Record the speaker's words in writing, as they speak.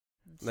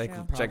Like,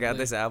 check out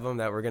this album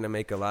that we're going to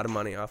make a lot of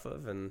money off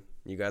of, and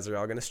you guys are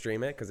all going to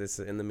stream it because it's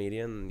in the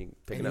media and you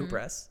pick it up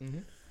press. Mm-hmm.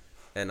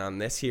 And on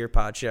this here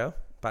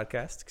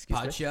podcast,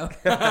 excuse me. Show?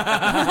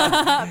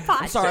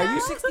 I'm sorry, are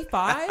you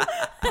 65?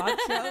 Pod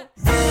show?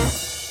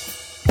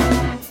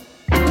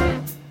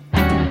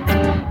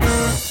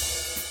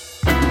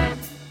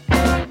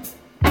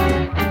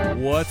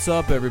 What's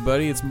up,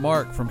 everybody? It's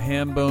Mark from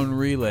Hambone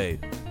Relay.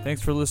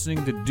 Thanks for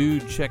listening to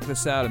Dude, Check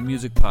This Out, a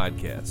music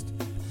podcast.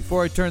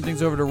 Before I turn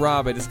things over to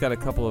Rob, I just got a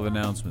couple of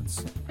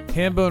announcements.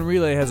 Hambone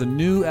Relay has a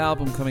new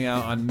album coming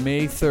out on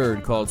May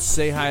 3rd called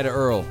Say Hi to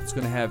Earl. It's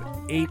going to have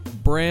 8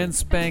 brand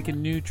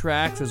spanking new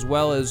tracks as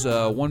well as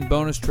one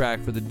bonus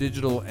track for the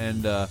digital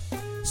and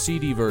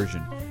CD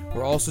version.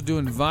 We're also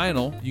doing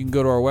vinyl. You can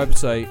go to our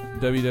website,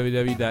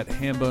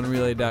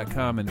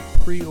 www.hambonerelay.com, and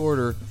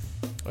pre-order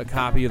a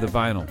copy of the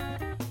vinyl.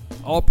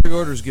 All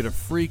pre-orders get a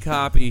free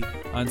copy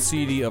on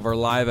CD of our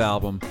live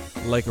album,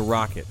 Like a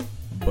Rocket,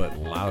 but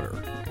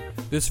louder.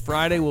 This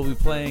Friday, we'll be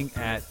playing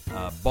at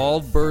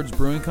Bald Birds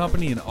Brewing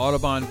Company in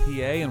Audubon, PA,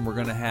 and we're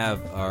going to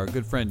have our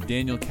good friend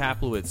Daniel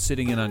Kaplowitz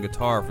sitting in on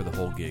guitar for the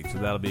whole gig, so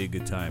that'll be a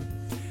good time.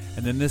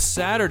 And then this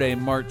Saturday,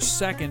 March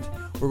 2nd,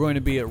 we're going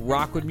to be at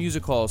Rockwood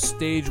Music Hall,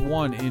 Stage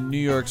 1 in New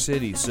York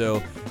City.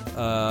 So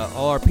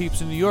all our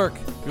peeps in New York,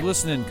 if you're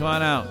listening, come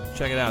on out.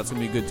 Check it out. It's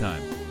going to be a good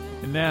time.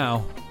 And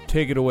now,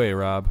 take it away,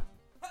 Rob.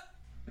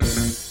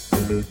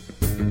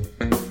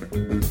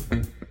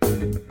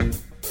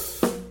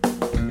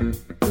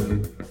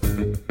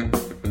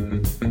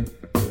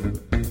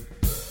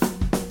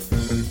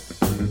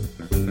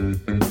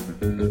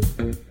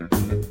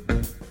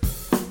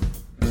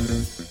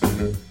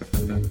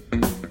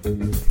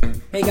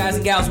 Hey guys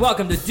and gals,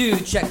 welcome to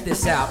Dude, Check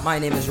This Out. My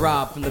name is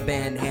Rob from the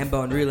band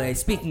Hambone Relay.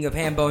 Speaking of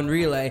Hambone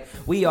Relay,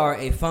 we are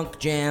a funk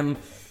jam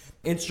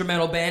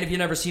instrumental band. If you've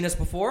never seen us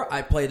before,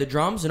 I play the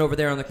drums, and over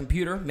there on the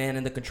computer, man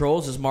in the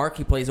controls, is Mark.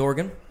 He plays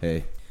organ.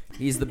 Hey.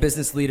 He's the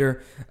business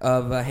leader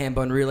of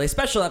Hambone Relay.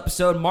 Special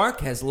episode,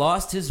 Mark has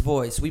lost his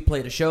voice. We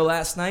played a show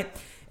last night,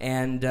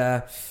 and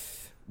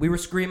we were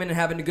screaming and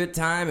having a good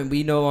time, and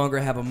we no longer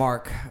have a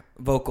Mark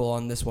vocal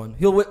on this one.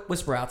 He'll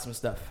whisper out some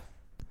stuff.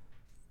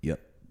 Yep.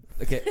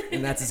 Okay,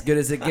 and that's as good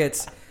as it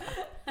gets.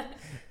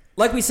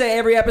 Like we say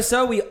every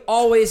episode, we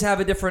always have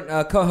a different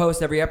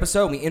co-host every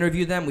episode. We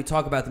interview them, we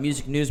talk about the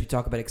music news, we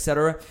talk about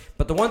etc.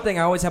 But the one thing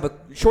I always have a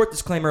short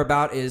disclaimer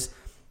about is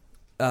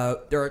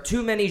there are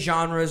too many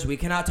genres. We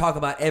cannot talk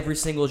about every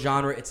single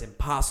genre. It's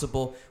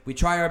impossible. We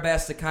try our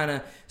best to kind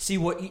of see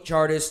what each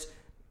artist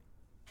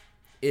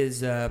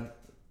is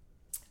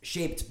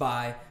shaped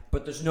by,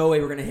 but there's no way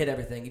we're going to hit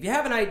everything. If you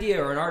have an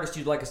idea or an artist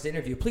you'd like us to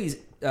interview, please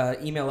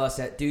email us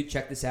at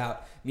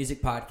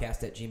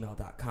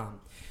dudecheckThisOut.musicpodcast@gmail.com.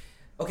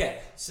 Okay,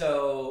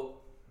 so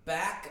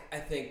back, I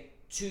think,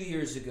 2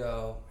 years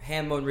ago,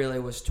 Hambone Relay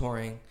was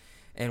touring,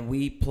 and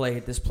we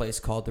played this place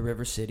called the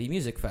River City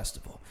Music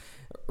Festival.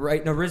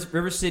 Right? No,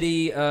 River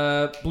City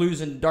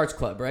Blues and Darts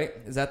Club, right?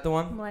 Is that the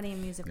one?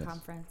 Millennium Music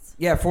Conference.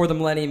 Yeah, for the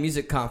Millennium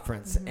Music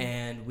Conference. Mm-hmm.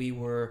 And we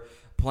were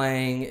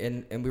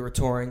playing, and we were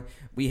touring.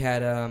 We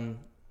had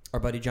our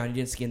buddy Johnny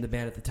Dinsky in the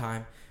band at the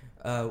time.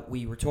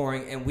 We were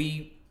touring, and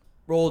we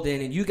rolled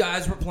in, and you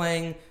guys were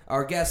playing.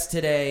 Our guest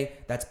today,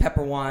 that's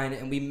Pepperwine,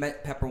 and we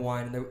met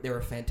Pepperwine, and they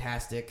were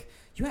fantastic.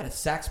 You had a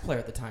sax player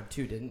at the time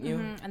too, didn't you?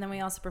 Mm-hmm. And then we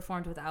also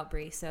performed with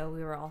Outbree, so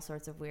we were all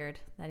sorts of weird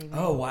that evening.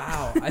 Oh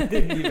wow, I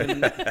didn't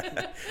even.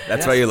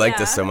 That's why you liked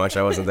us so much.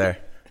 I wasn't there.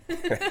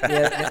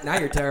 Yeah, now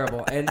you're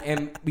terrible.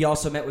 And we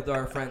also met with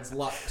our friends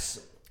Lux,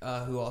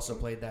 who also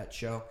played that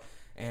show.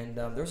 And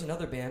there was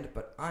another band,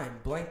 but I'm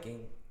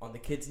blanking on the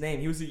kid's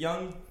name. He was a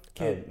young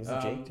kid. Was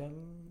it Jake?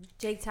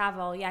 Jake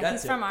Tavel. Yeah,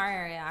 he's from our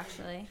area,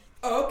 actually.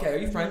 Oh, okay. Are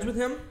you friends with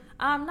him?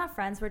 Not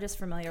friends. We're just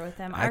familiar with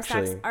him.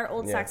 Actually, our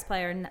old sax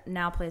player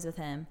now plays with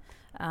him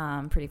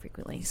pretty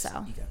frequently.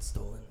 So he got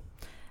stolen.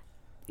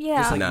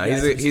 Yeah. Like no,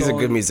 he's a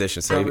good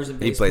musician, so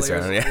he plays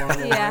around.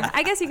 Yeah,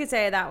 I guess you could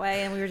say it that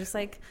way. And we were just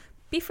like,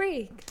 be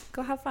free,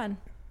 go have fun.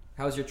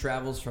 How was your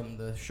travels from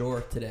the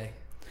shore today?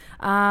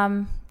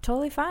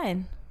 Totally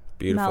fine.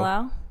 Beautiful.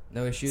 Mellow.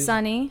 No issues?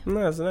 Sunny.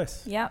 No, it was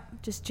nice.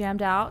 Yep. Just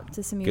jammed out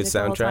to some music good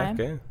soundtrack,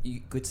 the whole time. Yeah.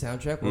 Good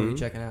soundtrack? What were you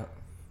checking out?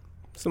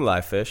 Some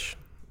live fish.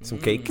 Some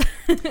cake.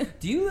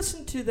 Do you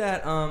listen to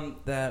that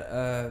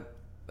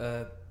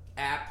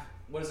app?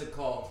 What is it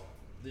called?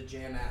 The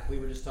Jam app. We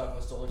were just talking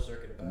with Solar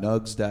Circuit about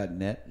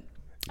Nugs.net.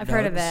 I've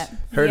heard of it.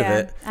 Heard of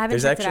it. I haven't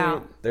checked it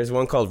out. There's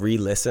one called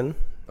Re-Listen.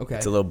 Okay.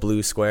 It's a little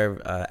blue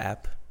square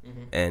app.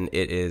 Mm-hmm. And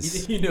it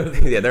is. You know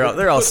yeah,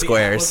 they're all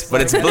squares,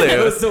 but it's blue.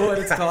 That's what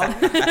it's called.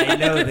 I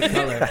know the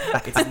color.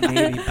 It's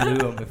navy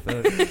blue on my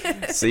phone.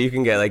 So you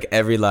can get like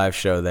every live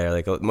show there,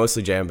 like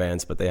mostly jam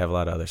bands, but they have a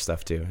lot of other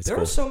stuff too. It's there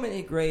cool. are so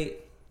many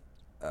great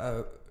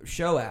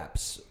show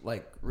apps,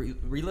 like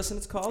Re-Listen.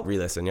 It's called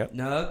Re-Listen. Yep.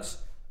 Nugs.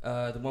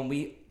 The one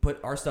we put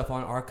our stuff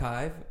on,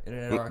 Archive,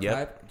 Internet Archive.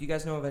 Yep. Do you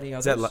guys know of any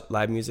others? Is that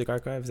Live Music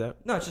Archive? Is that?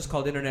 No, it's just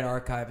called Internet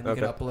Archive, and you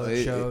can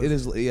upload shows. It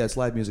is, yeah, it's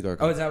Live Music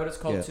Archive. Oh, is that what it's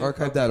called too?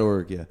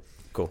 Archive.org, yeah.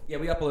 Cool. Yeah,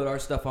 we upload our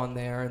stuff on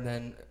there, and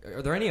then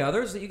are there any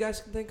others that you guys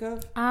can think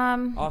of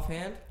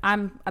offhand?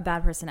 I'm a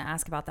bad person to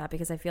ask about that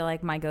because I feel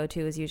like my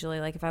go-to is usually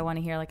like if I want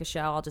to hear like a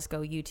show, I'll just go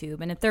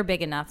YouTube, and if they're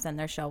big enough, then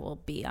their show will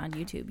be on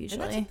YouTube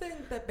usually. And that's the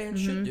thing that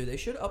bands should do. They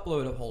should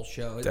upload a whole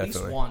show, at least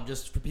Definitely. one,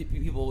 just for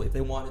people if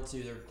they wanted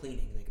to. They're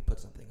cleaning, they could put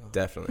something on.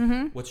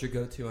 Definitely. What's your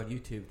go-to on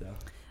YouTube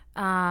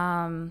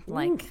though?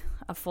 Like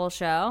a full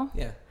show.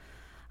 Yeah.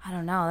 I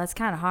don't know. That's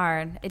kind of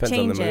hard. It Depends on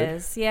the mood.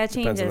 changes. Yeah, it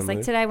Depends on changes. the Like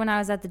mood. today when I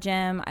was at the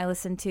gym, I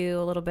listened to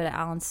a little bit of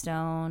Alan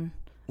Stone.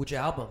 Which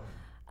album?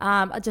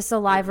 Just a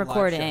live Live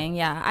recording. show.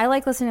 Yeah, I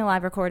like listening to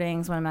live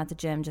recordings when I'm at the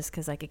gym just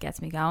because like it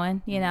gets me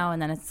going, you know,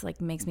 and then it's like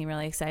makes me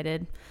really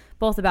excited,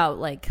 both about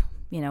like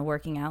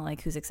working out,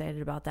 like who's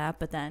excited about that,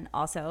 but then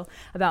also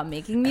about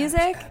making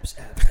music. Abs.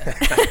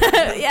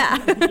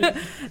 Yeah,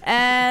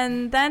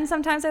 and then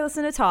sometimes I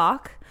listen to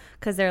talk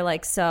because they're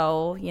like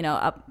so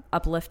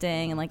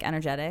uplifting and like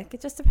energetic.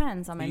 It just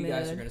depends on my You mood.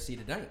 guys are going to see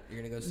tonight. You're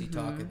going to go see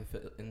Talk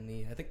in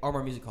the I think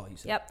Armor Music Hall. You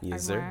said. Yep.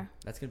 Yes, Ardmore. sir.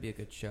 That's going to be a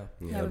good show.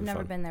 Yeah, that'll we've be never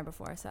fun. been there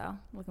before, so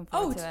looking Oh,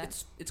 forward to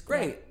it. it's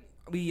great.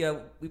 We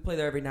play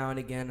there every now and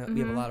again. We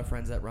have a lot of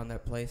friends that run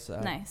that place.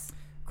 Nice.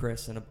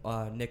 Chris and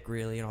Nick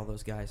Greeley and all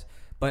those guys.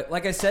 But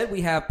like I said,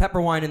 we have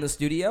Pepperwine in the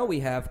studio.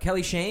 We have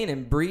Kelly Shane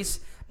and Brees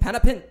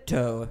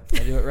Panapinto.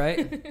 Did I do it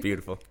right?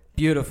 Beautiful.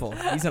 Beautiful.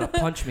 He's going to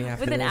punch me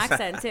after With an this.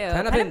 accent too.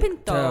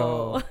 Panapinto.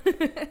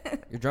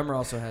 Panapinto. Your drummer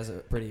also has a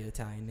pretty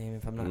Italian name,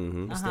 if I'm not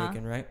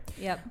mistaken, right?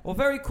 Yep. Well,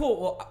 very cool.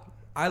 Well,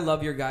 I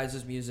love your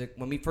guys' music.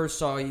 When we first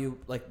saw you,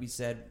 like we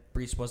said,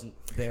 Brees wasn't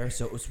there,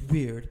 so it was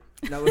weird.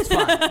 No, it was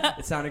fine.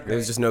 It sounded great. There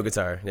was just no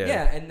guitar. Yeah.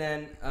 Yeah, and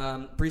then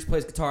Brees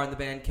plays guitar in the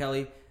band.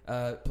 Kelly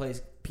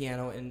plays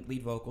piano and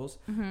lead vocals,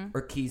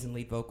 or keys and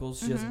lead vocals.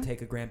 She doesn't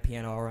take a grand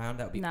piano around.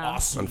 That would be No.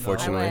 awesome.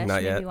 Unfortunately. I wish.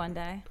 not yet. Maybe one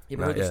day. You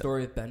ever Not heard the yet.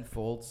 story of Ben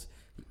Folds?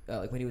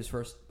 Like when he was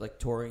first like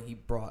touring, he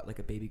brought like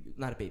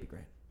not a baby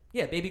grand.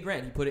 Yeah, baby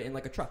grand. He put it in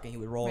like a truck and he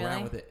would roll around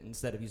Really? with it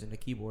instead of using a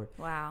keyboard.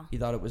 Wow. He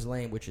thought it was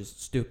lame, which is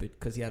stupid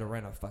because he had to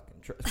rent a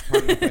fucking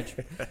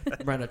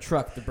rent a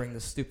truck to bring the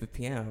stupid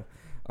piano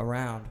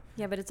around.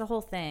 Yeah, but it's a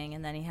whole thing,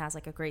 and then he has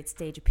like a great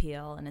stage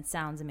appeal, and it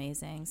sounds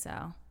amazing.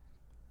 So.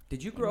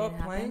 Did you grow made up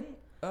it playing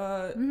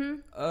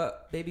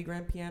baby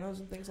grand pianos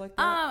and things like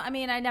that? I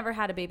mean, I never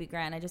had a baby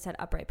grand. I just had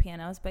upright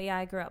pianos. But yeah,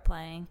 I grew up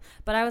playing.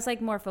 But I was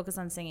like more focused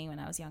on singing when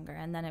I was younger,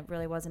 and then it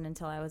really wasn't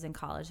until I was in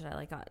college that I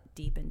like got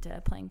deep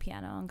into playing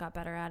piano and got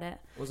better at it.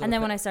 And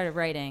then when I started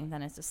writing,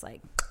 then it's just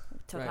like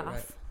took off.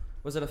 Right.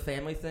 Was it a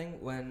family thing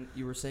when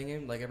you were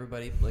singing? Like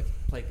everybody like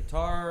played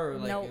guitar, or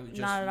like Nope, it was just,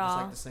 not at you just all.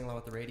 like to sing along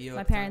with the radio? My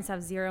at the parents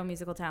have zero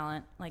musical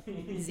talent, like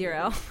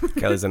zero.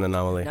 Kelly's an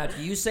anomaly. time? Now,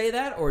 do you say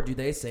that, or do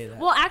they say that?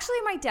 Well,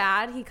 actually, my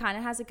dad, he kind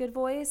of has a good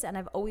voice, and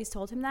I've always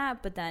told him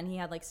that. But then he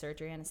had like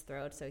surgery on his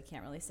throat, so he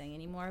can't really sing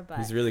anymore. But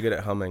He's really good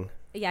at humming.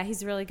 yeah,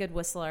 he's a really good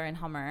whistler and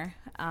hummer.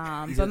 He's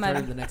But gonna my turn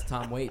into the next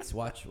Tom Waits.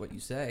 Watch what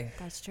you say.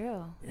 that's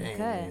true. He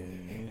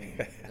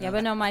could. Yeah,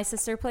 but no, my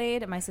sister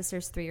played. My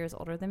sister's 3 years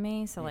older than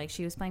me, so like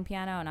she was playing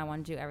piano, and I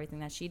wanted to do everything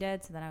that she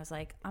did. So then I was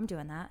like, I'm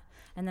doing that,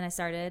 and then I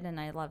started, and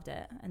I loved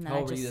it. And then How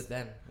I old were you just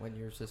then when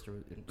your sister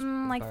was like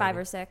inspired 5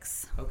 you? or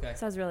 6. Okay.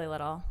 So I was really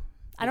little.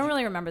 I don't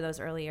really remember those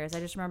early years.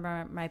 I just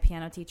remember my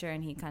piano teacher,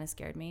 and he kind of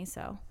scared me.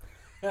 So.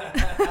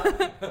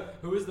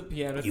 Who is the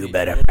piano You teacher?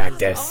 better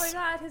practice. Oh my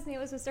God, his name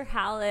was Mr.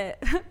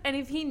 Hallett. And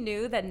if he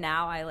knew that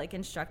now I like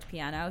instruct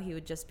piano, he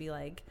would just be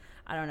like,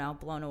 I don't know,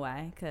 blown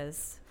away.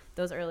 Because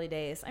those early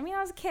days, I mean,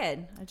 I was a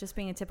kid, just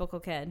being a typical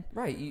kid.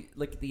 Right, you,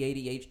 like the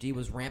ADHD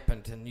was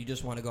rampant, and you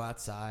just want to go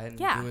outside and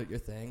Yeah. do it your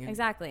thing. And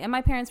Exactly. And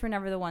my parents were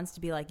never the ones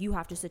to be like, you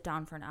have to sit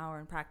down for an hour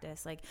and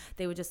practice. Like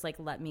they would just like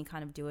let me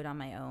kind of do it on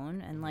my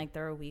own. And like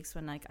there were weeks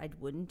when like I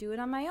wouldn't do it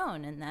on my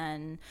own. And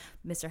then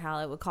Mr.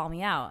 Hallett would call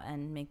me out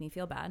and make me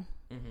feel bad,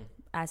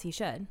 as he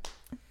should.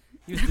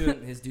 He was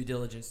doing his due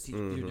diligence.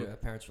 Your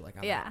parents were like,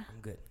 Yeah.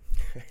 I'm good.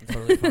 I'm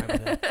totally fine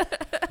with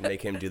it.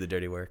 Make him do the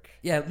dirty work.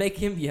 Yeah, make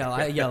him yell.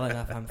 I yell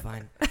enough. I'm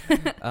fine.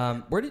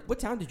 What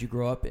town did you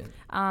grow up in?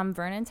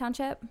 Vernon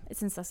Township.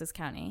 It's in Sussex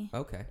County.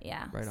 Okay.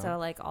 Yeah. Right on. So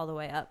like all the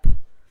way up.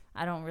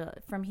 I don't really,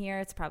 from here,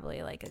 it's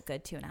probably like a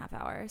good 2.5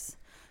 hours.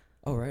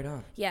 Oh, right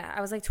on. Yeah.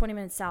 I was like 20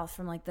 minutes south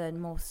from like the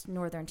most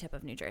northern tip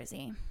of New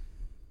Jersey.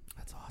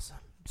 That's awesome.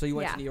 So you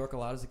went Yeah. to New York a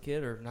lot as a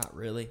kid, or not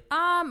really?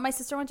 My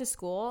sister went to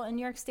school in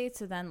New York State.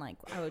 So then like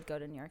I would go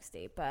to New York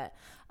State, but,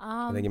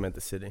 I think you meant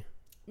the city.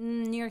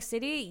 New York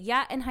City.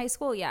 Yeah. In high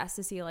school. Yes.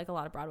 To see like a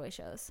lot of Broadway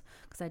shows.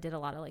 Cause I did a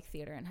lot of like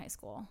theater in high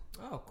school.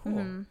 Oh,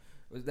 cool.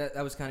 Was that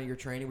was kind of your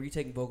training? Were you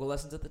taking vocal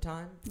lessons at the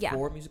time? Yeah.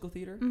 For musical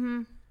theater?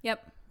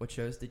 Yep. What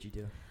shows did you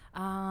do?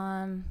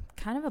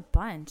 Kind of a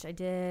bunch. I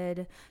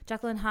did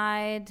Jekyll and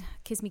Hyde,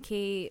 Kiss Me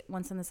Kate,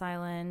 Once on This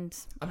Island.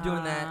 I'm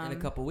doing that in a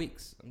couple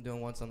weeks. I'm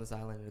doing Once on This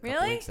Island in a couple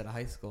Really? weeks at a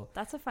high school.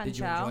 That's a fun Did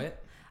you show. enjoy it?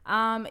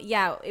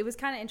 Yeah, it was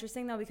kind of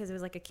interesting though because it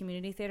was like a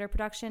community theater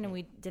production and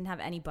we didn't have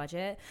any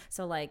budget.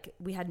 So like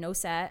we had no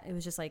set. It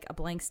was just like a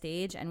blank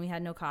stage and we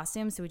had no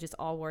costumes. So we just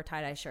all wore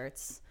tie-dye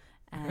shirts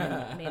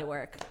and made it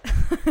work.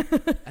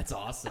 That's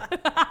awesome.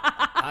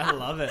 I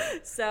love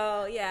it.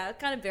 So yeah,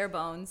 kind of bare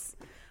bones.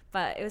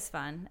 But it was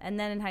fun. And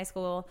then in high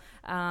school,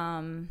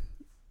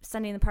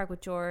 Sunday in the Park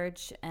with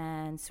George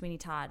and Sweeney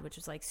Todd, which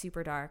was like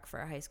super dark for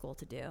a high school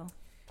to do.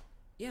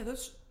 Yeah,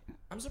 those.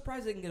 I'm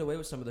surprised they can get away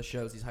with some of the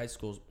shows, these high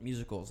schools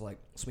musicals like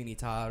Sweeney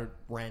Todd,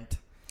 Rent.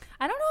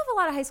 I don't know if a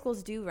lot of high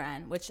schools do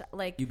Rent, which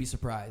like You'd be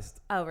surprised.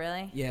 Oh,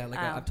 really? Yeah, like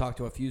I've talked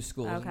to a few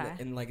schools, Okay.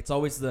 and like it's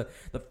always the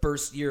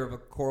first year of a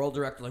choral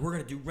director. Like, we're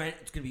gonna do Rent.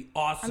 It's gonna be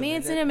awesome. I mean,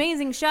 And it's an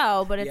amazing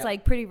show, but it's Yeah.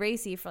 like pretty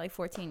racy for like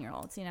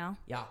 14-year-olds, you know?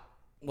 Yeah.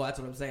 Well, that's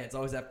what I'm saying. It's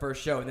always that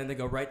first show, and then they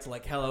go right to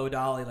like Hello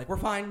Dolly. Like, we're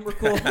fine, we're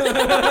cool.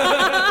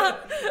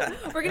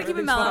 We're gonna keep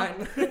it mellow.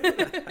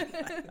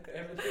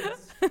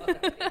 Everything's fine.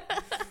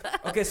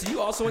 Okay, so you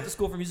also went to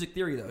school for music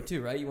theory, though,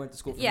 too, right? You went to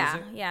school for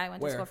music? Yeah, I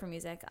went to school for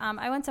music.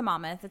 I went to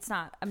Monmouth. It's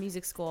not a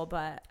music school,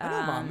 but I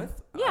know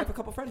Monmouth. Yeah. I have a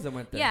couple friends that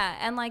went there. Yeah,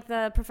 and like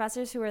the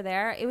professors who were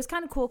there, it was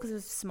kind of cool because it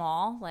was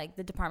small. Like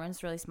the department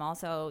was really small,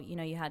 so you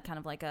know you had kind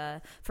of like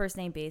a first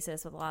name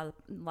basis with a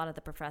lot of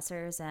the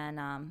professors, and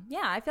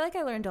yeah, I feel like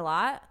I learned a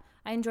lot.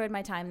 I enjoyed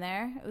my time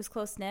there. It was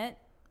close knit.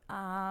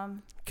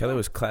 Kelly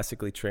was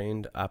classically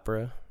trained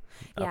opera,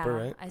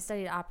 right? I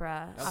studied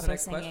opera, That was the opera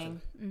next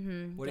singing.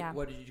 Mm-hmm. What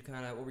did you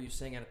what were you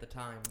singing at the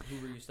time? Who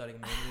were you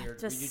studying mainly, or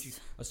did you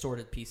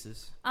assorted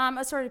pieces?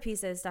 Assorted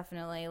pieces,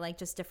 definitely, like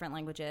just different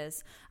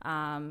languages.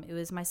 It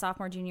was my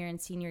sophomore, junior, and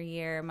senior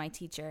year. My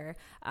teacher,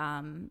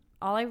 I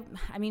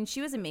mean,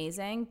 she was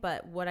amazing,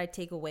 but what I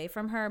take away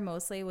from her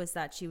mostly was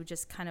that she would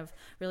just kind of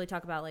really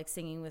talk about like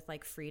singing with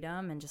like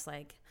freedom and just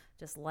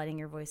letting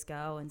your voice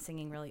go and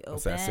singing really open.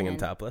 Was that singing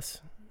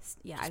topless?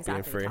 Yeah, just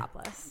exactly. being free?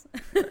 Topless.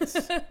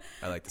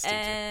 I like this teacher.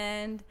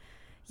 And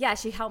yeah,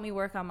 she helped me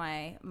work on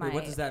my Wait,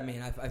 what does that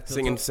mean? I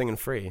feel Singing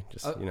free,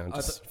 just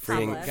just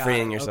freeing Topless.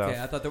 yourself. Okay,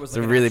 I thought there was It's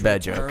like a an really actual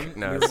bad joke. term.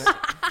 No,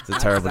 it's a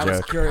terrible I was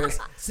joke. curious.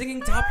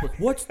 Singing topless.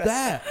 What's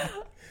that?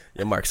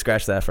 Yeah, Mark,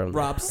 scratch that from.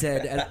 Rob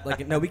said,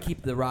 no, we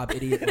keep the Rob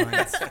idiot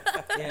lines.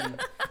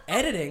 And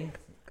editing?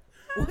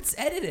 What's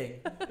editing?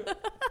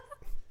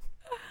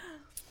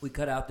 We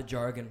cut out the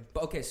jargon.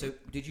 But okay, so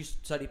did you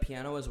study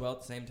piano as well at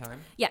the same time?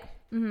 Yeah.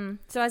 Mm-hmm.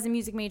 So as a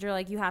music major,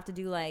 like you have to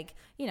do like,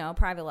 you know,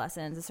 private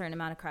lessons, a certain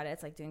amount of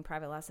credits, like doing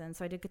private lessons.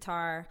 So I did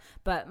guitar,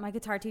 but my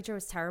guitar teacher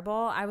was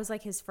terrible. I was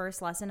like his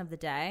first lesson of the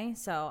day.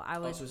 So I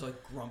was. So it was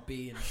like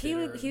grumpy and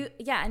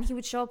and he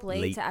would show up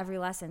late to every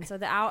lesson. So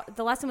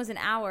the lesson was an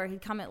hour.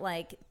 He'd come at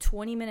like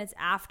 20 minutes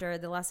after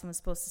the lesson was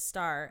supposed to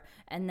start.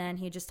 And then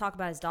he'd just talk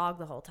about his dog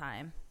the whole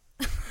time.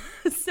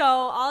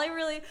 So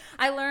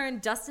I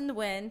learned Dust in the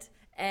Wind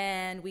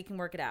and We Can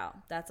Work It Out.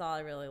 That's all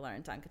I really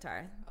learned on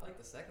guitar. I like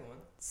the second one.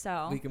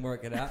 So We Can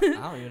Work It Out. I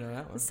don't even know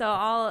that one.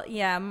 So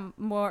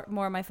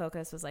more of my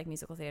focus was like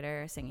musical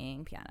theater,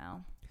 singing,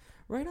 piano.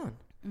 Right on.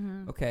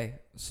 Mm-hmm. Okay,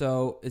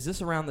 so is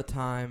this around the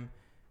time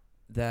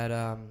that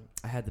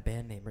I had the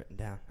band name written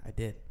down? I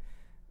did.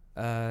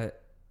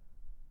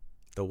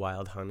 The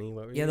Wild Honey.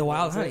 What were Yeah, you? the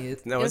Wild What was Honey. it?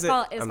 It's- No, It was is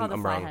called it? the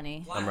I'm Fly wrong.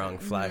 Honey. I'm wrong.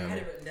 Fly I had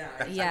Honey. it written down.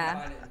 I just Yeah.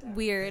 couldn't find it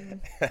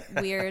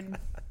down. Weird.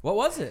 What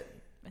was it?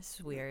 It's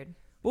weird.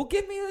 Well,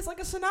 give me this like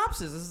a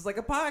synopsis. This is like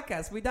a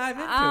podcast. We dive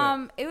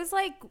into it. It was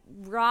like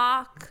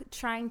rock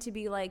trying to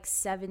be like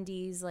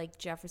 70s, like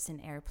Jefferson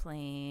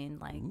Airplane,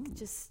 like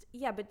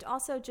but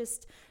also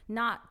just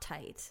not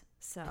tight.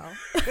 So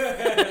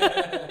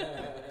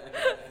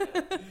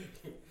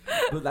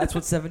But that's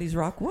what 70s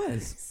rock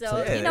was. So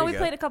Yeah, there we you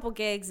go. played a couple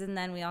gigs and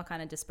then we all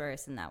kind of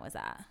dispersed and that was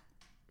that.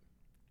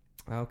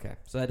 Okay,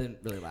 so that didn't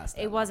really last.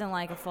 That It long. wasn't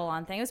like a full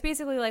on thing. It was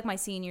basically like my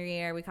senior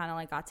year. We kind of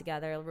like got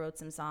together, wrote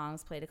some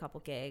songs, played a couple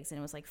gigs, and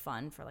it was like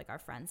fun for like our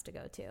friends to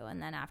go to.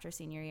 And then after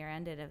senior year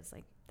ended, it was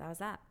like that was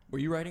that. Were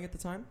you writing at the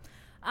time?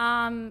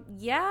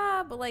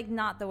 Yeah, but like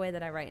not the way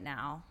that I write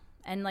now.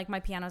 And like my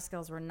piano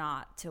skills were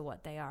not to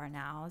what they are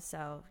now.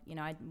 So,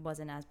 I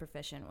wasn't as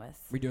proficient with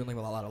We're doing like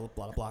a lot of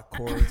block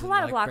chords. a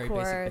lot of block very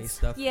basic bass chords.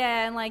 stuff.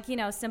 Yeah, and like,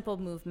 simple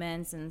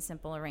movements and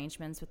simple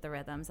arrangements with the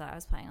rhythms that I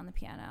was playing on the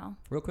piano.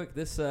 Real quick,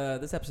 this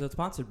episode is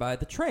sponsored by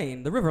The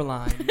Train, the River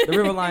Line. The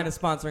River Line is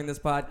sponsoring this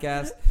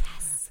podcast.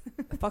 Yes.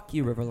 Fuck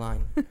you, River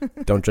Line.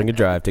 Don't drink and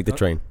drive. Take the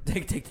train.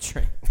 Take the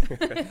train.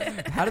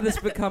 How did this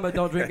become a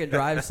Don't Drink and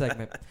Drive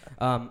segment?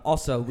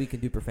 Also, we can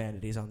do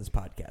profanities on this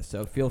podcast,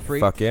 so feel free.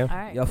 Fuck yeah. All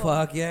right. Yo, cool.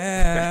 fuck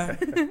yeah.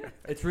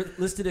 It's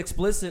listed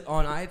explicit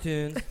on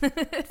iTunes.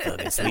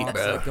 Fucking sweet, Mom's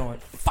bro. like going,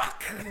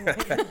 fuck. Write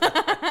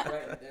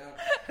it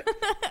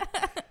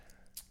down.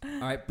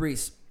 All right,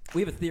 Brees.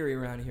 We have a theory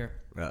around here.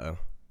 Uh-oh.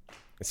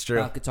 It's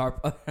true. Guitar.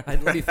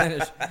 Let me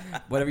finish.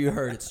 Whatever you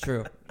heard, it's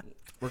true.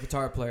 We're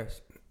guitar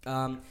players.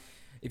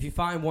 If you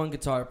find one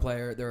guitar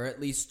player, there are at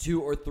least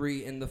 2 or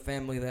 3 in the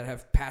family that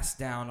have passed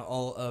down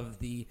all of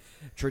the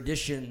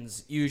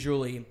traditions.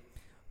 Usually,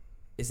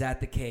 is that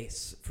the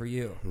case for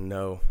you?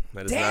 No,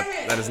 that is Damn not.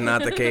 it! That is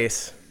not the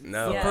case.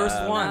 No. The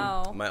first one.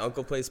 No. My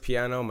uncle plays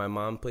piano. My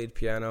mom played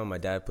piano. My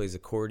dad plays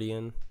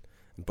accordion.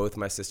 Both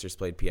my sisters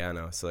played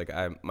piano. So like,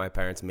 my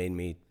parents made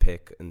me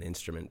pick an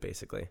instrument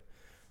basically.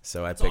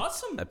 So I picked.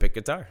 awesome. I picked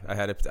guitar. I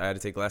had to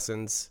take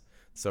lessons.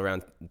 So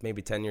around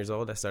maybe 10 years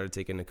old, I started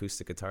taking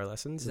acoustic guitar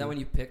lessons. Is that when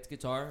you picked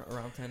guitar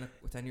around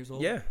 10 years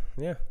old? Yeah.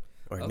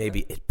 Or Okay.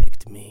 maybe it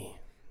picked me.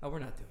 Oh, we're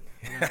not doing that.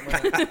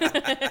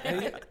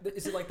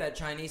 Is it like that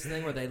Chinese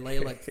thing where they lay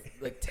like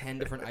 10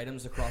 different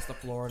items across the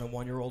floor and a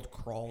 1-year-old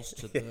crawls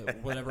to the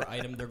whatever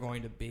item they're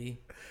going to be?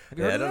 Have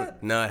you heard of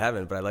that? No, I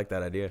haven't, but I like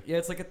that idea. Yeah,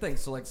 it's like a thing.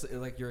 So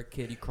like you're a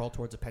kid, you crawl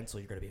towards a pencil,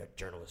 you're going to be a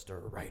journalist or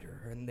a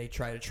writer, and they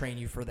try to train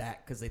you for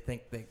that because they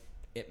think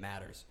it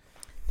matters.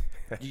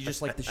 You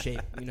just like the shape,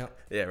 you know?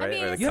 Yeah, right.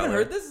 I mean, You haven't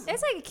heard this?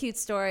 It's like a cute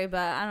story,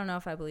 but I don't know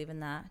if I believe in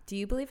that. Do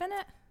you believe in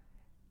it?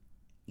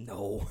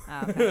 No.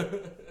 Oh, okay.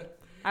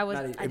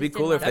 It'd be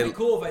cool if That'd be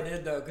cool if I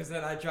did, though, because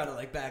then I'd try to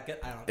like back it.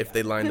 I don't. If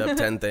they lined up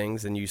 10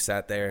 things and you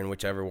sat there and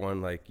whichever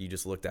one, like you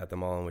just looked at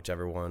them all and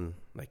whichever one,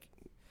 like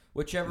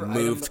whichever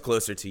moved item,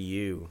 closer to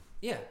you.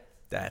 Yeah.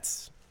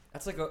 That's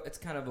like it's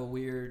kind of a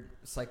weird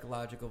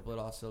psychological, but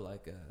also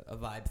like a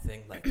vibe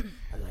thing. Like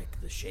I like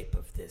the shape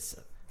of this.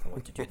 I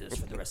want to do this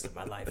for the rest of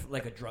my life,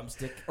 like a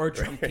drumstick or a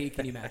drum key.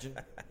 Can you imagine?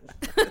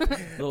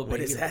 What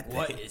is that?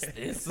 What is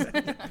this?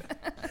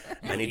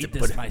 I need to this,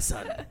 put it, my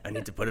son. I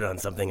need to put it on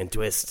something and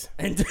twist.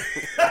 And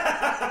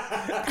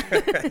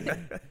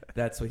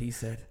that's what he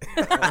said.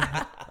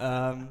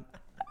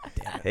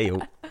 Hey,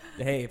 yo.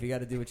 Hey, if you got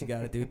to do what you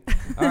got to do.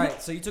 All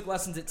right, so you took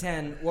lessons at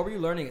 10. What were you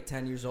learning at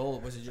 10 years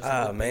old? Was it just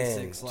like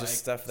basics, just like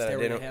stuff that I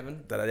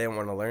didn't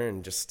want to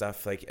learn. Just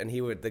stuff like, and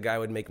the guy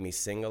would make me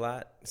sing a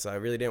lot. So I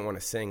really didn't want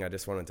to sing. I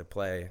just wanted to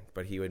play.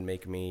 But he would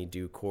make me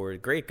do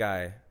chord. Great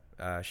guy.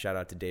 Shout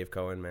out to Dave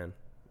Cohen, man.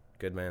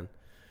 Good man.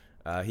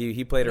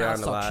 He played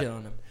around a lot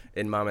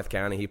in Monmouth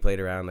County. He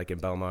played around like in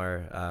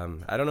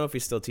Belmar. I don't know if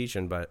he's still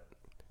teaching, but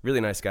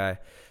really nice guy.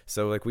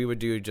 So like we would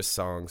do just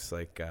songs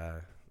like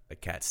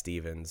Cat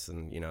Stevens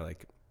and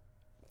like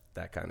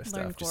that kind of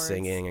stuff, just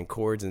singing and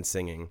chords and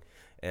singing.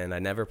 And I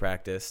never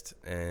practiced,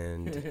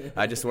 and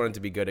I just wanted to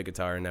be good at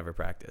guitar and never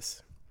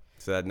practice.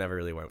 So that never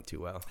really went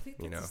too well, I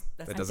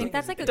think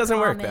that's like it doesn't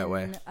work that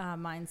way.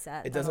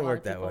 Mindset. It doesn't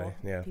work that way.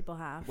 Yeah. People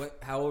have.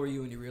 How old were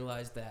you when you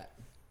realized that?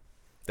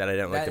 That I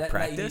didn't like to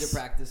practice. That you need to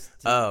practice.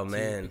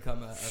 Man, to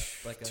become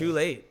too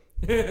late.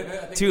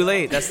 Too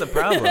late. That's the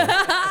problem.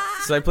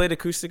 So I played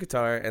acoustic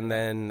guitar, and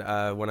then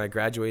when I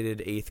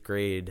graduated 8th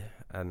grade,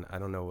 and I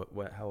don't know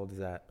how old is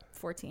that?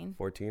 14.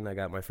 14. I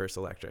got my first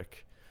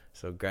electric.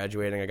 So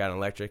graduating, I got an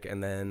electric,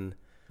 and then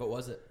what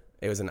was it?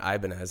 It was an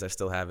Ibanez. I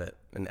still have it.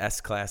 An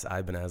S-Class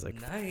Ibanez, like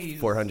nice.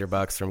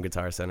 $400 from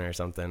Guitar Center or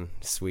something.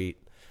 Sweet.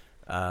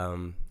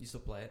 You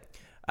still play it?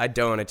 I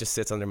don't. It just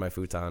sits under my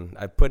futon.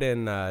 I put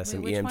in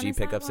some EMG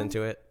pickups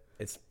into it.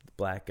 It's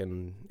black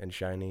and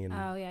shiny and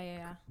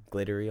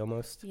glittery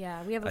almost.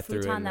 Yeah, we have a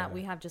futon that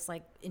we have just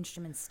like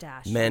instruments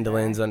stashed.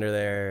 Mandolins under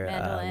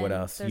there. What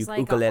else? There's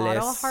like an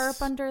auto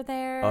harp under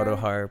there. Auto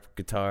harp,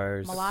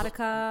 guitars.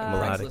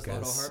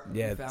 Melodicas.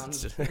 Yeah.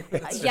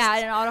 Yeah,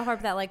 an auto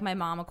harp that like my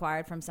mom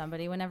acquired from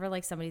somebody. Whenever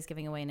like somebody's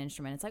giving away an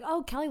instrument, it's like,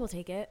 oh, Kelly will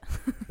take it.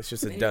 It's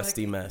just a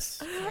dusty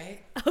mess.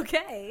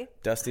 Okay.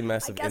 Dusty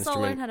mess of instrument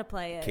I'll learn how to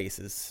play it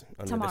cases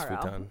under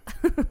tomorrow.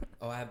 this futon.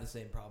 Oh, I have the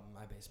same problem in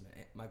my basement.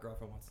 My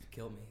girlfriend wants to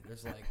kill me.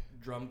 There's like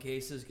drum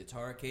cases,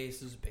 guitar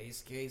cases,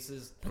 bass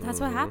cases. But that's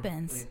what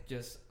happens. It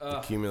just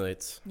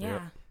accumulates. Yeah.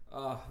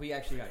 Yep. We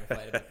actually got in a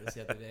fight about this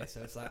the other day,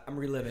 so it's like I'm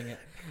reliving it.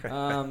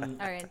 All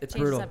right, it's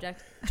change brutal. the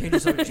subject. Change the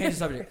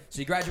subject. So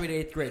you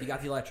graduated 8th grade. You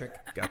got the electric.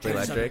 Change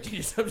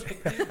the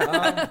subject.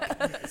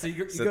 So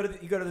you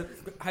go to the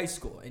high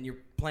school and you're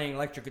playing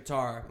electric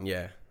guitar.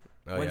 Yeah.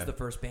 When's the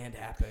first band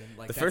happen?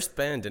 Like the first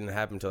band didn't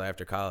happen until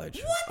after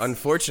college. What?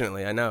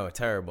 Unfortunately, I know,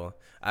 terrible.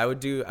 I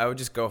would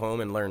just go home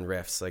and learn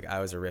riffs. Like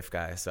I was a riff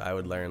guy, so I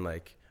would learn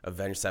like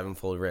Avenged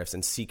Sevenfold riffs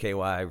and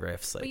CKY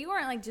riffs. Like, but you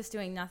weren't like just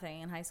doing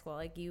nothing in high school.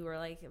 Like you were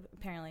like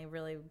apparently a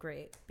really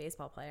great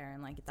baseball player,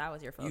 and like that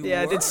was your focus.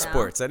 Yeah, I did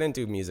sports. I didn't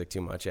do music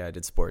too much. Yeah, I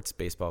did sports,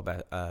 baseball,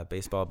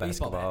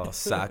 basketball,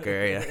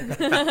 soccer.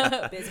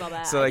 Yeah, baseball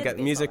bat. So like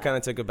music kind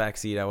of took a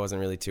backseat. I wasn't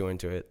really too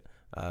into it.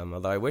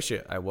 Although I wish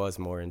I was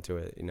more into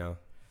it,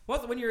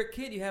 Well, when you're a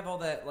kid, you have all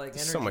that like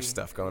energy. So much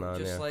stuff going on.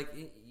 Just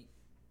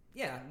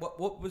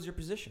what was your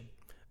position?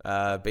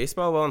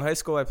 Baseball. Well, in high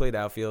school, I played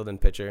outfield and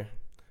pitcher,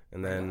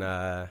 and then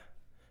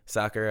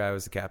soccer. I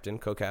was the captain,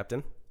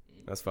 co-captain.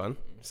 That was fun.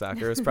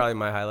 Soccer was probably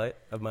my highlight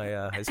of my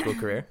high school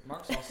career.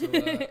 Mark's also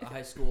a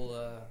high school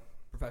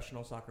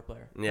professional soccer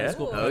player. Yeah.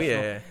 Oh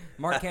yeah.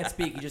 Mark can't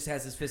speak. He just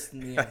has his fist in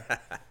the air,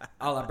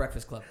 a la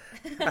Breakfast Club.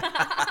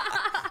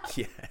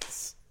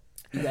 Yes.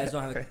 You guys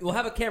don't have we'll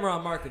have a camera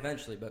on Mark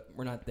eventually, but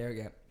we're not there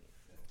yet.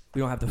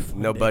 We don't have the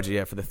no budget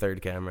yet for the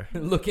third camera.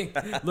 looking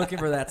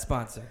for that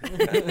sponsor.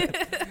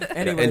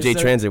 Anyway, NJ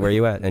Transit, where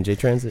you at? NJ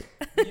Transit.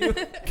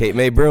 Cape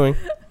May Brewing.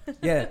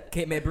 Yeah,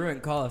 Cape May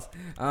Brewing. Call us.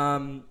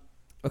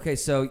 Okay,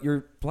 so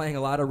you're playing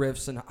a lot of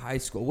riffs in high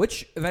school,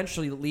 which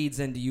eventually leads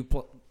into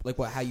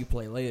how you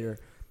play later.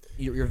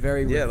 You're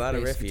very a lot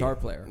of riff guitar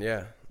player.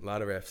 Yeah, a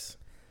lot of riffs,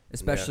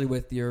 especially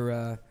with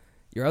your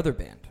other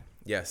band.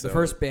 Yeah, so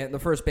the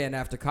first band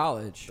after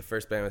college. The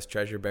first band was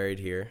Treasure Buried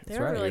Here. That's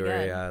right. Really we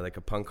were like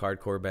a punk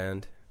hardcore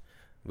band.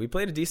 We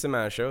played a decent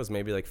amount of shows,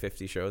 maybe like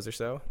 50 shows or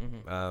so.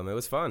 Mm-hmm. It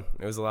was fun.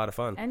 It was a lot of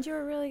fun. And you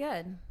were really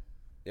good.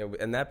 Yeah,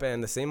 and that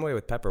band, the same way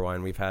with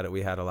Pepperwine,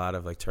 we had a lot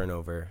of like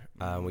turnover.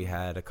 We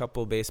had a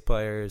couple bass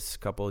players, a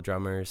couple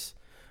drummers,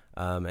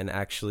 and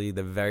actually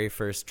the very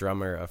first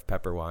drummer of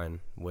Pepperwine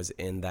was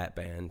in that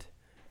band,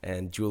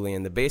 and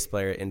Julian, the bass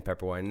player in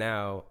Pepperwine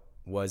now,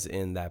 was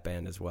in that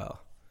band as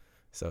well.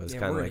 So it's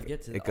kind of like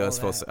it goes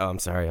full. Oh, I'm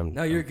sorry.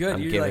 No, you're good.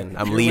 You're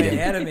you're leading. way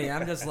ahead of me.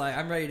 I'm just like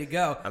I'm ready to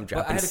go. I'm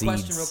dropping I had a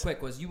question seeds. real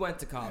quick. Was you went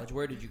to college?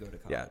 Where did you go to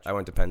college? Yeah, I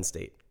went to Penn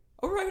State.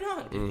 Oh, right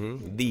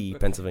on. The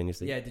Pennsylvania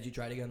State. Yeah, did you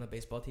try to get on the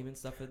baseball team and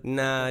stuff?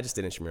 Nah, I just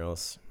did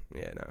intramurals.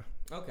 Yeah,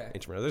 no. Okay.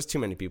 Intramurals. There's too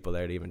many people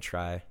there to even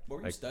try. What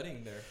were you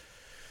studying there?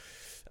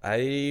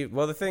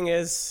 Well, the thing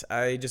is,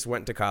 I just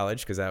went to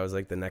college because that was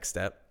like the next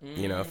step,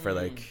 for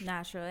like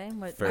Naturally.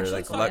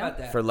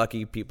 for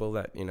lucky people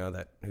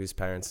that whose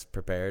parents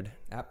prepared.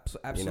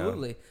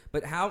 Absolutely.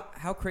 But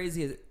how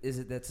crazy is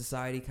it that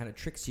society kind of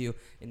tricks you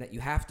in that you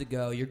have to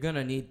go, you're going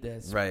to need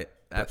this. Right.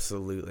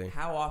 Absolutely.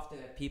 How often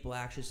have people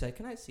actually say,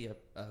 can I see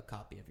a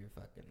copy of your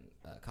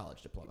fucking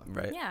college diploma?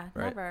 Right. Yeah,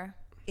 right. never.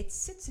 It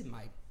sits in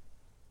my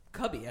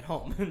cubby at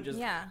home.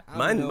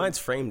 Mine's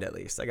framed at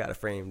least. I got it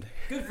framed.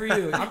 Good for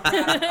you. I'm proud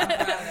of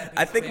that.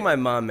 I think my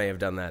mom may have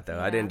done that though.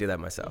 Yeah. I didn't do that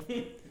myself.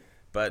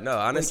 But no,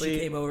 honestly, she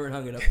came over and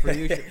hung it up for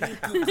you.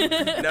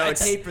 No, I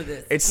paid for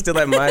this. It's still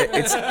at my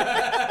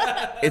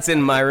it's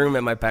in my room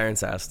at my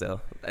parents' house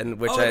still, and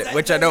which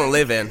I don't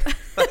live in.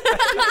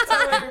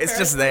 It's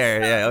just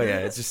there. Yeah. Oh yeah.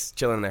 It's just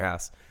chilling in their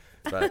house.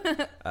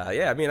 But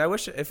yeah, I mean, I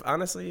wish if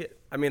honestly,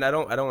 I mean, I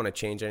don't want to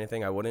change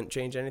anything. I wouldn't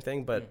change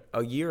anything, but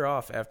a year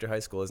off after high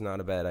school is not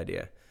a bad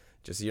idea.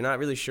 Just you're not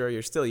really sure.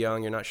 You're still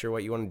young. You're not sure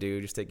what you want to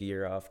do. Just take a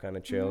year off, kind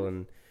of chill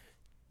and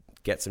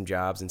get some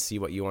jobs and see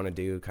what you want to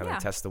do. Kind of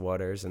test the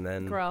waters and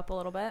then grow up a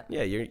little bit.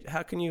 Yeah,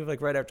 how can you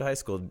like right after high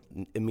school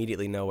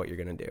immediately know what you're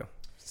gonna do?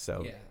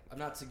 So yeah, I'm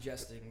not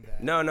suggesting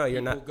that. No,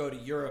 you're not. Go to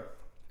Europe.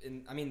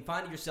 I mean,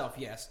 find yourself,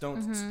 yes.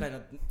 Don't spend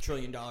 $1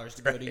 trillion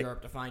to go to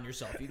Europe to find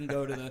yourself. You can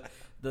go to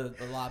the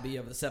lobby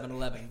of the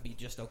 7-Eleven and be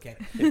just okay.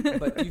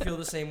 But do you feel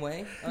the same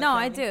way? No,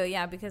 I do,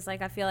 yeah, because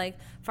like I feel like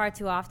far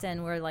too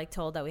often we're like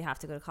told that we have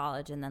to go to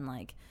college, and then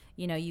like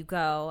you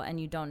go and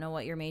you don't know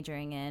what you're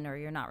majoring in, or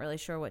you're not really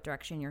sure what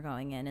direction you're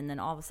going in, and then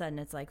all of a sudden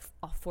it's like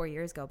 4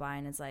 years go by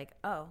and it's like,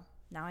 oh,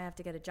 now I have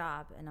to get a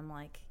job, and I'm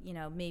like,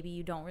 maybe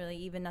you don't really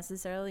even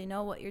necessarily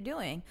know what you're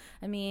doing.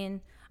 I mean,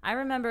 I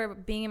remember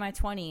being in my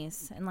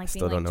 20s and like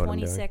being like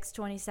 26,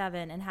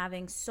 27 and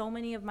having so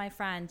many of my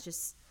friends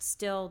just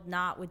still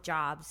not with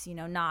jobs,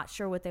 not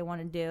sure what they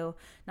want to do,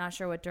 not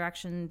sure what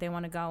direction they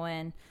want to go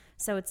in.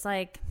 So it's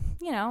like,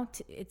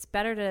 it's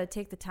better to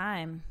take the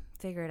time,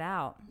 figure it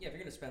out. Yeah, if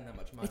you're going to spend that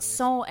much money. It's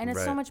so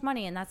much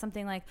money. And that's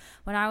something like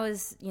when I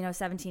was,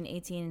 17,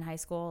 18 in high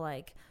school,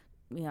 like,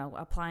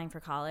 applying for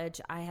college,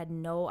 I had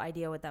no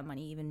idea what that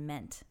money even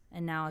meant.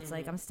 And now it's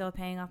like I'm still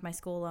paying off my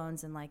school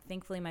loans, and like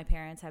thankfully my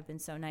parents have been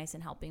so nice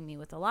in helping me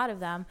with a lot of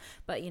them,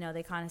 but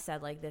they kind of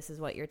said like, this is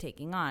what you're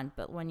taking on.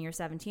 But when you're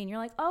 17, you're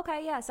like, oh,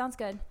 okay, yeah, sounds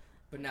good.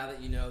 But now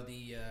that you know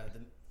the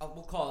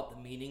we'll call it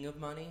the meaning of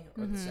money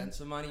or the sense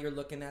of money, you're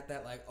looking at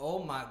that like,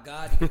 oh my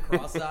God, you get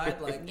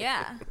cross-eyed, like,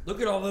 yeah,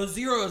 look at all those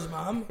zeros,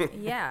 Mom.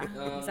 Yeah,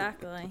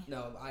 exactly.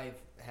 No,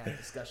 I've had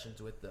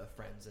discussions with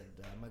friends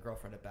and my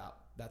girlfriend about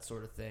that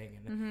sort of thing,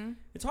 and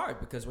it's hard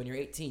because when you're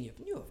 18,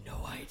 you have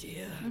no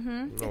idea.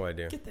 No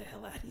idea. Get the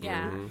hell out of here.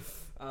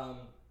 Yeah.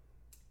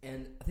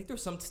 And I think there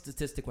was some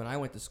statistic when I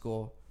went to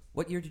school.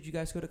 What year did you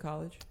guys go to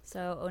college?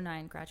 So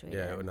 2009 graduated.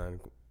 Yeah, 2009.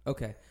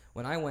 Okay,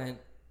 when I went.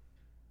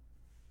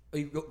 Oh,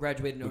 you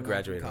graduated in 2009. We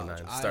graduated in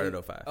 2009. Started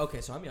 2005.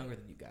 Okay, so I'm younger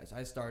than you guys.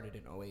 I started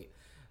in 2008.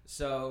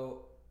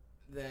 So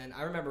then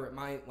I remember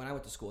when I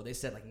went to school, they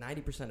said like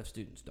 90% of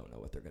students don't know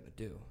what they're going to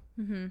do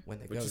when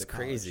they go to college. Which is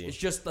crazy. It's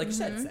just like you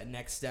said, it's that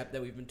next step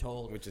that we've been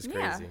told. Which is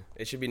crazy.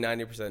 It should be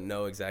 90%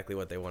 know exactly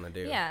what they want to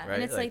do. Yeah, right?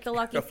 And it's like the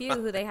lucky few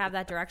who they have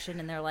that direction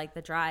and they're like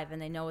the drive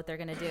and they know what they're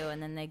going to do, and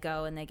then they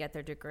go and they get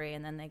their degree,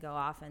 and then they go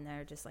off and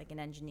they're just like an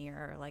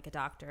engineer or like a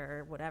doctor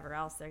or whatever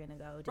else they're going to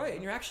go do. Right,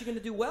 and you're actually going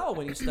to do well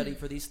when you study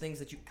for these things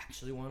that you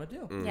actually want to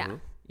do. Yeah.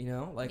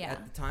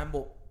 At the time,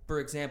 for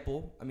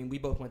example, I mean, we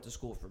both went to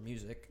school for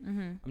music.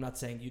 I'm not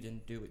saying you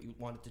didn't do what you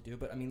wanted to do,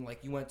 but I mean,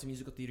 like, you went to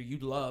musical theater. You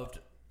loved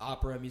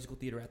opera and musical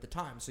theater at the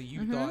time, so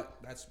you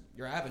thought that's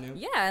your avenue.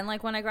 Yeah, and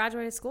like when I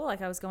graduated school,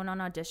 like I was going on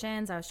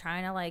auditions. I was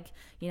trying to like,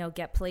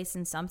 get placed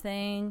in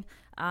something,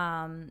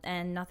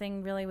 and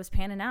nothing really was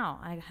panning out.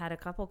 I had a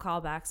couple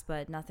callbacks,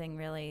 but nothing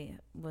really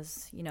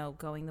was,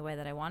 going the way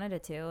that I wanted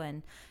it to.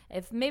 And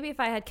if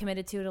I had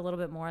committed to it a little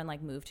bit more and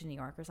like moved to New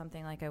York or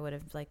something, like I would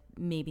have like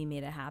maybe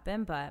made it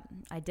happen, but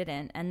I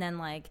didn't. And then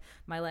like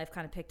my life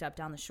kind of picked up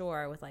down the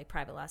shore with like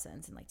private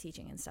lessons and like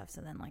teaching and stuff.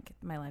 So then like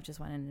my life just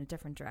went in a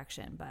different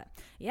direction. But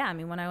yeah, I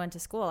mean, when I went to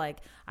school, like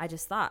I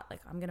just thought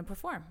like I'm going to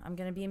perform. I'm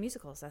going to be in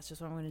musicals. That's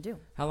just what I'm going to do.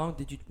 How long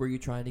were you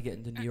trying to get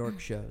into New York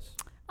shows?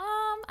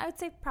 I would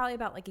say probably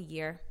about like a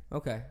year.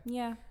 Okay.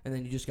 Yeah. And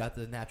then you just got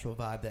the natural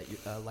vibe that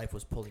your life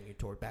was pulling you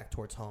back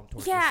towards home.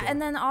 Yeah,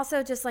 and then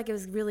also just like it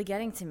was really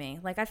getting to me.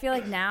 Like I feel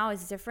like now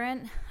is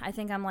different. I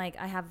think I'm like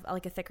I have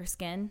like a thicker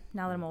skin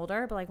now that I'm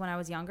older. But like when I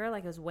was younger,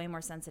 like it was way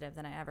more sensitive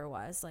than I ever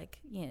was. Like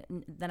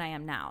than I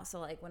am now. So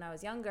like when I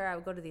was younger, I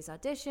would go to these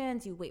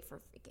auditions. You wait for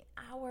freaking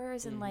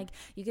hours, and like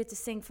you get to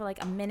sing for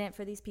like a minute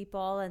for these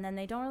people, and then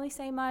they don't really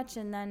say much,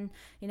 and then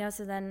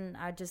so then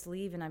I'd just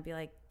leave, and I'd be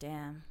like,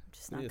 damn.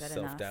 Just not good enough,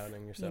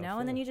 self-doubting yourself,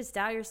 and then you just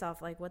doubt yourself,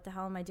 like, what the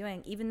hell am I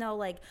doing? Even though,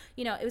 like,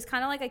 it was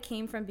kind of like I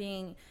came from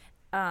being,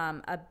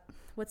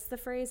 what's the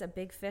phrase? A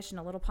big fish in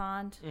a little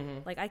pond.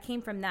 Like I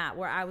came from that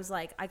where I was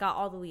like, I got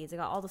all the leads, I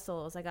got all the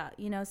solos, I got,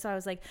 so I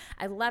was like,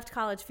 I left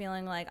college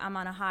feeling like I'm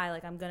on a high,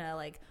 like I'm gonna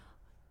like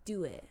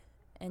do it,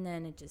 and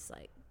then it just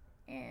like.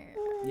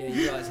 Yeah,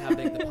 you realize how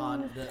big the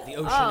pond, the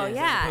ocean is. Oh, as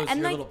yeah. opposed to And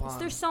your like, little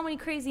pond. there's so many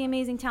crazy,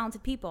 amazing,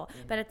 talented people.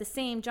 But at the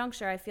same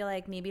juncture, I feel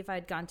like maybe if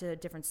I'd gone to a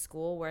different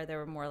school where there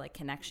were more like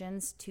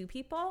connections to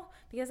people,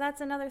 because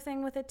that's another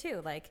thing with it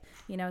too. Like,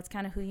 it's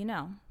kind of who you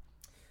know.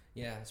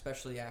 Yeah,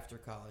 especially after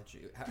college.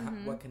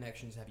 What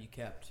connections have you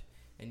kept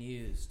and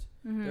used?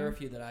 There are a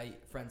few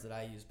friends that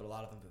I use, but a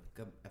lot of them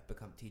have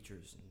become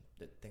teachers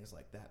and things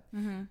like that.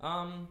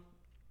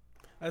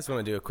 I just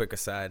want to do a quick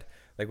aside.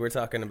 Like we're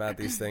talking about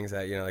these things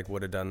that like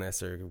would have done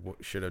this or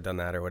should have done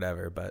that or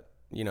whatever. But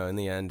in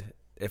the end,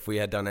 if we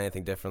had done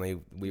anything differently,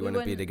 we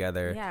wouldn't be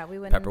together. Yeah, we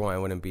wouldn't.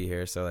 Pepperwine wouldn't be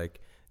here. So like,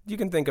 you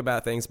can think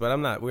about things, but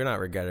we're not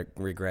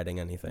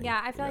regretting anything.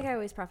 Yeah, I feel like I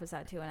always preface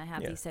that too when I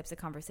have these types of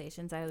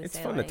conversations. I always it's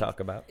say fun to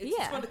talk about. It's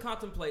just fun to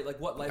contemplate like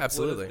what life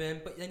would have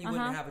been, but then you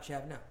wouldn't have what you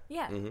have now.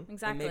 Yeah,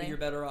 exactly. And maybe you're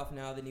better off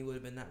now than you would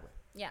have been that way.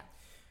 Yeah.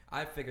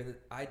 I figured that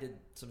I did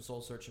some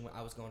soul searching when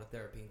I was going to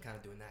therapy and kind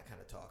of doing that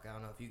kind of talk. I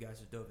don't know if you guys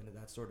have dove into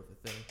that sort of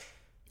a thing.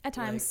 At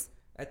times.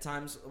 Like, at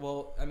times,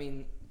 well, I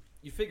mean,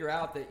 you figure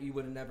out that you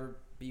would never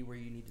be where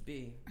you need to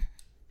be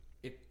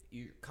if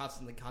you're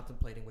constantly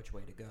contemplating which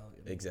way to go.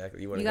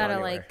 Exactly. You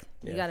gotta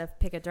you gotta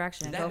pick a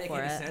direction and go for it. Did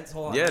that make any sense?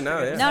 Hold on. Yeah,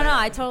 no. No,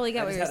 I totally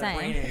get what you're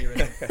saying.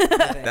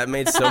 That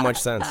made so much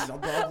sense.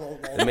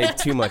 It made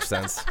too much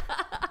sense.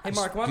 Hey,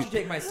 Mark, why don't you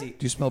take my seat?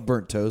 Do you smell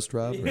burnt toast,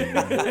 Rob?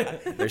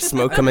 There's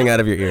smoke coming out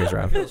of your ears,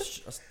 Rob. I feel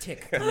a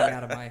tick coming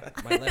out of my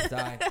left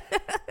eye.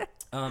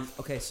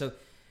 Okay, so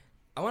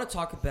I want to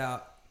talk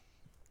about,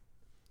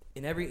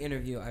 in every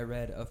interview I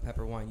read of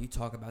Pepperwine, you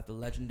talk about the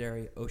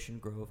legendary Ocean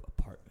Grove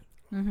apartment.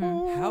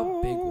 How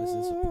big was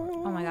this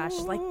apartment? Oh my gosh,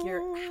 like you're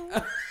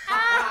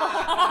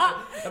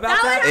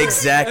about that?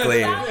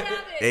 Exactly.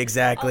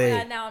 Oh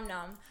God, now I'm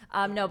numb.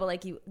 No, but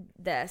like You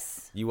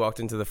walked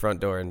into the front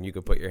door and you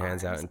could put your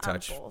hands out and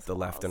touch the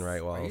left and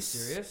right walls. Are you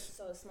serious?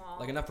 So small.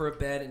 Like enough for a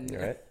bed and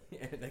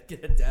right.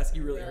 get a desk.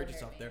 You really hurt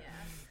yourself there.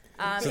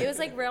 It was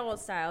like railroad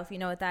style, if you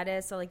know what that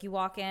is. So like you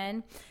walk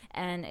in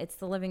and it's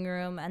the living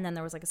room, and then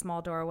there was like a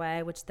small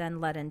doorway, which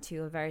then led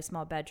into a very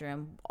small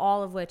bedroom,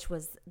 all of which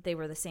they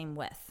were the same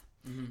width.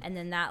 And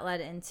then that led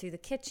into the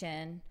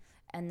kitchen,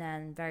 and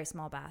then very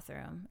small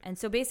bathroom. And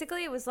so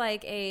basically it was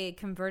like a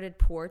converted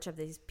porch of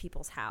these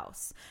people's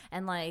house.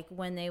 And like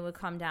when they would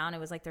come down, it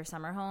was like their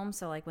summer home.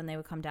 So like when they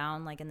would come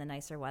down like in the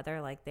nicer weather,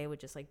 like they would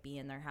just like be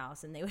in their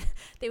house, and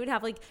they would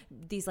have like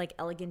these like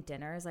elegant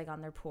dinners like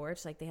on their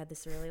porch. Like they had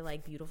this really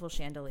like beautiful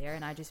chandelier,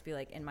 and I'd just be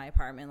like in my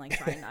apartment like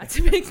trying not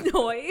to make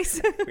noise.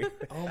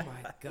 Oh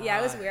my God. Yeah,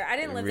 it was weird. I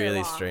didn't live really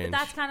there long. strange. But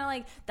that's kind of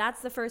like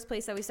that's the first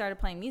place that we started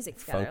playing music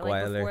together. Funkweiler.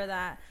 Like before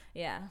that.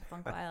 Yeah,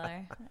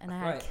 Funkweiler. And I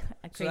had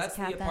a crazy So that's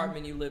cat the then.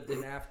 apartment you lived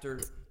in after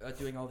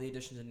doing all the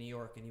auditions in New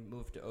York, and you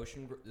moved to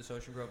this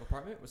Ocean Grove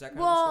apartment? Was that kind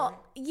of the story?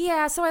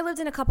 Yeah, so I lived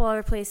in a couple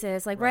other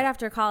places. Like right Right.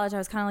 after college, I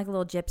was kind of like a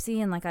little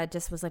gypsy, and like I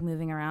just was like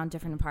moving around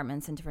different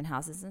apartments and different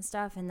houses and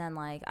stuff. And then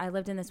like I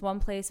lived in this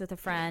one place with a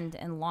friend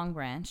in Long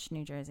Branch,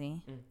 New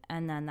Jersey.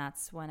 And then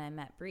that's when I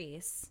met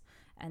Brees.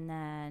 And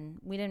then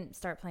we didn't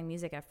start playing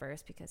music at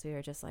first because we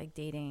were just like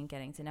dating and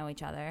getting to know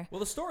each other. Well,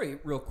 the story,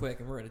 real quick,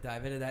 and we're going to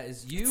dive into that,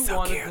 is you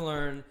wanted to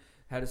learn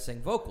how to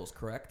sing vocals,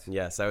 correct?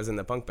 Yes, I was in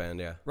the punk band,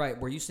 yeah. Right.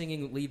 Were you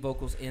singing lead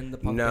vocals in the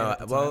punk band? No, at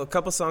the well, time? a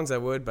couple songs I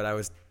would, but I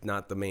was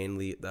not the main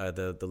lead,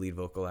 the lead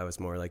vocal. I was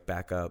more like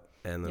backup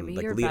and then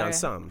like lead on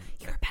some.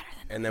 You were better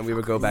than And then we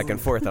would go back and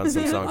forth on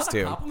some songs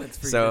too. Compliments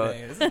for So, you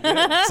today. This is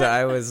good. so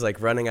I was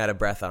like running out of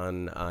breath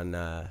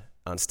on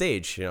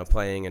stage,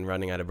 playing and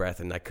running out of breath,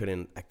 and I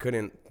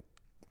couldn't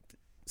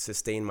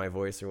sustain my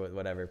voice or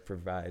whatever,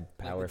 provide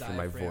power for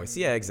my diaphragm. voice.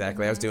 Yeah,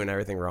 exactly. I was doing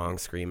everything wrong,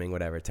 screaming,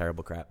 whatever,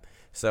 terrible crap.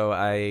 So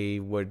I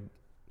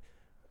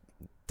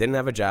didn't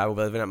have a job,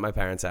 living at my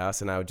parents'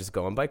 house, and I would just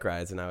go on bike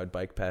rides, and I would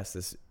bike past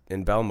this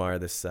in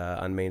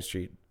Belmar, on Main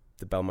Street,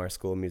 the Belmar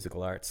School of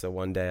Musical Arts. So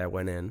one day I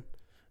went in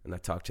and I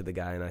talked to the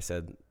guy, and I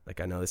said, like,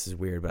 I know this is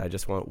weird, but I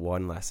just want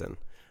one lesson.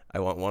 I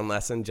want one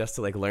lesson just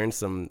to like learn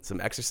some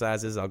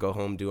exercises. I'll go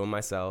home, do them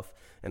myself,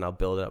 and I'll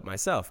build it up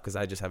myself because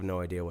I just have no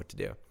idea what to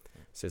do.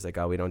 So he's like,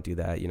 oh, we don't do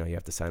that. You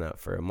have to sign up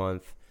for a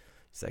month.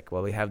 He's like,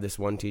 well, we have this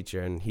one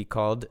teacher, and he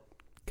called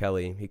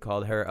Kelly. He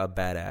called her a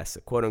badass,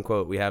 quote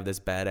unquote. We have this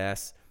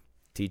badass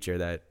teacher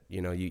that,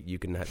 you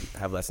can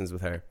have lessons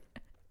with her.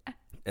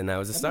 And that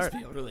was the start.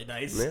 Must feel really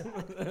nice. Yeah.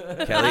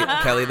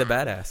 Kelly the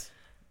badass.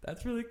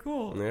 That's really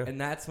cool. Yeah.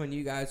 And that's when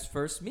you guys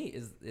first meet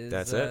is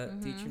That's it.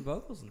 teaching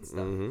vocals and stuff.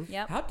 Mm-hmm.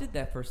 Yep. How did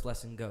that first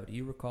lesson go? Do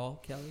you recall,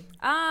 Kelly?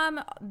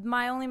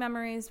 My only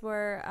memories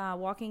were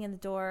walking in the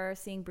door,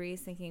 seeing Breeze,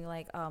 thinking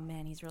like, "Oh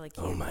man, he's really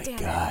cute. Oh my Damn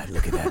God, it.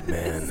 look at that this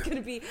man. is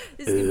gonna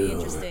be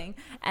interesting."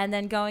 And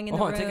then going in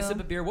the room. Take a sip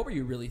of beer. What were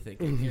you really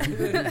thinking here?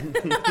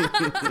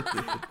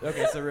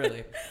 Okay, so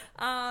really.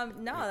 No,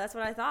 that's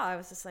what I thought. I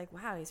was just like,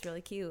 "Wow, he's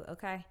really cute.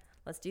 Okay,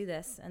 let's do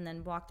this." And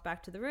then walked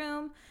back to the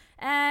room.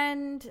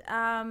 And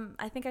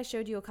I think I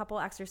showed you a couple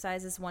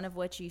exercises, one of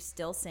which you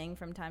still sing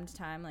from time to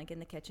time, like in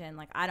the kitchen.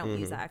 Like I don't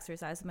use that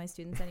exercise with my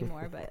students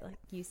anymore, but like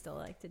you still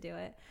like to do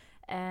it.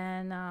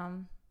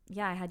 And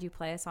yeah, I had you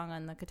play a song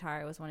on the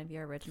guitar. It was one of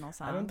your original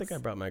songs. I don't think I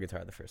brought my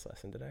guitar the first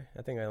lesson, did I?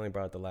 I think I only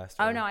brought the last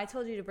Oh, one. no, I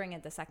told you to bring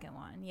it the second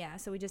one. Yeah,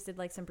 so we just did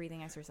like some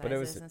breathing exercises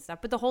was- and stuff.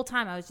 But the whole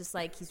time I was just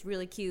like, he's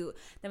really cute.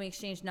 Then we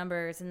exchanged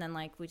numbers and then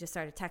like we just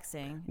started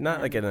texting. Not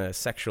and, like in a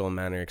sexual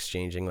manner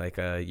exchanging, like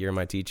you're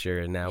my teacher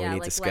and now we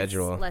need to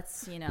schedule.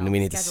 Let's you know, And we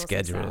need to some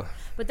schedule.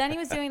 stuff. But then he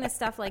was doing this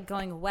stuff like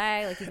going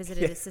away, like he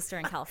visited his sister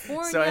in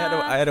California. So I had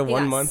a He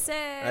got 1 month, sick.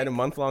 I had a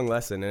month-long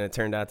lesson, and it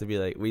turned out to be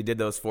like we did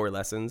those 4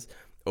 lessons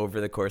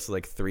over the course of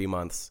like 3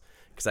 months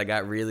because I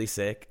got really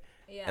sick.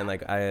 Yeah. And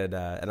like I had,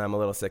 and I'm a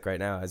little sick right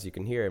now, as you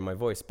can hear in my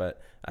voice,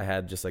 but I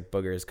had just like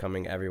boogers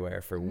coming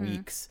everywhere for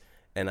weeks.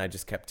 And I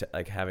just kept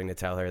like having to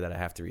tell her that I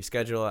have to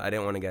reschedule. I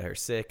didn't want to get her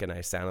sick, and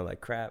I sounded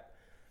like crap.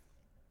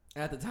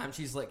 At the time,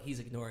 she's like,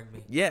 he's ignoring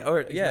me. Yeah, not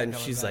and coming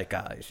she's back.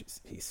 like,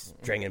 he's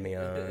stringing me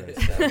on. and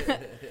stuff.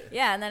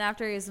 Yeah, and then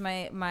after he was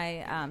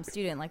my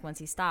student, like once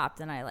he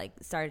stopped, and I like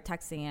started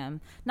texting him,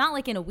 not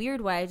like in a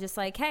weird way, just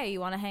like, hey, you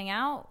want to hang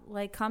out?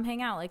 Like, come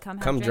hang out. Like, come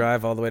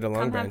drive all the way to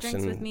Long come Branch have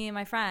drinks and with me and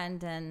my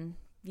friend. And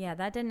yeah,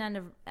 that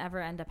didn't ever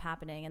end up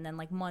happening. And then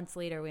like months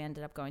later, we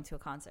ended up going to a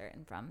concert,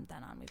 and from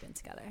then on, we've been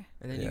together.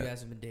 And then you Yeah.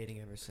 guys have been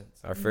dating ever since.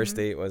 Our first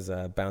date was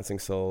Bouncing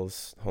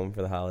Souls Home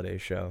for the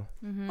Holidays show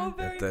Oh,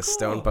 very at the cool.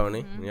 Stone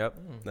Pony. Yep,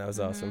 that was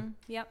awesome.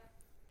 Yep.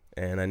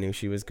 And I knew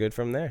she was good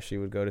from there. She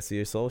would go to see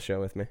a soul show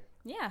with me.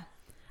 Yeah.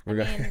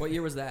 We're I gonna- mean, What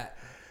year was that?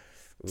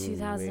 Ooh,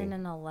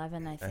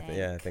 2011, I think.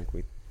 I think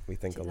we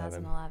think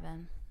 11.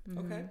 2011.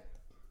 Okay.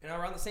 And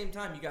around the same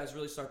time, you guys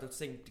really start to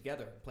sing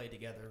together, play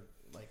together,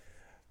 like.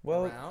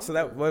 Well, around, so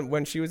that or-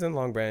 when she was in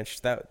Long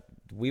Branch, that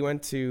we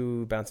went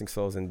to Bouncing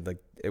Souls, and like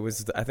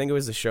I think it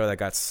was the show that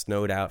got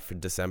snowed out for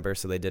December,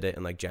 so they did it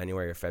in like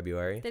January or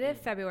February. They did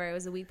February. It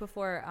was a week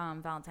before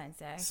Valentine's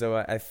Day. So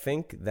I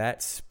think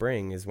that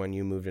spring is when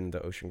you moved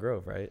into Ocean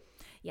Grove, right?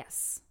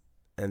 Yes.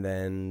 And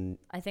then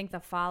I think the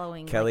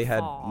following Kelly like, had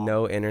fall.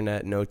 no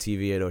internet, no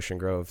TV at Ocean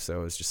Grove, so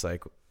it was just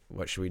like,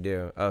 what should we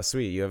do? Oh,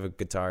 sweet, you have a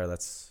guitar.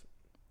 Let's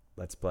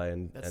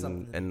play That's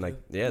something to and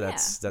like do. yeah,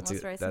 that's let's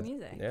it. write some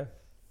music. Yeah,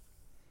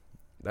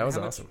 that was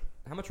How awesome.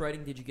 How much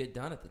writing did you get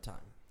done at the time?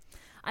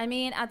 I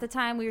mean, at the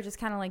time we were just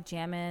kind of like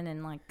jamming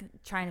and like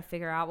trying to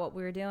figure out what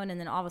we were doing, and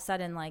then all of a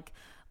sudden like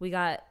we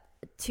got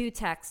 2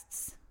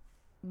 texts.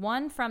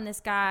 One from this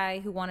guy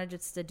who wanted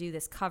us to do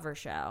this cover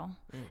show,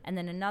 and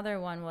then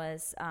another one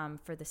was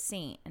for the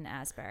Saint in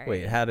Asbury.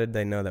 Wait, how did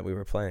they know that we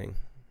were playing?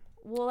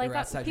 Well, like were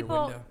outside your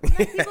people,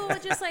 window. people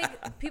would just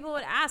like people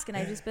would ask, and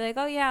I'd just be like,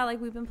 "Oh yeah, like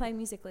we've been playing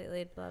music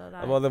lately." Blah blah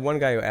blah. Well, the one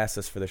guy who asked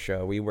us for the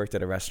show, we worked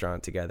at a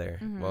restaurant together.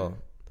 Well,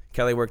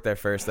 Kelly worked there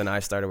first, then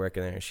I started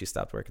working there, and she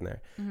stopped working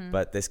there.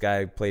 But this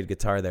guy played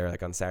guitar there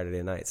like on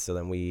Saturday nights. So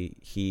then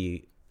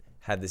he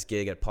had this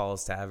gig at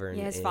Paul's Tavern.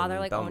 yeah, his in father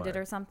like Belmar. owned it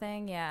or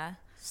something. Yeah.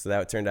 So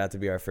that turned out to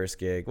be our first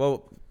gig.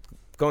 Well,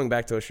 going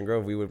back to Ocean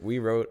Grove, we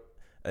wrote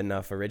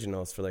enough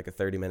originals for like a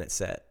 30-minute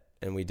set,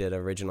 and we did an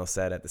original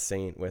set at the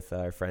Saint with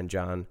our friend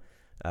John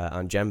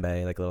on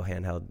djembe, like a little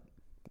handheld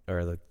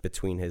or like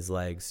between his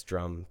legs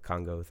drum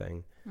Congo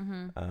thing.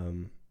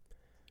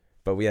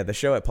 But yeah, the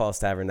show at Paul's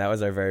Tavern, that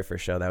was our very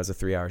first show. That was a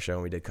 3-hour show,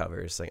 and we did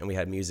covers. Like, and we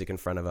had music in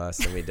front of us,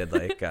 and we did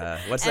like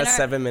what's And that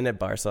our- 7-minute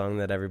bar song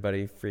that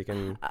everybody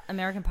freaking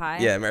American Pie.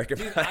 yeah, American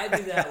Dude, Pie. I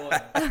do that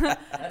one.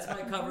 That's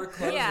my cover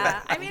closer. Yeah,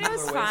 I mean it People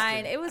was are fine.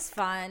 wasted. It was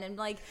fun, and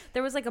like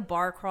there was like a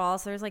bar crawl,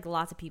 so there was like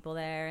lots of people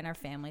there, and our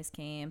families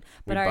came.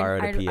 But We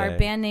borrowed a our PA.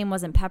 band name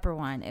wasn't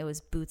Pepperwine; it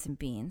was Boots and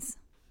Beans.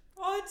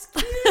 Oh, it's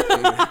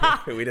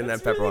cute. We didn't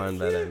have That's really Pepperwine,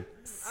 but cute.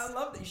 I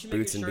love that. You should make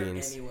Boots a and shirt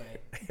Beans. anyway.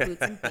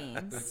 Boots and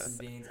Beans. Boots and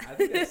beans. I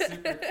think that's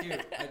super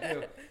cute. I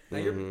do. Now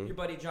your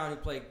buddy John, who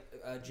played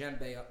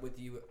djembe up with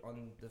you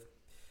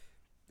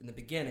in the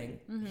beginning,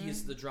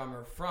 he's the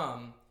drummer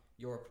from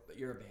your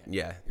band.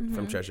 yeah,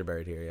 from Treasure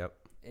Buried Here. Yep.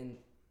 And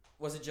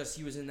was it just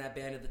he was in that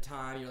band at the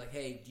time? You're like,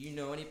 hey, do you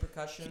know any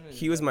percussion? And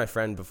He was my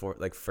friend before,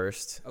 like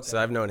first. Okay. So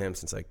I've known him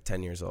since like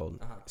 10 years old.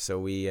 Uh-huh. So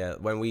we,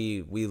 when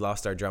we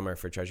lost our drummer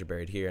for Treasure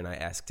Buried Here, and I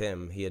asked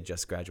him, he had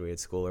just graduated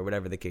school or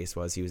whatever the case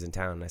was. He was in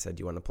town, and I said,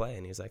 "Do you want to play?"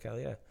 And he was like, "Hell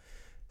yeah!"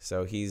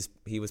 So he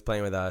was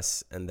playing with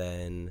us, and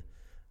then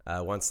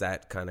once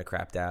that kind of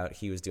crapped out,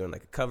 he was doing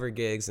like cover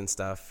gigs and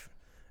stuff,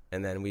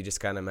 and then we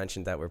just kind of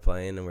mentioned that we're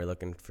playing and we're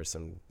looking for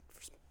some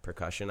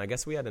percussion. I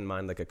guess we had in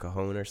mind like a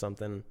cajon or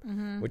something,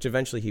 Mm-hmm. which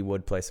eventually he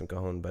would play some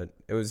cajon, but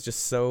it was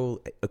just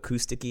so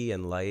acousticy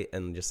and light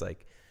and just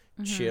like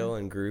chill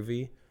and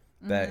groovy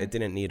that it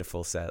didn't need a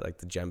full set. Like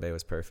the djembe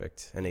was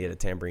perfect, and he had a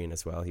tambourine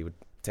as well. He would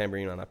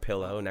tambourine on a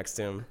pillow next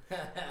to him.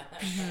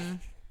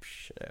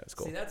 Yeah, it was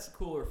cool. See, that's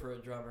cooler for a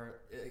drummer.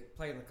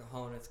 Playing the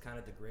cajon, it's kind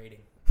of degrading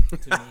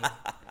to me.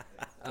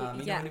 You know,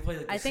 when you play,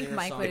 like, the I think singer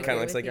Mike song- would It kind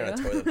of agree looks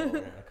like with you're on a you.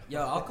 toilet bowl. Yo,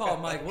 I'll call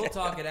Mike. We'll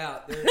talk it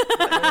out.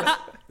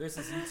 There's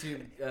this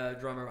YouTube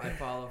drummer I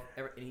follow.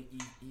 And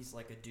he's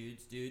like a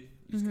dude's dude.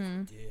 He's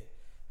Mm-hmm. dude.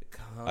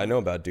 I know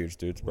about dudes,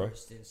 bro.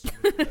 Worst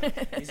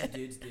instrument. He's a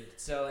dude's dude.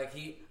 So like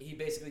he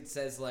basically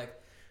says like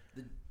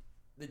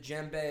the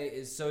djembe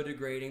is so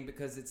degrading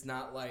because it's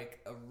not like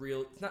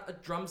it's not a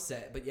drum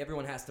set, but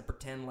everyone has to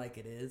pretend like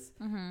it is.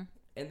 Mm-hmm.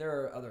 And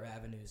there are other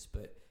avenues,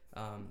 but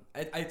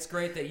it's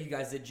great that you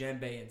guys did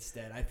djembe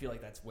instead. I feel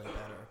like that's way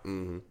better.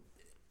 Mm-hmm.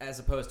 As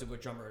opposed to a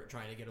drummer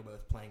trying to get away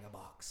with playing a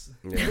box.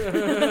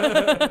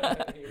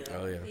 Yeah. You know?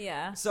 Oh yeah.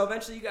 Yeah. So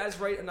eventually you guys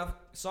write enough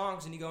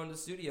songs and you go into the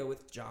studio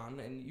with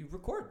John and you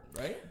record,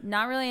 right?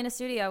 Not really in a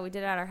studio. We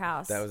did it at our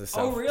house. That was a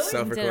really? We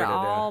self-recorded. did it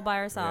all yeah. by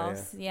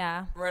ourselves.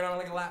 Yeah. Right on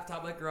like a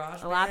laptop, like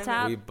GarageBand? A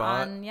laptop. We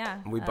bought- on,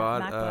 We a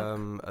bought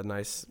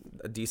MacBook.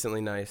 a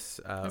decently nice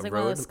It was like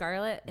Rode. one of those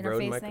Scarlett Rode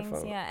interface things.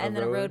 microphone. Yeah, A and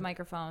then a Rode Rode.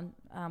 microphone.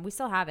 We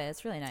still have it.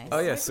 It's really nice. Oh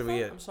yeah, so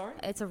we I'm sorry?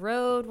 It's a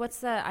Rode. What's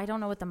the? I don't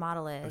know what the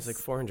model is. it was like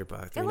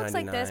 $400. It looks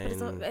like this, but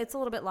 $399. it's a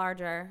little bit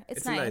larger.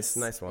 It's a nice.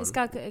 nice one. It's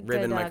got good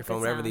Ribbon good, microphone,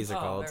 good whatever sound. these are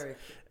called.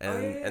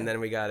 Very. And then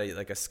we got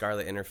a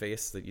Scarlett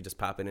interface that you just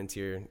pop it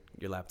into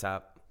your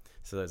laptop.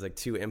 So there's like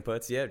 2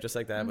 inputs, just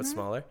like that, but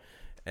smaller.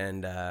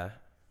 And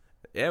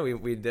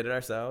we did it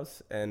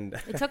ourselves, and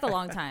It took a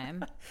long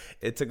time.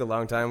 it took a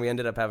long time. We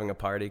ended up having a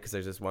party because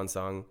there's this one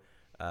song.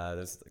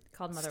 There's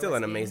Called Mother still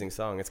an Whiskey. amazing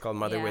song. It's called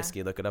Mother Yeah.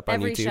 Whiskey. Look it up on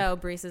Every YouTube. show,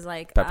 Brees is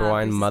like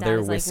Pepperwine, Breeze's Mother dad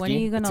is like, when are Whiskey.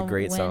 you gonna It's a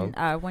great when,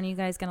 song. when are you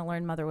guys gonna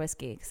learn Mother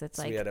Whiskey? Because it's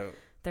So like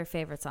their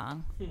favorite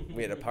song.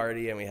 we had a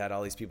party and we had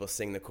all these people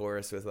sing the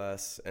chorus with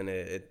us, and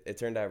it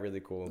turned out really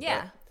cool.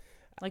 Yeah.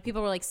 Like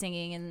people were like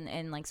singing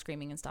and like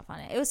screaming and stuff on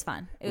it. It was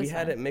fun. We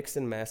had it mixed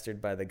and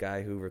mastered by the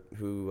guy who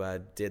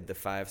did the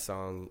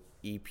 5-song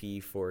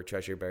EP for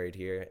Treasure Buried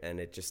Here, and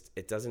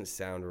it doesn't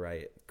sound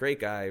right. Great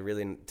guy,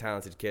 really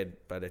talented kid,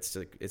 but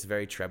it's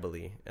very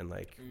trebly and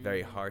like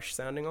very harsh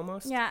sounding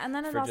almost. Yeah, and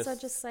then it for also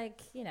just like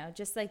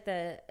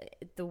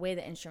the way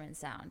the instruments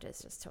sound is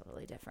just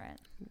totally different.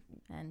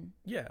 And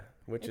Yeah,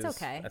 which it's is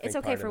okay. I think, It's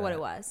okay part for of what that.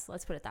 it was.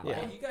 Let's put it that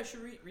Yeah. way. You guys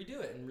should redo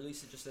it and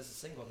release it just as a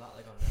single, not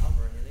like on an album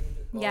or anything.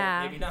 Well,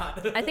 Yeah. Maybe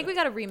not. I think we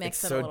got to remix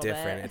It's it so a little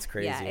different. bit. It's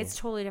crazy. Yeah, it's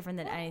totally different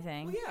than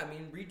anything. Well, yeah, I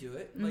mean, redo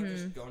it. Like,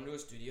 just go into a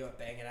studio,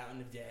 bang it out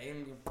in a day,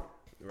 and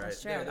Right.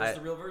 That's true. there's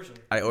the real version.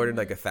 I ordered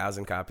like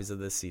 1,000 copies of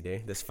this CD,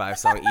 this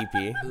 5-song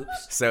EP.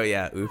 Oops. So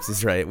yeah, oops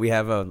is right. We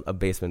have a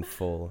basement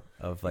full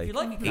of If like you'd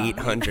like a copy,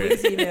 800.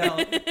 please email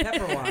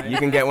Pepperwine. You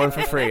can get one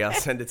for free. I'll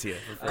send it to you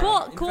for free.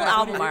 Cool- In cool fact,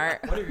 album one of your-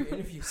 art. One of your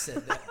interviews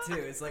said that too.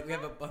 It's like we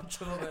have a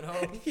bunch of them at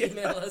home.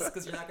 Email us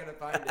because you're not going to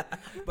find it.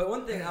 But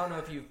one thing, I don't know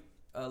if you've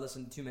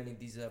listened to too many of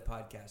these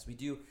podcasts. We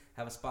do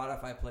have a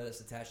Spotify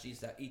playlist attached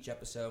to each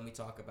episode, and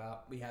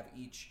we have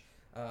each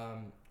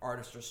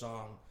artist or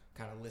song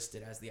kind of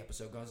listed as the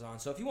episode goes on.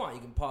 So if you want, you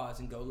can pause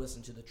and go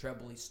listen to the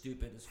trebly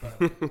stupid as fuck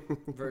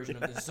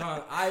version of this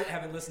song. I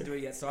haven't listened to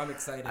it yet, so I'm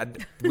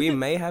excited. We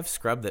may have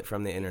scrubbed it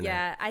from the internet.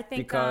 Yeah, I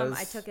think because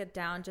I took it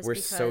down just we're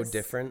because so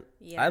different.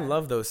 Yeah. I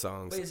love those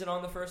songs. Wait, is it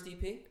on the first E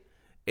EP?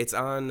 It's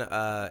on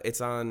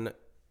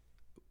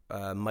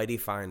Mighty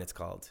Fine. It's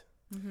called.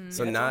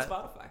 So Yeah, it's not.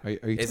 on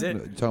Spotify. Are you Is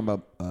talking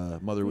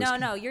about Mother Whiskey?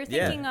 No, you're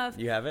thinking Yeah, of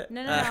you have it. no,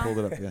 I no, pulled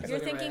no. it up. Yeah. You're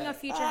thinking of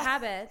Future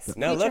Habits.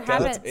 No, Future look,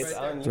 Habits. it's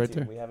on YouTube. It's right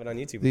there. We have it on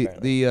YouTube. The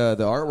apparently.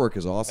 the artwork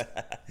is awesome.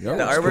 The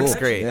artwork's cool.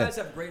 great. You Yeah. guys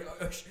have great.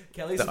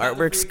 Kelly's The about to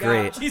artwork's freak out.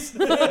 great. She's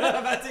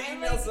about to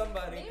email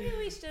somebody. Maybe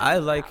we should. I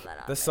like put that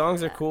out the there,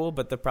 songs are but- cool,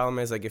 but the problem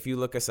is like if you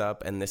look us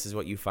up and this is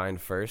what you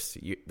find first,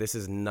 this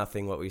is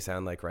nothing what we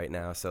sound like right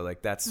now. So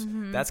like that's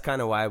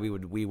kind of why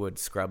we would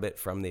scrub it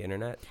from the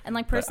internet. And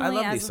like But personally, I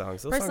love as these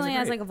songs. Those personally songs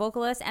are as great. like a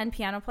vocalist and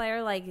piano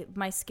player, like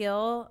my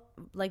skill,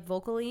 like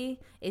vocally,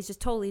 is just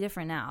totally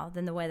different now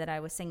than the way that I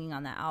was singing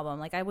on that album.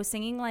 Like I was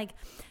singing like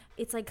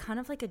it's like kind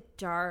of like a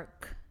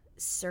dark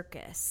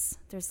circus.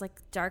 There's like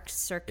dark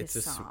circus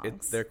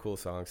songs. They're cool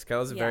songs.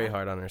 Kel's Yeah. very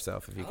hard on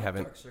herself if you like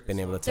haven't dark circus been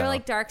able to They're tell.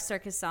 like dark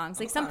circus songs.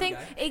 Like a clown something. guy.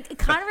 It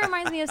kind of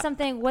reminds me of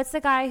something. What's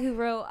the guy who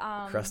wrote?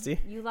 Krusty?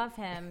 You love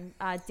him,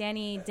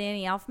 Danny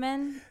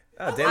Elfman.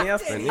 Oh, Danny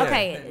Elfman. Yeah.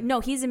 Okay,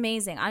 no, he's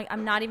amazing.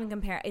 I'm not even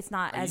comparing. It's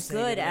not Are you as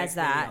saying good you're as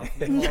like that.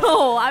 Danny Elfman?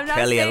 No, I'm not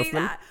Kelly saying Elfman?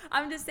 that.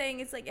 I'm just saying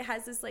it's like it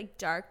has this like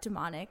dark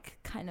demonic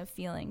kind of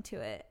feeling to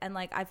it, and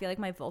like I feel like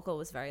my vocal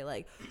was very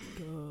like,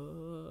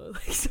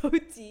 like so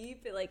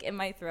deep, like in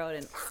my throat,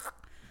 and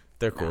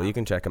They're cool. No. You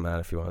can check them out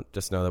if you want.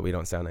 Just know that we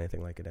don't sound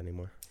anything like it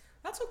anymore.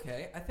 That's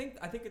okay. I think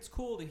it's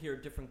cool to hear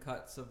different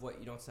cuts of what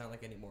you don't sound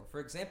like anymore. For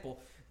example,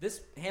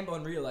 this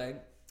Hambone Relay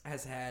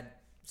has had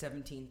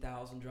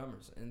 17,000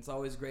 drummers, and it's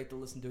always great to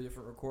listen to a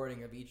different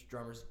recording of each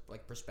drummer's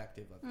like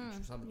perspective of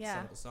some of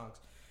the songs.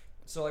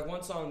 So like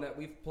one song that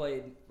we've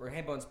played, or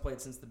Handbone's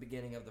played since the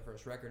beginning of the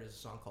first record, is a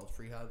song called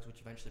Free Hugs, which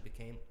eventually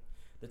became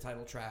the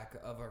title track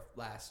of our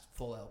last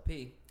full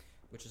LP,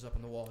 which is up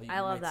on the wall.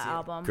 I love that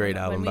album. Great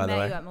album, by the way. When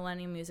we met you at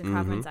Millennium Music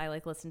Conference, I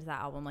like listened to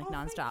that album like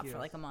nonstop for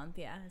like a month.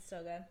 Yeah, it's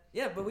so good.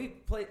 Yeah,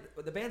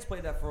 but the band's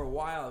played that for a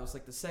while. It was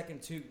like the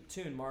second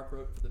tune Mark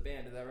wrote for the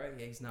band. Is that right?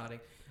 Yeah, he's nodding.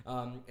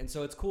 And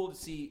so it's cool to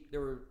see. There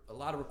were a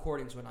lot of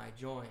recordings when I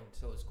joined,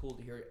 so it's cool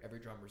to hear every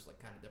drummer's like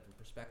kind of different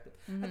perspective.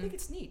 I think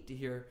it's neat to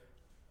hear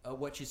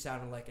what you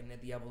sounded like and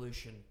the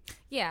evolution.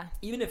 Yeah.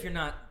 Even if you're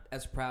not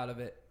as proud of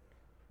it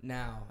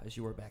now as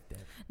you were back then.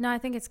 No, I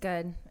think it's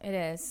good. It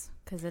is,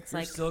 because it's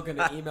You're like still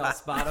gonna email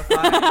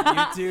Spotify and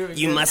YouTube.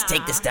 You must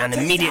take this down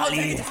immediately.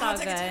 it's all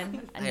good.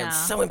 I am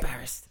so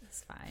embarrassed.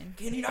 It's fine.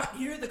 Can you not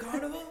hear the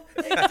carnival?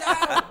 Take it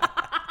down.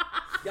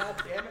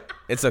 God damn it.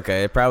 It's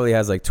okay. It probably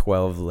has like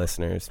 12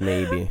 listeners,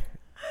 maybe.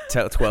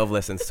 12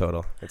 listens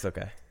total. It's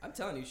okay. I'm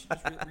telling you, you should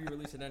just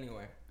re-release it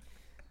anyway.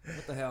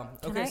 What the hell?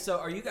 Can Okay, I- so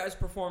are you guys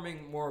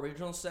performing more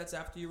original sets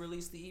after you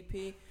release the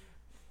EP?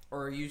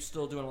 Or are you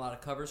still doing a lot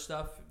of cover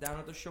stuff down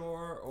at the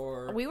shore?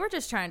 Or We were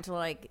just trying to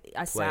like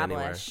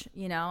establish,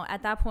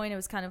 at that point it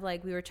was kind of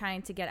like we were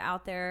trying to get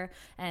out there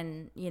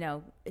and,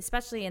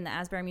 especially in the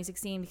Asbury music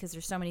scene, because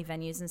there's so many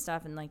venues and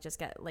stuff, and like just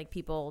get like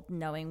people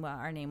knowing what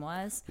our name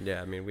was.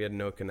 Yeah, I mean, we had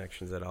no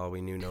connections at all.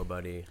 We knew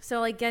nobody. So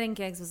like getting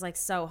gigs was like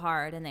so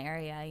hard in the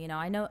area.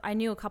 I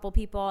knew a couple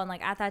people, and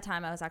like at that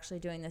time I was actually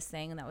doing this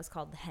thing that was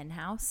called the Hen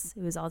House.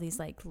 It was all these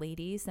like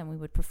ladies, and we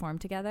would perform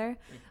together.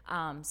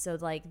 So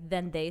like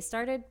then they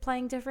started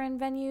playing different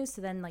venues,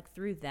 so then like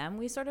through them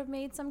we sort of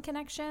made some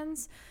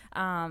connections.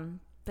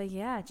 But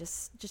yeah,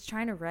 just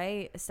trying to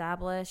write,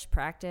 establish,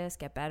 practice,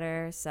 get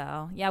better.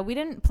 So yeah, we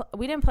didn't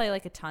play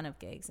like a ton of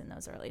gigs in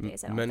those early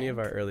days. Many of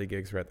our early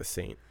gigs were at the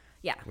Saint.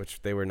 Yeah,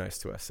 Which they were nice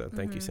to us, so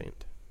thank you,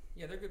 Saint.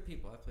 yeah, they're good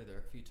people. I've played there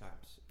a few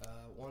times.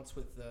 Once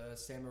with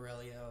Sam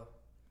Aurelio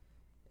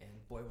and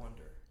Boy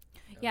Wonder.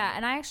 yeah,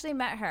 and I actually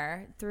met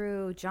her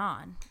through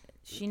John.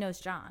 She knows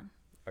John.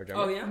 Our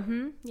drummer? Oh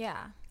yeah. Yeah.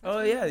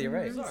 Oh yeah, you're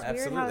right. It's weird how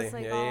Absolutely. it's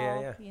like yeah.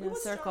 all,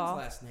 What's circle. John's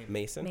last name?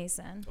 Mason.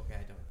 Mason. Okay,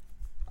 I don't.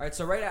 All right,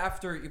 so right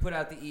after you put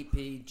out the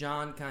EP,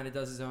 John kind of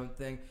does his own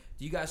thing.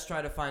 Do you guys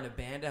try to find a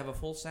band to have a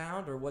full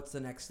sound, or what's the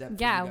next step?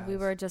 Yeah, for you guys? we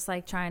were just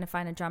like trying to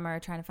find a drummer,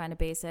 trying to find a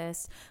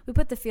bassist. We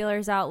put the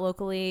feelers out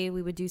locally.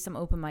 We would do some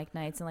open mic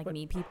nights and like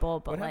meet people.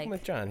 But What like, happened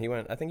with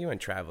John? I think he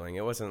went traveling.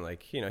 It wasn't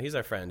like, he's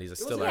our friend. He's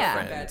still wasn't our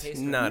like a bad friend.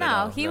 taste Not at no,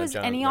 all. he No, was,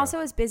 John, and he no. also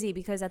was busy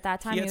because at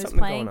that time had he was something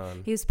playing. going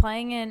on. He was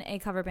playing in a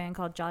cover band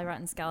called Jolly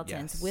Rotten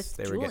Skeletons Yes, with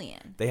they were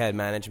Julian. They had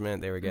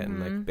management. They were getting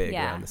like big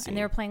Yeah, around the scene. and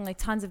they were playing like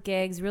tons of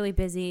gigs, really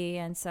busy,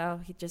 and so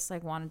he just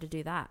like wanted to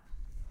do that.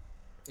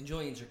 And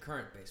Julian's your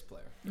current bass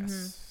player.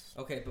 Yes.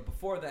 Okay, but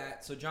before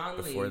that, so John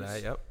Before leaves.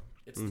 that, yep.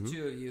 It's the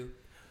two of you.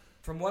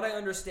 From what I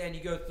understand,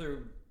 you go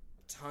through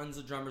tons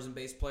of drummers and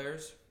bass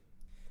players.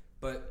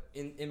 But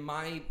in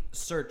my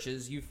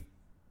searches, you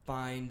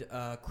find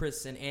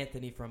Chris and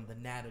Anthony from the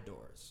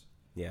Natadors.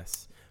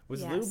 Yes.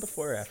 Was Lou Yes.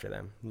 before or after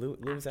them? Lou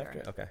was after?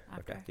 After. Okay.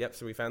 After. Okay. Yep.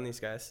 So we found these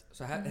guys.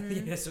 So how,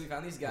 so we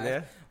found these guys.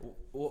 Yeah.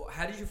 Well,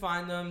 how did you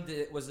find them?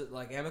 Was it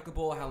like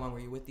amicable? How long were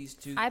you with these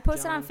two? I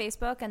posted on gentlemen?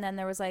 Facebook, and then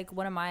there was like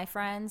one of my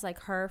friends,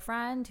 like her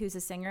friend, who's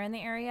a singer in the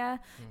area,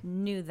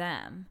 knew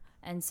them.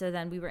 And so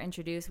then we were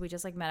introduced. We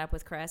just like met up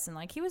with Chris, and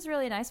like he was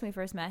really nice when we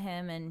first met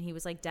him, and he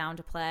was like down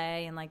to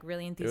play and like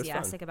really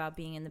enthusiastic about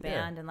being in the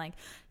band. And like,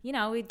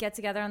 we'd get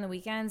together on the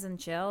weekends and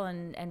chill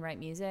and write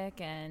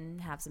music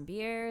and have some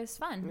beers.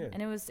 Fun. Yeah.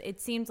 And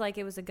it seemed like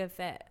it was a good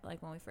fit,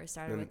 like when we first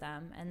started with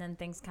them. And then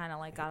things kind of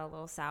like got a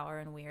little sour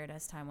and weird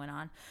as time went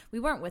on. We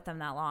weren't with them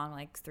that long,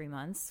 like 3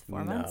 months,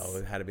 4 months. No,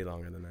 it had to be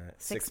longer than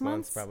that. 6 6 months,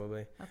 months?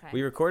 probably. Okay.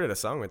 We recorded a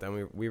song with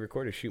them. We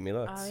recorded "Shoot Me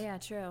Looks," Oh yeah,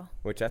 true.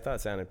 which I thought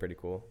sounded pretty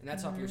cool. And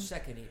that's off your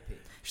second EP.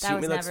 "Shoot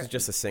was Me Looks" never- was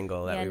just a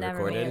single that Yeah, we never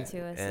made recorded, it to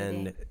a CD.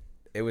 and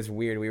it was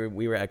weird.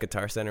 We were at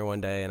Guitar Center one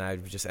day, and I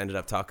just ended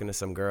up talking to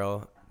some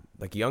girl,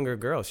 like younger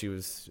girl. She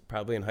was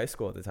probably in high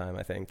school at the time,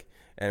 I think.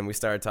 And we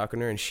started talking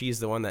to her, and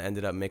she's the one that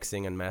ended up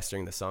mixing and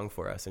mastering the song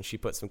for us. And she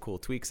put some cool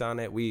tweaks on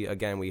it. We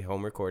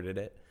home recorded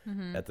it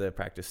at the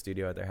practice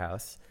studio at their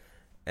house.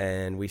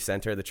 And we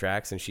sent her the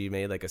tracks, and she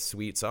made like a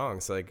sweet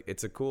song. So like,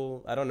 it's a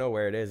cool. I don't know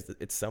where it is.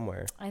 It's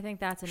somewhere. I think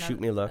that's another.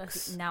 Shoot Me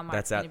Looks. Now Mark's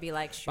That's going out- to be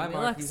like, shoot Bye, me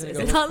Mark. looks. He's Is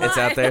gonna it go- online? It's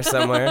out there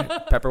somewhere.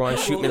 Pepperwine,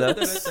 Shoot Me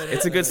Looks.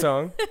 It's a good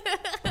song.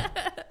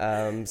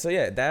 So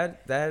yeah,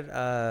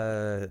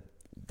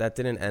 that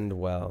didn't end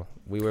well.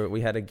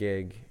 We had a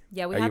gig.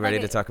 Yeah, we Are had you ready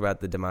like to talk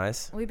about the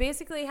demise? We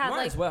basically had Might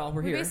like as well.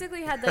 We're we here.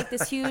 basically had like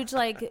this huge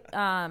like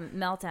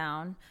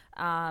meltdown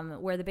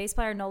where the bass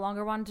player no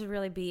longer wanted to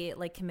really be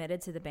like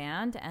committed to the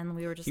band, and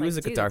we were just He like, was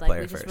a dude, guitar like,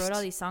 player we just first, wrote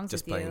all these songs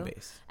just with playing you,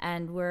 bass.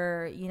 and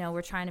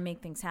we're trying to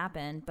make things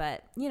happen,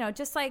 but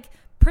just like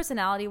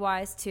personality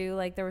wise too,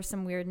 like there was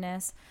some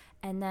weirdness.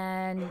 And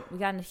then we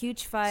got in a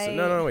huge fight. So,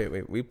 no,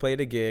 wait. We played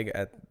a gig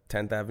at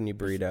 10th Avenue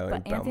Burrito in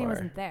but Anthony Belmar.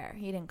 wasn't there.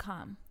 He didn't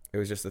come. It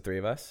was just the three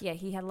of us? Yeah,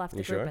 he had left the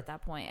You group sure? at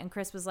that point, and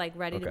Chris was like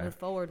ready to Okay. move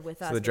forward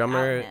with us. So the without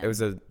drummer, him. it was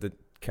the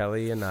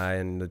Kelly and I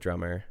and the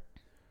drummer.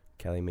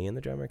 Kelly, me and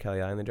the drummer.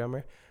 Kelly, I and the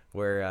drummer.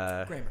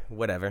 We're Kramer.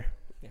 whatever.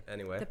 Yeah.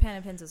 Anyway. The Pan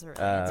and Pins is right.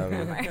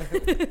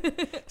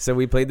 So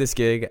we played this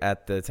gig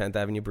at the 10th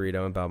Avenue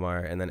Burrito in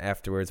Belmar, and then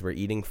afterwards we're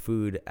eating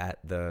food at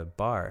the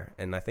bar.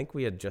 And I think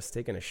we had just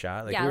taken a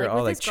shot. Like we were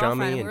all like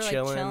chummy and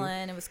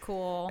chilling. It was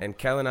cool. And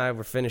Kel and I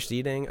were finished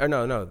eating. Or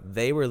no,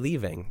 they were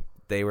leaving.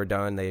 They were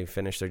done. They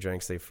finished their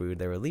drinks, their food.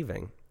 They were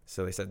leaving.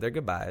 So they said their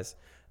goodbyes,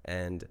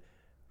 and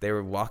they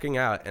were walking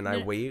out, and I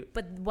waved.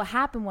 But what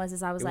happened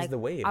was I was like, the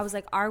wave. I was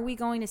like, are we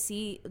going to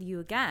see you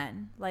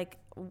again? Like,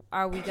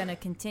 are we going to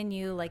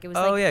continue? Like, it was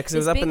yeah, because it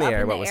was up in the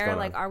air. What was going on?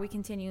 Like, are we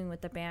continuing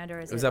with the band, or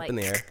is it was like, up in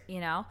the air? You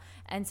know?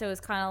 And so it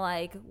was kind of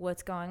like,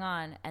 what's going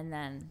on? And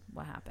then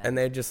what happened? And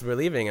they just were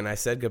leaving, and I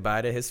said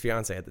goodbye to his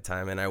fiance at the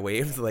time, and I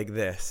waved like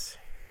this.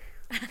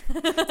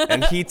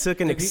 And he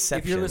took an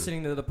exception. If you're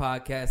listening to the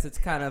podcast, it's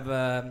kind of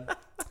a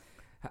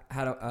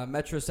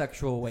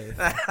metrosexual wave.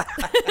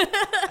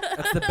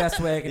 That's the best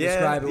way I can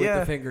describe it with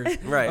the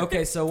fingers. Right.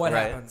 Okay, so what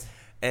happens?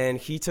 And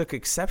he took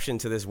exception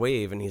to this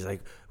wave, and he's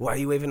like, "Why are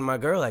you waving to my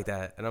girl like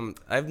that?" And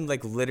I've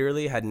like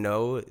literally had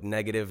no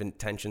negative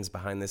intentions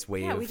behind this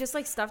wave. Yeah, we just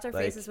like stuffed our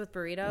faces with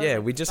burritos. Yeah,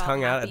 like, we just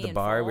hung out at the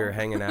bar. We were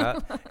hanging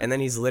out, and then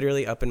he's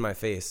literally up in my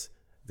face.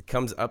 It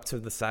comes up to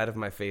the side of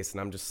my face, and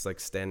I'm just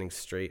like staring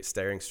straight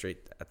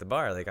at the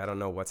bar. Like I don't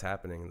know what's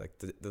happening. Like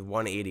the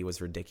 180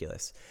 was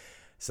ridiculous.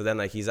 So then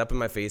like he's up in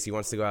my face. He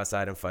wants to go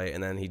outside and fight,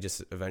 and then he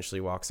just eventually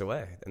walks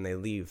away, and they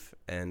leave.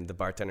 And the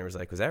bartender was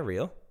like, "Was that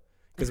real?"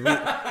 Because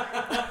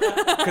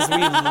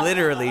we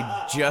literally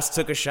just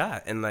took a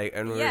shot, and we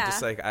were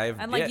just like,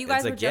 you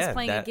guys were just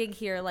playing a gig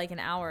here like an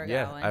hour ago.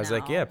 Yeah, and I was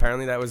like, yeah,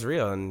 apparently that was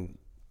real, and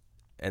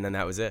then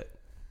that was it.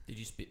 Did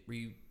you were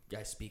you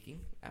guys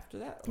speaking after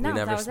that? No, we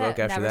never spoke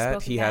after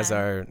that. He has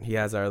our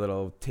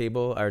little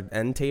table, our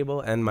end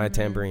table, and my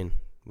tambourine,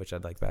 which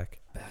I'd like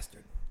back.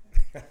 Bastard.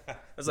 It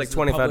was like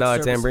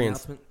 $25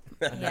 tambourines.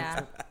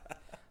 Yeah.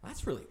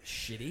 That's really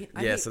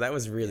shitty. So that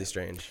was really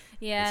strange.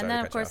 Yeah, and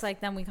then of course,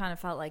 then we kind of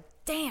felt like,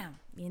 damn,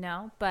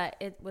 but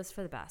it was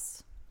for the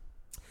best.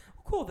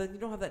 Cool. Then you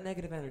don't have that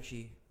negative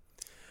energy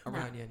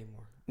around you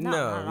anymore.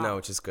 No,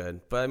 which is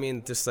good. But I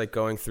mean, just like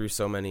going through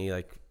so many,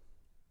 like,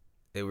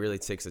 it really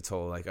takes a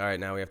toll. Like, all right,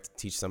 now we have to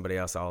teach somebody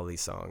else all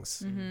these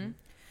songs. Mm-hmm.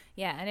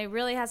 Yeah, and it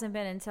really hasn't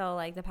been until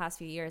like the past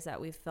few years that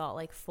we've felt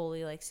like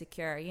fully like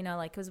secure,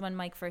 because when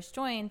Mike first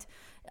joined,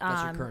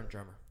 that's your current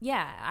drummer.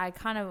 Yeah, I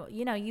kind of,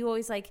 you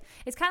always like,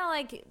 it's kind of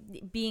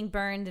like being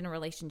burned in a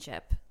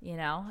relationship,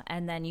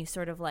 and then you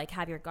sort of like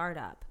have your guard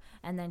up,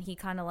 and then he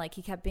kind of like,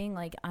 he kept being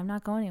like, I'm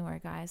not going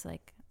anywhere, guys.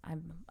 Like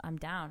I'm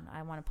down.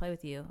 I want to play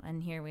with you.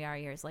 And here we are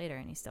years later,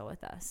 and he's still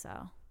with us. So.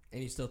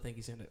 And you still think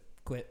he's gonna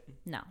quit?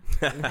 No,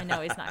 I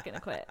know he's not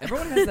gonna quit.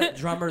 Everyone has that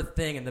drummer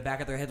thing in the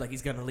back of their head, like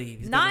he's gonna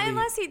leave.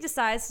 Unless he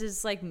decides to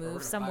just like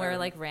move somewhere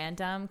like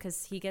random,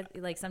 because he gets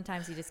like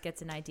sometimes he just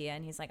gets an idea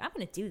and he's like, I'm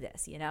gonna do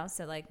this,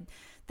 So like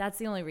that's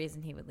the only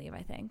reason he would leave,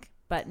 I think.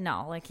 But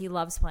no, like he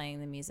loves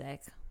playing the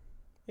music.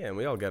 Yeah, and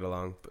we all get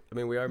along. I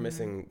mean, we are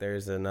missing.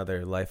 There's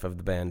another life of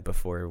the band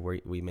before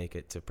we make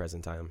it to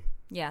present time.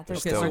 Yeah,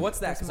 there's still. So what's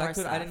that?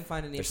 Because I didn't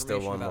find any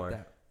information about more.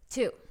 that.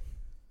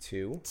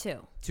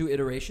 Two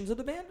iterations of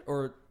the band,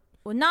 or.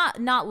 Well,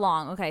 not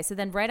long. Okay, so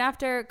then right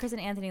after Chris and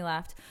Anthony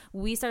left,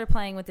 we started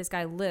playing with this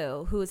guy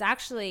Lou, who was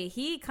actually,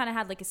 he kind of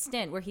had like a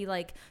stint where he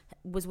like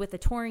was with a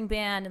touring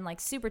band and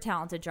like super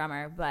talented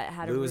drummer, but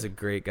had Lou was a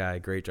great guy,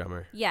 great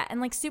drummer. Yeah, and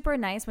like super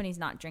nice when he's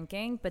not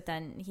drinking, but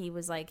then he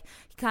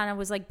kind of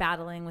was like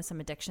battling with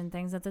some addiction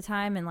things at the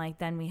time, and like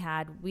then we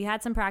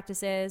had some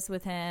practices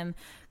with him,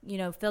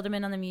 filled him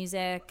in on the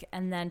music,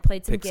 and then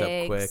played some gigs. Picks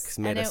up quick,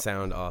 made us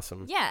sound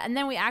awesome. Yeah, and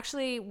then we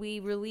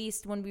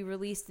released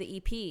the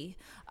EP.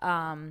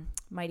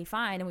 Mighty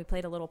Fine, and we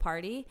played a little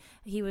party.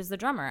 He was the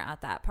drummer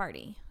at that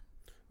party,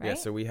 right? Yeah,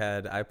 so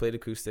I played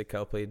acoustic,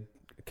 Kel played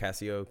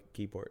Casio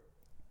keyboard,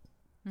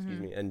 excuse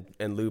me,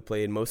 and Lou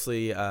played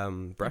mostly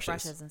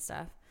brushes and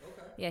stuff.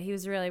 Yeah, he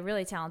was really,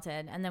 really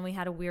talented. And then we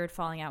had a weird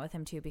falling out with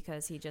him too,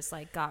 because he just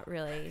like got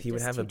really. He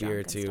would have a beer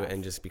or two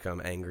and just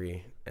become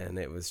angry, and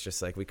it was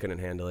just like we couldn't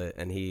handle it.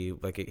 And he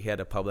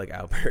had a public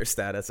outburst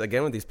status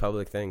again with these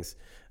public things.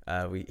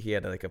 He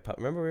had like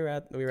remember we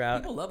were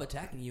out. People love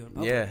attacking you in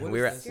public. Yeah,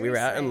 we were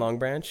out in Long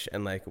Branch,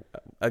 and like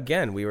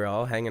again we were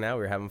all hanging out,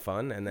 we were having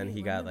fun, and then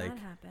he got like.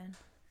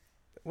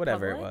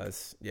 Whatever public? It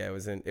was. Yeah,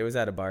 it was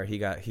at a bar. He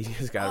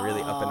just got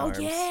really up in arms.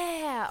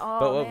 Yeah.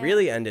 But what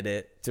really ended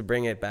it, to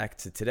bring it back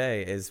to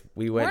today, is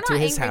we went to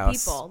his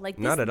house. People. Like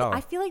this, not at all.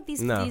 I feel like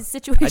these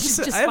situations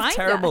just I have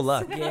terrible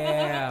us. luck.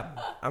 Yeah.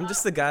 I'm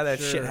just the guy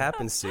that shit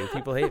happens to.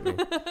 People hate me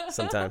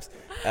sometimes.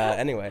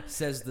 Anyway.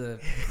 Says the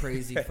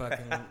crazy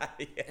fucking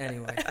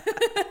anyway.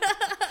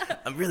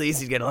 I'm really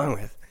easy to get along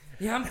with.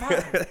 Yeah, I'm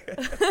fine.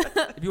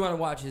 If you want to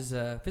watch his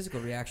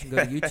physical reaction, go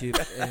to YouTube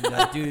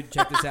and dude,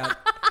 check this out.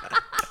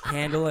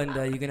 Handle,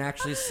 and you can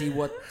actually see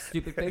what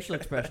stupid facial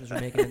expressions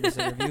we're making in this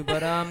interview.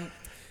 But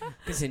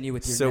continue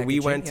with your. So we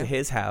went to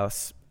his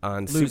house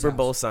on Super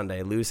Bowl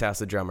Sunday, Lou's house,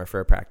 the drummer, for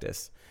a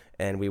practice,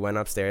 And we went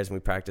upstairs and we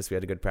practiced. We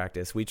had a good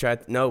practice. We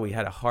had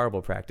a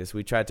horrible practice.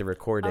 We tried to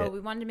record it. Oh, we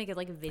wanted to make it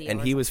like a video.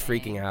 And he was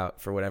freaking out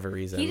for whatever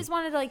reason. He just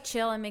wanted to like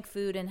chill and make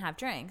food and have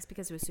drinks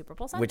because it was Super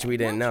Bowl Sunday. Which we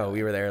didn't know.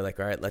 We were there like,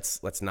 all right,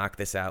 let's knock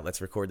this out.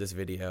 Let's record this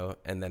video.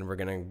 And then we're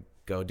going to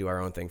go do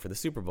our own thing for the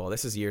Super Bowl.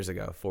 This is years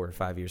ago, 4 or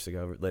 5 years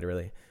ago,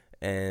 literally.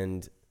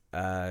 And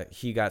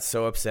he got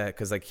so upset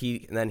because like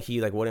he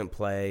wouldn't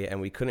play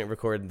and we couldn't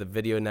record. The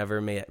video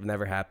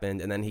never happened.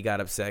 And then he got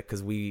upset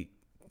because we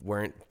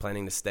weren't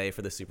planning to stay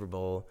for the Super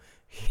Bowl.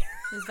 He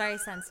was very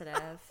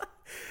sensitive.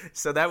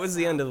 So that was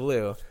the end of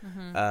Lou.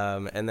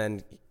 And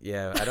then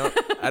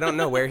I don't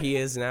know where he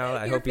is now.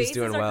 I hope he's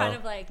doing well. Kind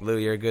of like, Lou,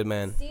 you're a good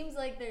man. Seems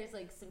like there's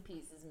like some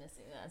pieces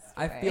missing.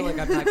 I feel like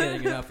I'm not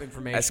getting enough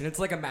information. It's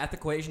like a math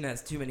equation that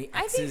has too many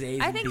X's, A's,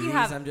 and B's.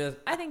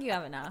 I think you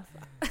have enough.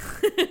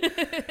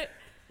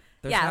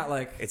 There's not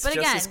like it's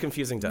just as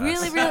confusing to us.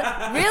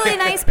 Really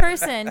nice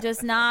person,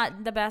 just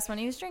not the best when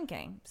he was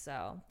drinking.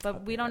 So,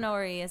 but we don't know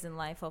where he is in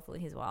life. Hopefully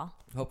he's well.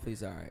 Hopefully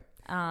he's all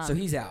right. So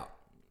he's out.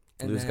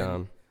 Lou's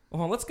gone.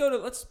 Hold on,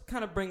 let's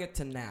kind of bring it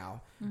to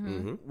now.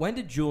 When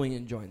did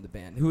Julian join the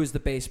band? Who is the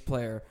bass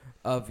player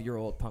of your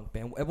old punk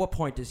band? At what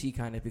point does he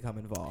kind of become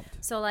involved?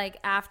 So like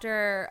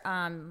after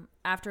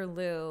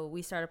Lou,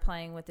 we started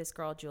playing with this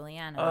girl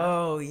Juliana.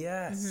 Oh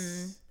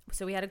yes.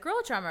 So we had a girl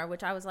drummer,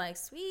 which I was like,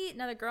 sweet,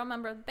 another girl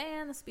member of the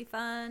band. This will be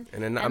fun.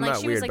 And I'm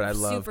not weird, but I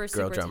love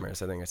girl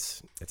drummers. I think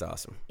it's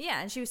awesome.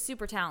 Yeah, and she was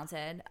super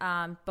talented,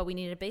 but we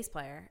needed a bass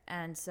player.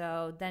 And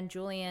so then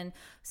Julian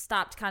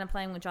stopped kind of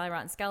playing with Jolly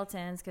Rotten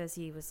Skeletons because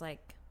he was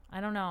like,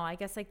 I don't know, I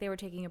guess like they were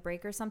taking a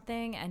break or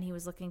something, and he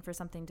was looking for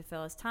something to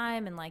fill his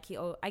time. And like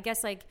I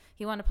guess like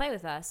he wanted to play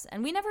with us.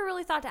 And we never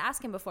really thought to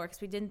ask him before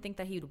because we didn't think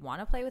that he would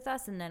want to play with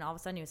us. And then all of a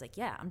sudden he was like,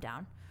 yeah, I'm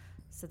down.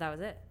 So that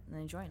was it. And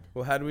then he joined.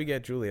 Well, how did we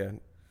get Juliana?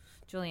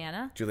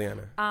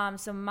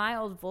 So my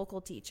old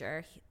vocal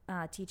teacher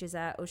teaches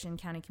at Ocean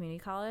County Community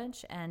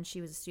College, and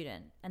she was a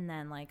student. And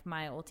then like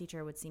my old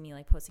teacher would see me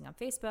like posting on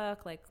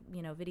Facebook, like,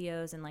 you know,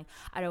 videos, and like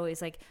I'd always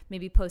like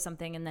maybe post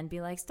something and then be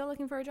like, still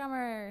looking for a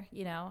drummer,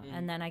 you know.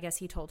 And then I guess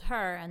he told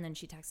her, and then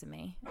she texted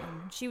me.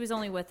 And she was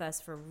only with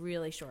us for a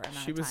really short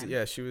amount of time.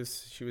 Yeah, she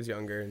was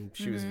younger, and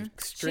she was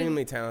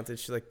extremely talented.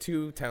 She's like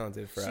too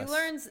talented for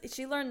us.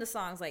 She learned the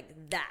songs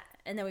like that.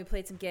 And then we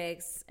played some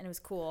gigs, and it was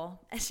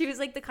cool. And she was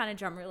like the kind of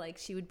drummer, like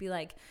she would be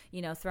like,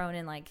 you know, throwing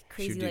in like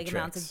crazy like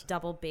amounts of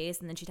double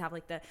bass, and then she'd have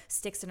like the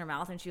sticks in her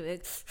mouth, and she would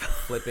like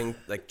flipping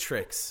like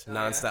tricks,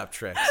 nonstop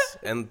tricks,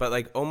 but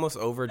like almost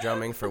over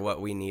drumming for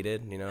what we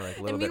needed, you know, like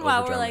a little bit over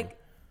drumming. Meanwhile, we're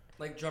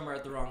like drummer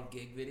at the wrong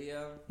gig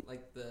video,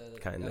 like the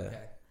kinda.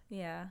 Okay.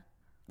 Yeah.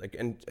 Like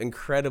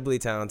incredibly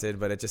talented,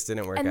 but it just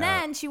didn't work out. And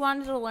then she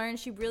wanted to learn.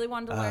 She really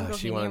wanted to learn Bohemian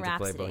Rhapsody. She wanted to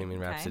play Bohemian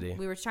Rhapsody.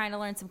 We were trying to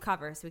learn some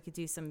covers so we could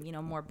do some, you know,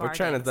 more bar We're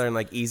trying gigs. to learn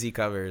like easy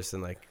covers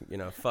and like, you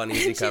know, fun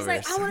easy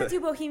covers. She's like, I want to do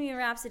Bohemian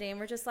Rhapsody, and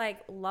we're just like,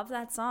 love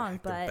that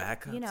song, but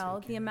you know,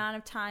 the amount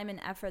of time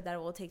and effort that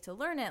it will take to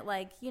learn it,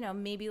 like, you know,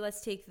 maybe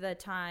let's take the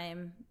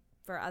time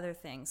for other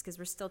things because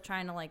we're still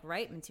trying to like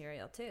write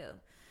material too.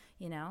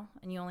 You know,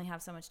 and you only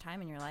have so much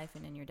time in your life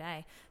and in your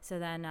day. So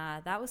then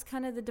that was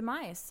kind of the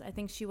demise. I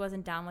think she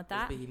wasn't down with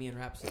that. Bohemian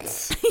Rhapsody.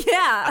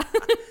 Yeah.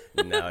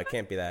 No, it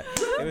can't be that.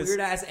 It was weird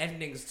ass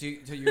endings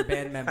to your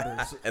band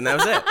members. And that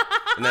was it.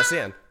 And that's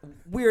the end.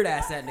 Weird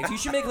ass endings. You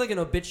should make like an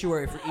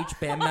obituary for each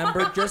band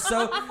member just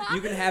so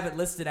you can have it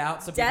listed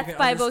out. So Death people can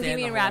by understand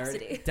Bohemian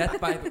Rhapsody. Death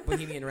by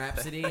Bohemian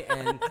Rhapsody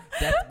and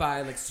Death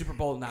by like Super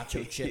Bowl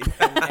nacho chip.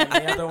 And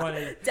the other one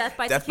is Death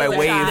by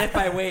Wave. Death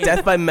by Wave.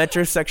 Death by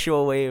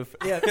metrosexual wave.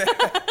 Yeah.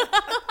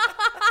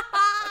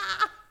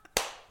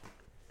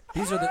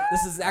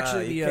 This is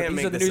actually these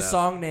are the new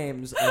song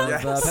names of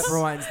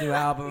Pepperwine's new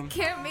album.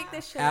 Can't make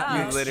this shit out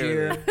up. next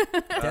year.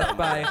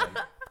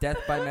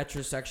 Death by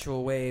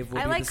Metrosexual Wave.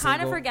 I like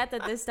kind of forget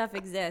that this stuff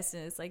exists,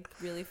 and it's like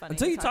really funny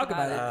until you talk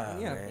about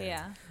it.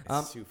 Yeah.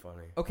 It's too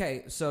funny.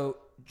 Okay, so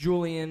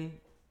Julian,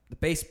 the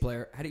bass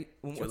player.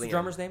 What's the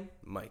drummer's name?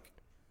 Mike.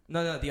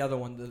 No, the other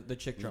one, the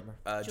chick drummer.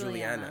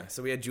 Juliana.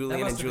 So we had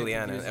Julian and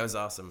Juliana. That was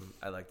awesome.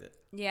 I liked it.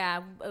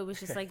 Yeah, it was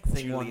just like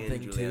thing one,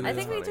 thing two. I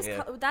think we just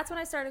that's when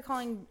I started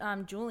calling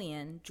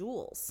Julian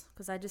Jules,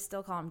 because I just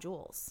still call him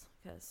Jules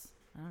because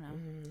I don't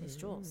know, he's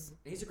Jules.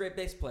 He's a great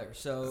bass player.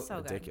 So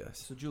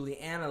ridiculous. So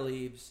Juliana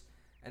leaves,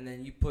 and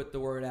then you put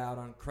the word out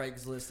on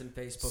Craigslist and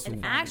Facebook.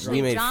 And actually,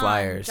 we made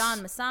flyers.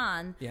 John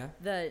Masson,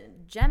 the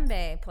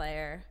djembe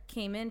player,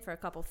 came in for a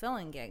couple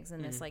filling gigs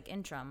in this like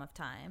interim of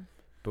time.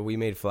 But we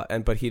made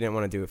but he didn't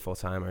want to do it full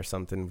time or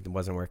something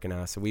wasn't working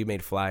out. So we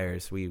made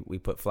flyers. We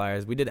put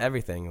flyers. We did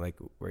everything. Like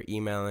we're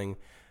emailing,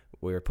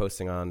 we were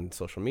posting on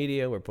social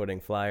media. We're putting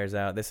flyers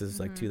out. This is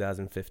like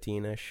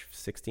 2015-ish,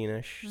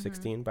 16-ish,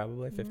 16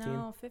 probably, 15.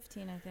 No,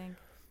 15 I think.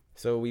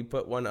 So we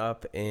put one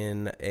up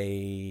in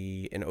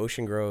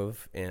Ocean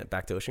Grove,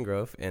 back to Ocean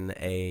Grove, in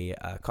a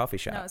coffee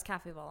shop. No, it was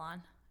Cafe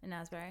Volan in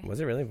Asbury. Was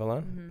it really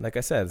Volan? Mm-hmm. Like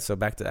I said, so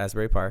back to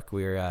Asbury Park.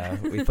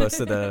 We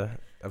posted a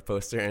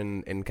poster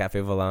in Cafe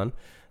Volan,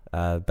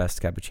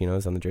 best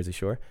cappuccinos on the Jersey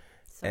Shore.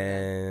 So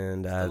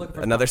and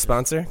another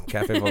sponsor,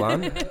 Cafe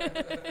Volan.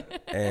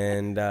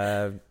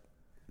 And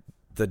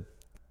the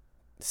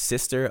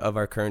sister of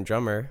our current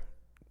drummer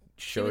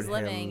showed him. She was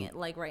living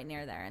like right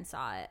near there and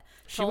saw it.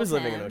 She was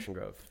living in Ocean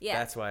Grove. Yeah,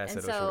 that's why I said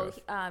Ocean Grove.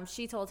 And so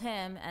she told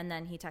him, and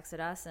then he texted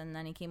us, and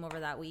then he came over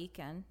that week,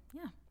 and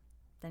yeah,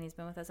 then he's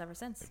been with us ever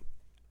since.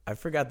 I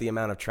forgot the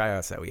amount of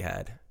tryouts that we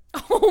had.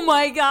 Oh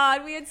my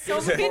God, we had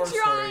so many horror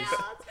stories.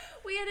 tryouts.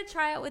 We had a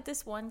tryout with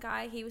this one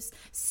guy. He was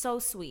so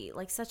sweet,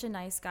 like such a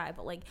nice guy,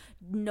 but like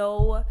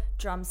no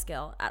drum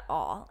skill at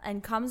all.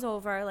 And comes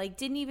over, like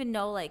didn't even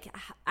know, like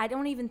I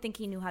don't even think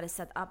he knew how to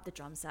set up the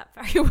drum set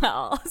very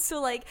well.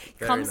 So like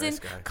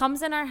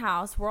comes in our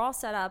house. We're all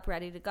set up,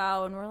 ready to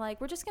go, and we're like,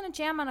 we're just gonna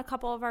jam on a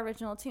couple of our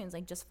original tunes,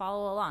 like just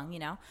follow along, you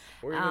know.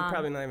 Or even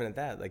probably not even at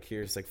that. Like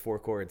here's like 4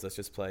 chords. Let's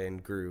just play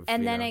and groove.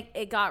 And then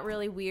it got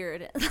really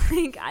weird.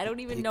 Like I don't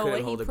even know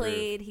what he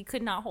played. He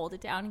could not hold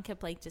it down. He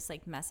kept like just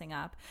like messing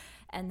up.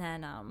 And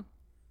then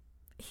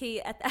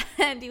he at the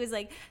end he was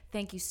like,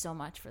 "Thank you so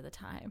much for the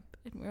time."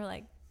 And we were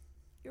like,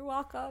 "You're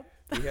welcome."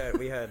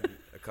 We had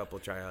a couple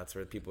tryouts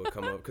where people would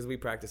come over because we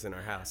practice in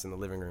our house in the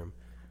living room,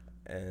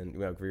 and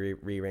we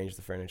rearranged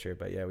the furniture.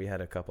 But yeah, we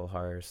had a couple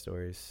horror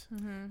stories.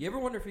 Mm-hmm. You ever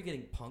wonder if you're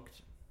getting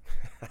punked?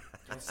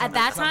 At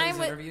that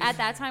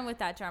time with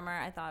that drummer,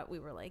 I thought we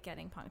were like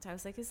getting punked. I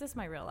was like, "Is this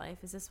my real life?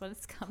 Is this what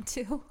it's come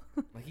to?"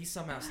 Like he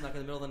somehow snuck in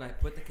the middle of the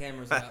night, put the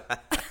cameras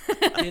up,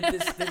 did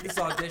this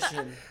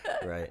audition.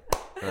 Right.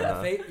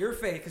 Your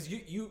face, because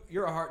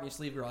you're a heart in your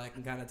sleeve girl. I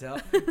can kind of tell.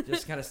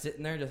 Just kind of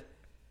sitting there, just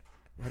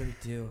what do we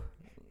do?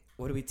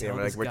 What do we tell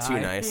this we're guy? too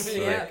nice.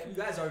 Yeah, you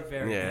guys are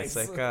very nice.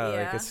 It's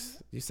like,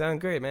 you sound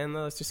great, man.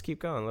 Let's just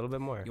keep going a little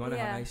bit more. You want to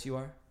know how nice you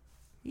are?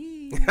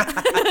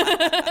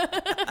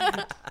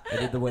 I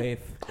did the wave,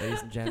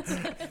 ladies and gents.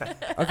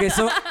 Okay,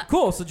 so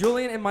cool. So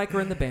Julian and Mike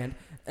are in the band.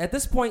 At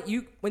this point,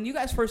 when you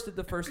guys first did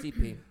the first EP,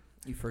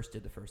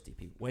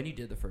 when you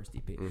did the first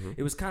EP,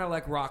 it was kind of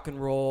like rock and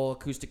roll,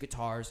 acoustic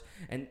guitars,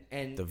 and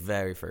the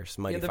very first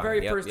Mighty Fine. The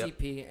very first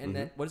EP, and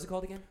then what is it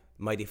called again?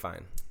 Mighty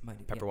Fine.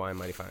 Pepperwine,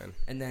 Mighty Fine.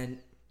 And then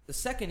the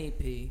second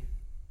EP,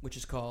 which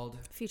is called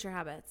Future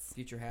Habits.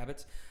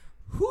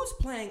 Who's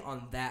playing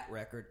on that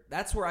record?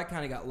 That's where I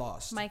kind of got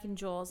lost. Mike and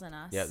Jules and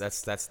us. Yeah,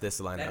 that's this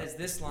lineup. That is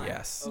this lineup.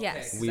 Yes. Okay,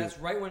 yes. That's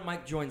right when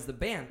Mike joins the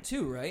band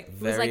too, right? It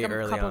was like a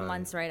couple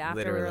months right after.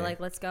 Literally. We were like,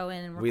 let's go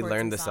in and record We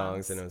learned the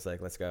songs and it was like,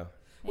 let's go.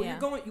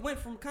 Well, you went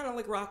from kind of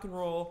like rock and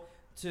roll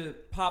to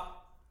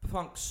pop,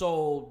 punk,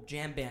 soul,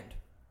 jam band.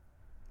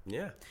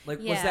 Yeah. Was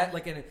that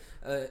like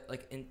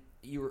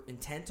you were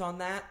intent on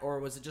that,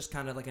 or was it just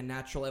kind of like a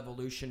natural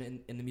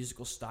evolution in the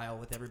musical style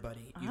with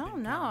everybody? I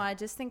don't know. I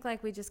just think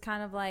like we just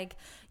kind of like,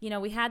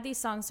 we had these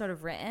songs sort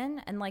of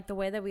written, and like the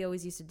way that we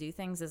always used to do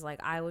things is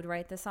like I would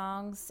write the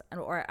songs,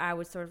 or I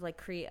would sort of like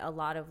create a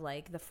lot of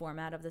like the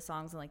format of the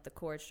songs and like the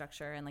chord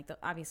structure and like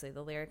obviously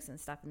the lyrics and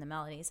stuff and the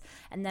melodies,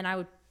 and then I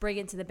would bring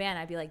it to the band.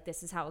 I'd be like,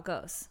 this is how it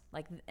goes,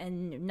 like,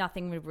 and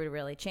nothing would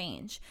really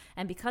change.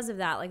 And because of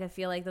that, like I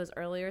feel like those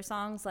earlier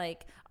songs,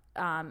 like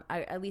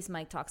at least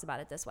Mike talks about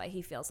it this way.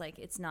 He feels like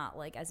it's not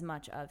like as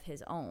much of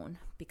his own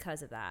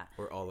because of that.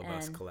 Or all of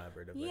us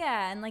collaboratively.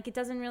 Yeah, and like it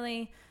doesn't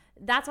really.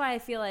 That's why I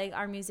feel like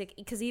our music,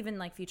 because even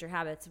like Future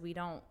Habits, we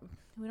don't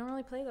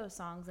really play those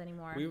songs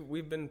anymore.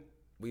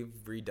 We've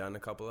redone a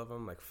couple of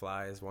them. Like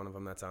Fly is one of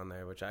them that's on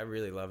there, which I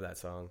really love that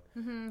song.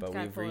 But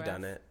we've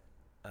redone it.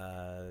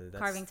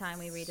 Carving Time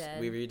we redid.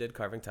 We redid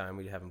Carving Time.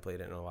 We haven't played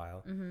it in a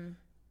while.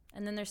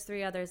 And then there's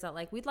 3 others that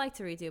like we'd like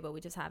to redo, but we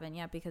just haven't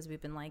yet because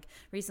we've been like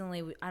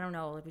recently. I don't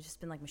know. We've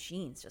just been like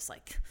machines, just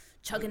like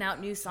chugging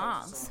out new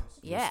songs.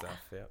 Yeah. New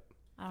stuff, yep.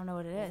 I don't know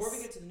what it is. Before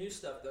we get to the new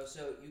stuff, though,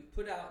 so you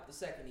put out the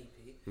second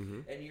EP,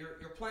 and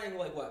you're playing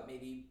like what,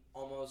 maybe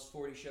almost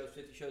 40 shows,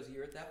 50 shows a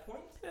year at that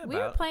point? Yeah, we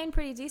were playing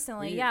pretty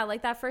decently. Yeah,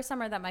 like that first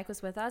summer that Mike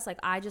was with us, like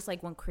I just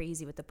like went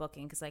crazy with the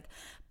booking because like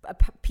a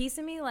piece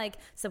of me like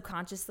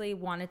subconsciously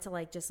wanted to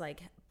like just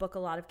like book a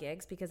lot of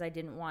gigs because I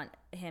didn't want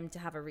him to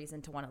have a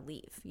reason to want to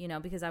leave,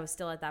 because I was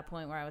still at that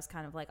point where I was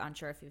kind of like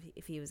unsure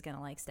if he was going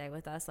to like stay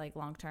with us like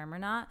long term or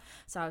not.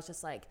 So I was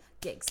just like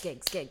gigs,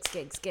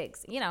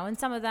 and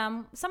some of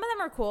them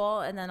are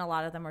cool, and then a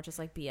lot of them were just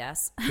like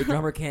BS. The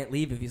drummer can't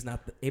leave if he's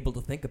not able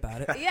to think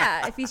about it.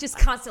 Yeah, if he's just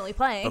constantly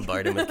playing.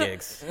 Bombard him with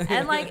gigs.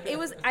 And like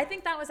I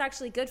think that was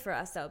actually good for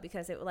us though,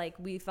 because it like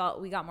we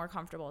felt we got more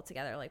comfortable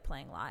together like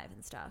playing live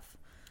and stuff.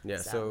 Yeah,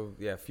 so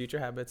Future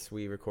Habits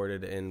we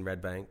recorded in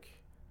Red Bank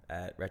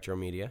at Retro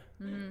Media.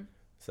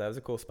 So that was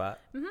a cool spot.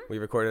 We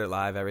recorded it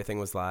live. Everything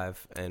was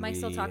live. And Mike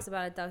still talks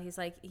about it though. He's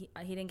like he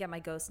didn't get my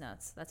ghost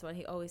notes. That's what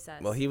he always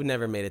says. Well, he would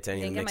never made it to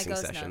any of the mixing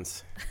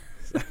sessions.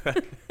 So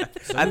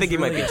I think he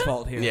might be his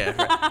fault here. Yeah,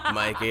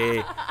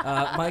 Mikey.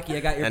 Mikey, I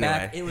got your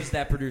back. It was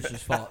that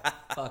producer's fault.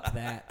 Fuck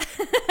that.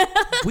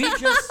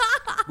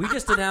 We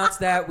just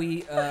announced that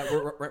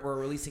we're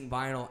releasing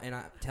vinyl, and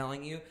I'm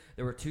telling you,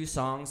 there were 2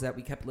 songs that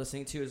we kept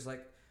listening to. It's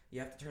like,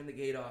 you have to turn the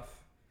gate off,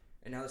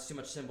 and now there's too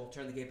much cymbal.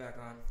 Turn the gate back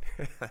on,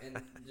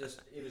 and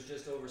it was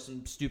just over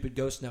some stupid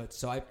ghost notes.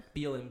 So I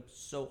feel him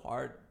so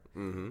hard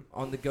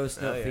on the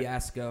ghost note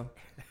fiasco.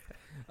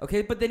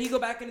 Okay, but then you go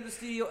back into the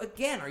studio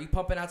again. Are you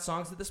pumping out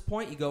songs at this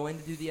point? You go in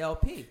to do the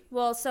LP.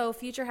 Well, so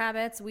Future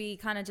Habits, we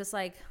kind of just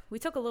like, we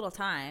took a little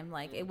time.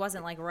 Like, it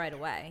wasn't like right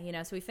away, you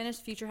know? So we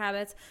finished Future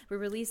Habits. We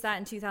released that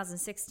in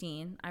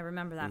 2016. I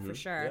remember that for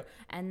sure. Yep.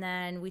 And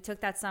then we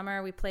took that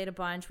summer. We played a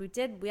bunch. We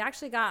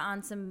actually got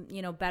on some,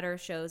 you know, better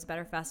shows,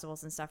 better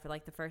festivals and stuff for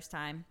like the first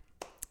time.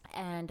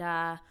 And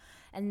then...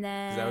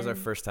 'Cause that was our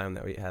first time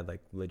that we had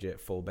like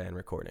legit full band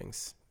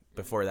recordings.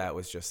 Before that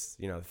was just,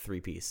 you know,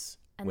 3-piece.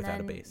 And without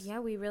then, a bass. Yeah,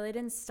 we really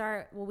didn't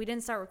start. Well, we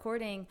didn't start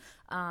recording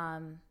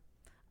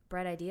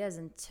Bright Ideas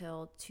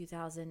until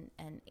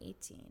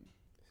 2018.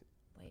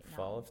 Wait, no.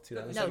 Fall of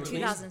 2017. No,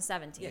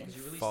 2017. Yeah, 'cause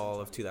you released Fall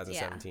it. of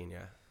 2017. Yeah.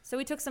 So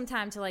we took some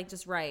time to like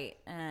just write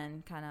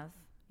and kind of,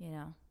 you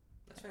know,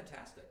 That's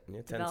fantastic.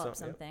 Yeah, develop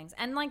some things.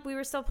 And like we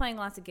were still playing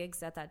lots of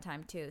gigs at that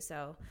time too.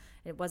 So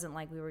it wasn't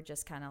like we were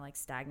just kind of like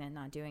stagnant,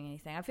 not doing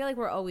anything. I feel like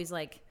we're always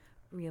like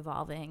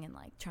re-evolving and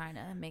like trying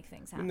to make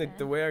things happen. And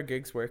the way our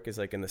gigs work is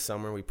like in the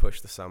summer we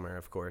push the summer,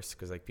 of course,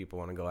 because like people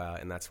want to go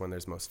out, and that's when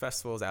there's most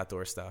festivals,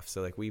 outdoor stuff.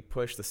 So like we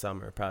push the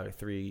summer,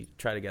 probably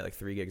try to get like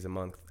 3 gigs a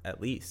month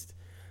at least,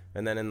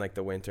 and then in like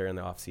the winter and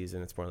the off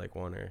season it's more like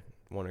one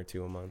or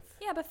two a month.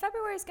 Yeah, but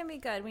February is gonna be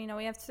good. You know,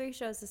 we have 3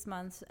 shows this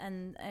month,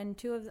 and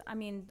 2 of, I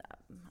mean,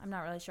 I'm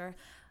not really sure.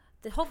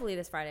 Hopefully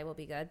this Friday will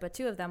be good, but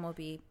 2 of them will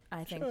be,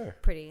 I think,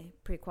 pretty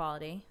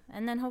quality,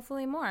 and then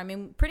hopefully more. I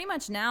mean, pretty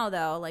much now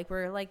though, like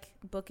we're like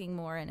booking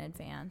more in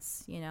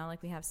advance. You know,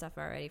 like we have stuff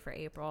already for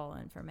April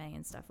and for May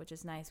and stuff, which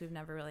is nice. We've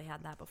never really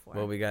had that before.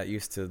 Well, we got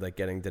used to like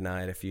getting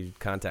denied if you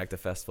contact a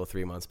festival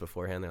 3 months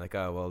beforehand. They're like,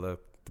 oh well, the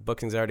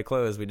booking's already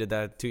closed. We did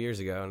that 2 years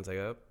ago, and it's like,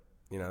 oh.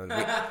 You know,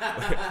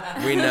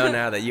 we know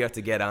now that you have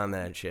to get on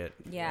that shit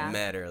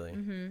mad early.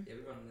 Mm-hmm. Yeah,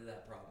 we run into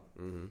that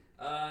problem.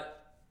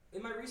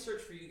 In my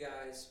research for you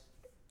guys,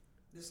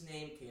 this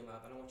name came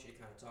up. I don't want you to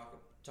kind of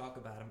talk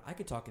about him. I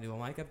could talk into a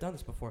mic. I've done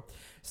this before.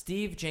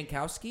 Steve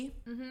Jankowski.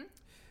 Mm-hmm.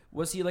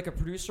 Was he like a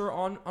producer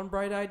on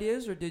Bright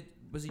Ideas, or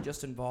was he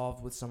just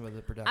involved with some of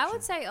the production? I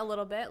would say a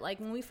little bit. Like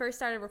when we first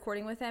started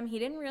recording with him, he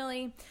didn't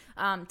really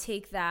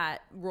take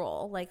that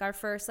role. Like our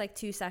first like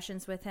 2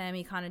 sessions with him,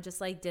 he kind of just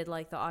like did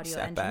like the audio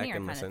engineer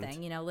kind of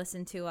thing. You know,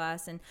 listened to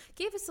us and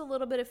gave us a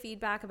little bit of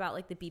feedback about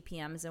like the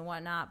BPMs and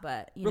whatnot.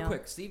 But real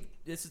quick, Steve,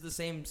 this is the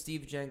same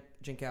Steve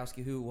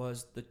Jankowski who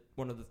was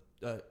one of the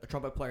a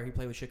trumpet player. He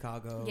played with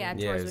Chicago. Yeah,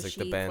 he was like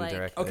the band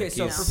director. Okay,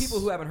 so for people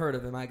who haven't heard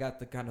of him, I got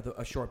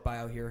a short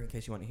bio here in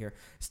case you want to hear.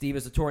 Steve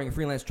is a touring and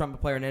freelance trumpet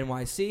player in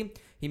NYC.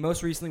 He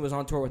most recently was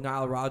on tour with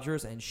Nile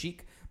Rodgers and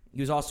Chic. He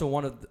was also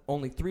one of the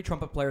only 3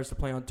 trumpet players to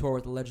play on tour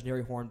with the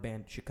legendary horn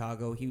band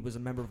Chicago. He was a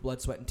member of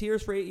Blood, Sweat, and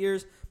Tears for 8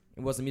 years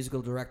and was the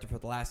musical director for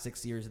the last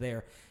 6 years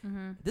there.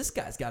 Mm-hmm. This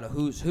guy's got a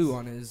who's who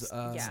on his...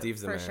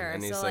 Steve's the man, sure.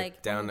 and he's so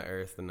like down to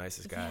earth, the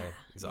nicest guy.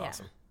 He's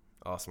awesome.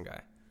 Awesome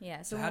guy.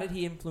 Yeah. So how did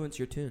he influence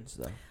your tunes,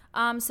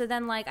 though? So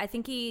then, like, I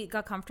think he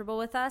got comfortable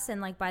with us,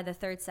 and like by the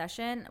 3rd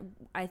session,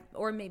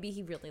 or maybe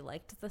he really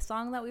liked the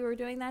song that we were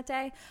doing that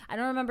day. I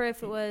don't remember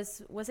if it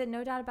was it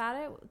No Doubt About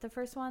It, the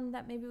first one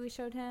that maybe we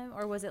showed him,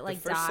 or was it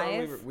like the first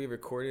Dive? song we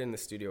recorded in the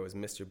studio was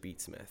Mr.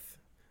 Beatsmith,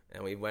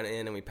 and we went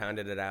in and we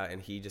pounded it out,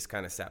 and he just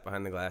kind of sat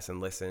behind the glass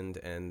and listened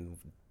and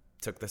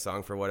took the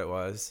song for what it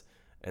was,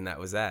 and that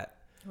was that.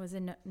 Was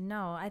it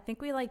no? I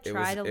think we like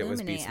tried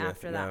Illuminate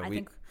after that. I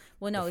think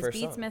it was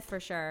Beatsmith for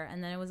sure,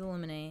 and then it was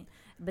Illuminate.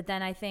 But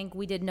then I think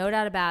we did No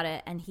Doubt About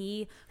It, and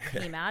he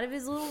came out of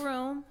his little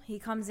room. He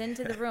comes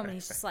into the room, and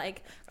he's just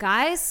like,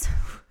 guys,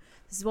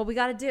 this is what we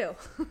got to do.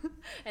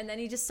 And then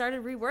he just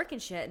started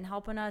reworking shit and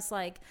helping us,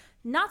 like,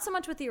 not so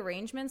much with the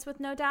arrangements with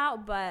No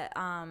Doubt, but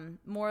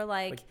more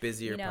like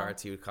busier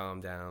parts, he would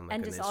calm down. Like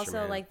and just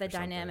also like the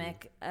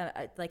dynamic,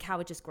 like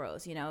how it just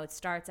grows. You know, it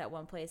starts at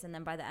one place, and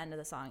then by the end of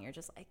the song, you're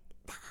just like,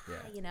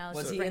 you know.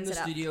 Was so he in the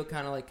studio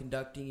kind of like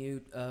conducting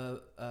you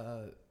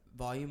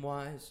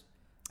volume-wise?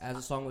 As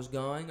the song was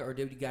going, or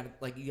did you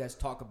guys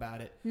talk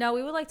about it? No,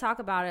 we would like talk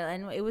about it,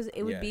 and it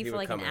would be for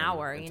like an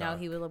hour. You know, talk.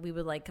 we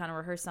would like kind of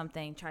rehearse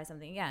something, try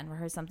something again,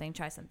 rehearse something,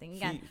 try something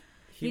again.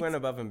 He went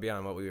above and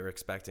beyond what we were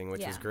expecting,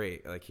 which was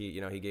great. Like he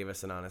gave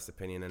us an honest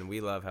opinion, and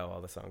we love how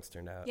all the songs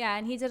turned out. Yeah,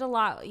 and he did a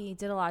lot. He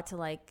did a lot to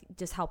like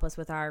just help us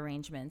with our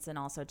arrangements, and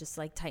also just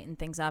like tighten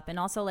things up, and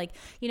also like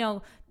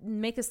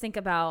make us think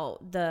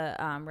about the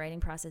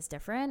writing process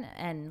different,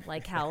 and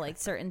like how like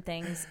certain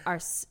things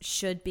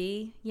should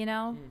be.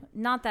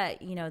 Not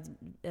that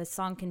a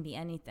song can be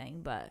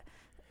anything, but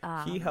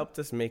he helped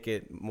us make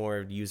it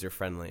more user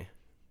friendly.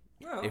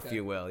 Oh, okay. If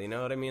you will, you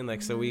know what I mean?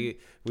 Like, so we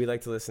like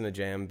to listen to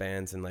jam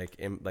bands and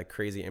like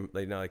crazy,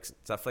 like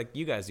stuff like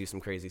you guys do some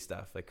crazy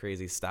stuff, like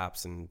crazy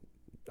stops and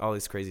all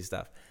this crazy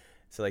stuff.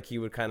 So like he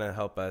would kind of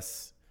help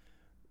us,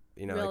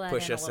 like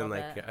push us and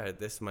like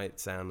this might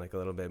sound like a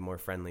little bit more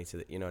friendly to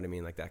the, you know what I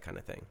mean? Like that kind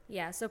of thing.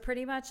 Yeah. So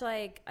pretty much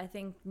like, I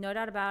think No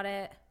Doubt About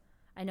It.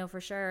 I know for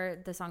sure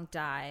the song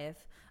Dive.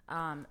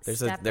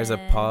 There's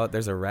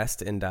a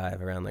rest in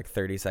Dive around like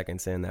 30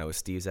 seconds in. That was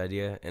Steve's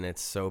idea, and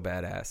it's so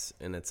badass,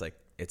 and it's like,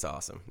 it's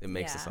awesome. It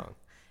makes the song.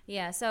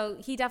 Yeah, so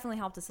he definitely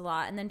helped us a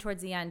lot. And then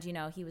towards the end,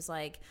 he was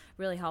like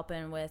really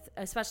helping with,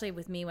 especially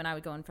with me when I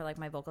would go in for like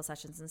my vocal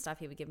sessions and stuff,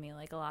 he would give me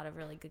like a lot of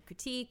really good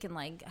critique and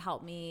like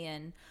help me.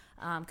 And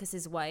because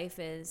his wife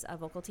is a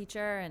vocal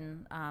teacher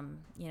and,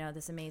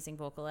 this amazing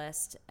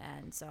vocalist.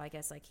 And so I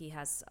guess like he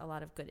has a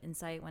lot of good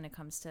insight when it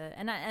comes to,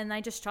 and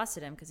I just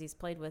trusted him because he's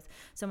played with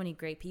so many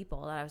great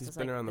people that I was just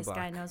like, this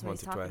guy knows what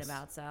he's talking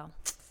about. So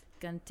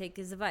gonna take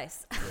his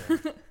advice.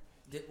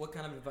 Yeah. What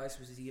kind of advice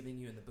was he giving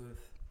you in the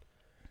booth?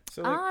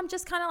 So like,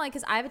 just kind of like,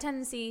 because I have a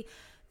tendency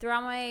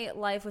throughout my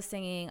life with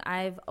singing,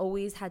 I've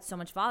always had so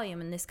much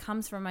volume, and this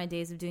comes from my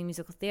days of doing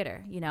musical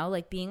theater,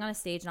 like being on a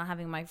stage, not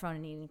having a microphone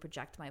and needing to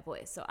project my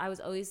voice. So I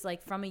was always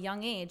like, from a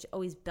young age,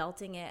 always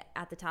belting it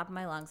at the top of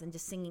my lungs and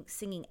just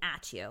singing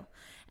at you.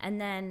 And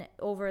then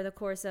over the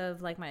course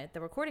of like the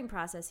recording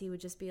process, he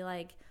would just be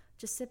like,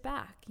 just sit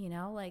back,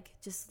 like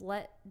just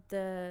let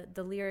the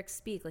lyrics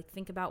speak, like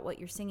think about what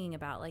you're singing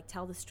about, like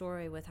tell the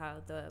story with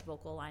how the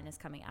vocal line is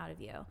coming out of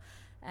you.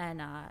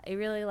 And it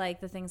really, like,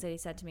 the things that he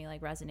said to me,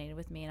 like, resonated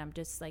with me. And I'm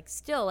just, like,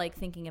 still, like,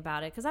 thinking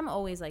about it. Because I'm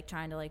always, like,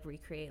 trying to, like,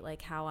 recreate,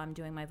 like, how I'm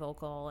doing my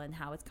vocal and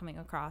how it's coming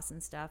across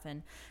and stuff.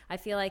 And I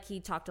feel like he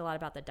talked a lot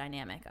about the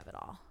dynamic of it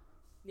all.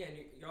 Yeah, and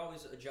you're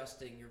always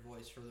adjusting your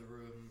voice for the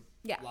room,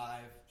 yeah,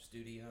 live,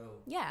 studio.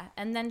 Yeah,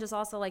 and then just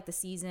also, like, the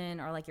season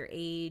or, like, your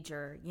age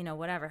or,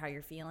 whatever, how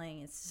you're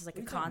feeling. It's just, like,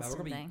 a constant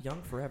We're gonna thing. Be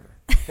young forever.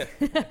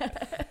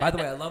 By the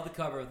way, I love the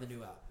cover of the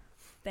new album.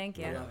 Thank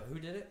you. I love it. Who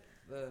did it?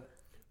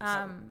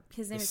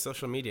 His name is is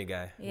social media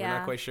guy. Yeah. We're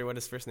not quite sure what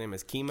his first name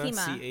is. Kema.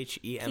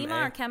 Chema.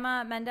 Kema or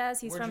Kema Mendez.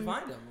 He's Where'd from. you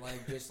find him?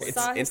 Like just like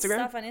saw his Instagram?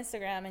 stuff on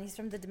Instagram, and he's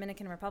from the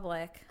Dominican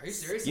Republic. Are you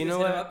serious? You know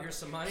what? Up, here's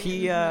some money.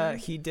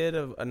 He did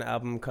an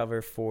album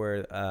cover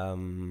for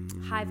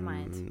Hive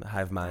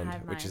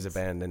Mind, which is a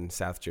band in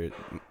South Jersey,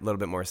 a little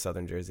bit more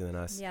Southern Jersey than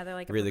us. Yeah, they're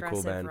like a really cool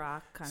progressive band.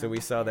 rock kind so of we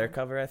saw their band.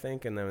 cover, I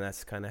think, and then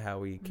that's kind of how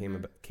we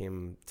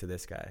came to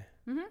this guy.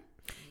 Mm-hmm.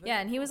 Yeah,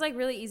 and he was like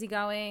really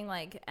easygoing,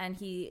 like, and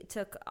he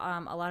took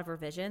a lot of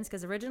revisions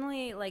because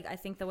originally, like, I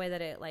think the way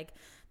that it like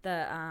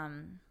I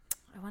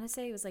want to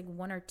say it was like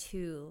 1 or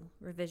 2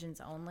 revisions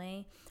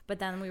only, but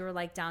then we were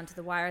like down to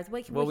the wires.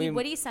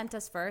 What he sent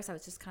us first, I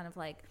was just kind of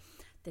like,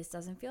 this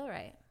doesn't feel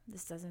right.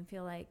 This doesn't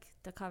feel like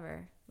the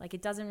cover. Like,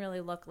 it doesn't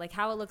really look like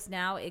how it looks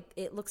now.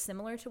 It looks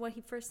similar to what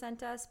he first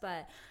sent us,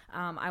 but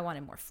I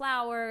wanted more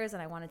flowers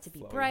and I wanted to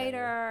be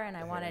brighter and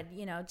I wanted,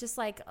 just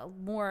like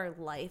more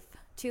life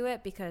to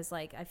it because,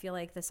 like, I feel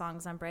like the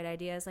songs on Bright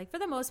Ideas, like, for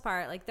the most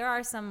part, like, there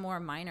are some more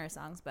minor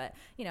songs, but,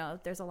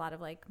 there's a lot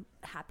of, like,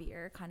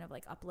 happier, kind of,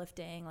 like,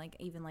 uplifting, like,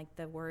 even, like,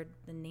 the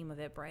name of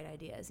it, Bright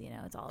Ideas,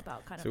 it's all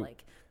about kind of,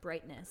 like,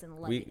 brightness and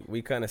light.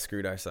 We kind of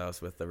screwed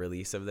ourselves with the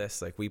release of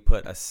this. Like, we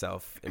put a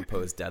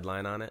self-imposed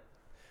deadline on it.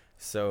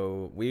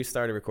 So we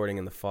started recording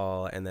in the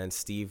fall, and then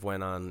Steve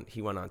went on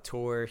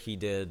tour. He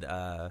did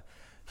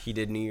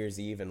New Year's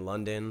Eve in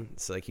London.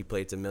 So, like, he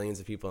played to millions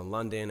of people in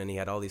London, and he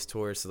had all these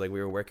tours. So, like, we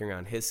were working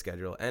around his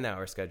schedule and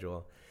our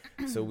schedule.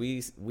 So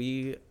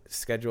we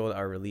scheduled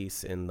our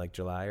release in, like,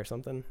 July or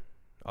something,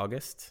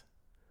 August,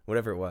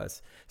 whatever it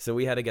was. So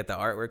we had to get the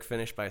artwork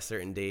finished by a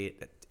certain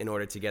date in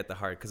order to get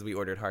because we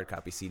ordered hard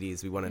copy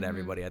CDs. We wanted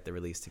everybody at the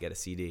release to get a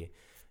CD,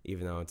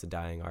 even though it's a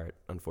dying art,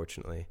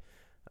 unfortunately.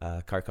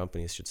 Car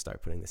companies should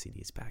start putting the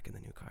CDs back in the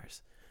new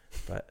cars.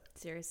 But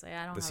seriously,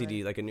 I don't. The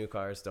CD, like, new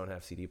cars don't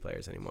have CD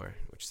players anymore,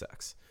 which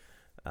sucks.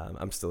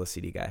 I'm still a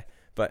CD guy.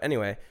 But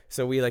anyway,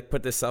 so we, like,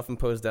 put this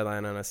self-imposed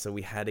deadline on us, so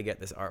we had to get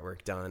this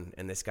artwork done.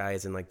 And this guy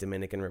is in, like,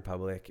 Dominican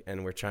Republic,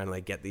 and we're trying to,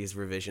 like, get these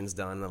revisions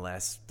done the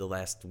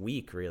last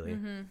week, really.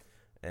 Mm-hmm.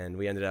 And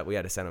we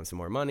had to send him some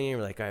more money. And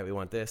we're like, all right, we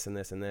want this and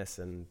this and this,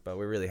 but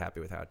we're really happy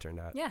with how it turned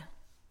out. Yeah,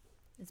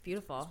 it's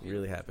beautiful.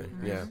 Really happy.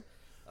 Mm-hmm. Yeah.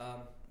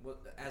 Well,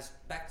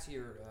 back to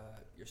your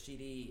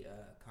CD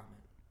comment.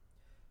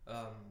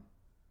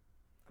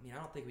 I mean, I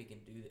don't think we can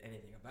do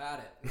anything about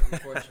it,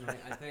 unfortunately.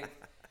 I think,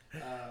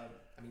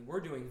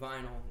 we're doing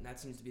vinyl, and that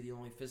seems to be the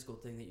only physical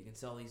thing that you can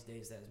sell these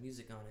days that has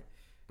music on it.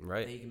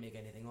 Right. That you can make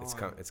anything on.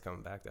 It's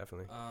coming back,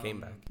 definitely. Came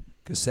back.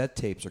 Cassette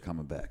tapes are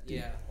coming back, dude.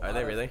 Yeah. Are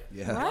they really?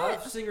 Yeah. A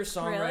lot of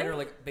singer-songwriter, Really?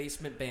 like,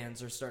 basement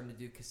bands are starting to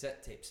do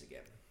cassette tapes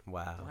again.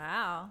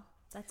 Wow.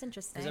 That's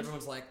interesting. Because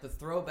everyone's like, the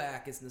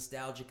throwback is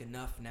nostalgic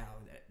enough now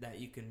that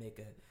you can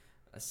make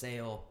a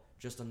sale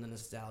just on the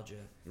nostalgia.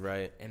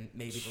 Right. And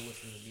maybe to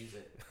listen to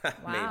music.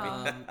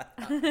 Wow.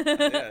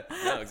 Yeah,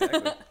 no,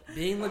 exactly.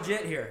 Being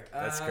legit here.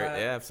 That's great.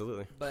 Yeah,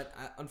 absolutely. But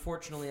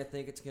unfortunately, I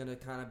think it's going to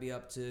kind of be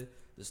up to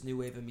this new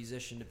wave of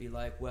musician to be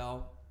like,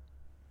 well,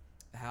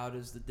 how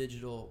does the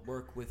digital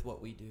work with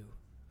what we do?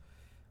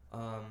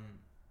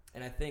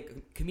 And I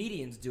think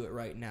comedians do it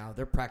right now.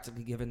 They're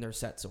practically giving their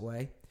sets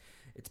away.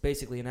 It's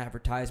basically an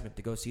advertisement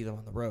to go see them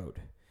on the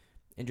road.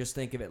 And just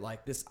think of it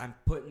like this. I'm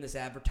putting this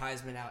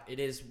advertisement out. It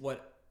is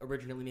what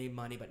originally made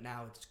money, but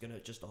now it's going to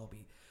just all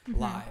be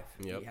live.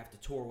 Yep. You have to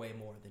tour way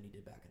more than you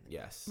did back in the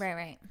day. Yes.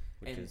 Right.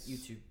 And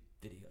YouTube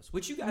videos,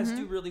 which you guys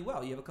do really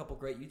well. You have a couple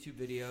great YouTube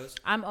videos.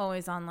 I'm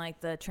always on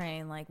like the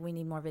train, like we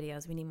need more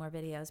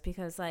videos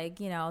because like,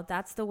 you know,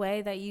 that's the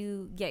way that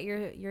you get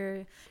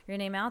your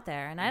name out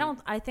there. And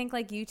I think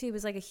like YouTube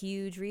is like a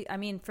huge I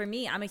mean, for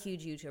me, I'm a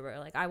huge YouTuber.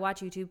 Like I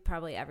watch YouTube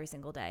probably every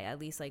single day, at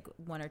least like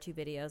 1 or 2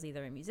 videos,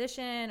 either a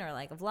musician or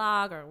like a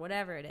vlog or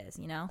whatever it is,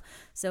 you know?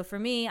 So for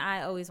me,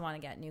 I always want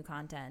to get new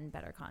content and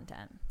better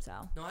content. So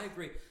No, I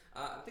agree.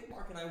 I think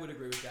Mark and I would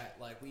agree with that.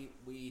 Like we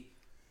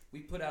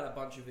put out a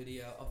bunch of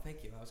video. Oh,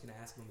 thank you. I was going to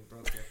ask when we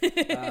broke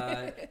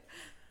it.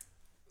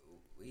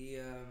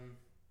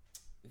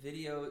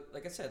 Video,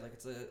 like I said, like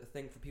it's a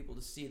thing for people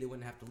to see. They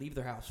wouldn't have to leave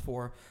their house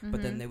for,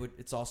 but then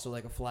it's also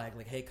like a flag,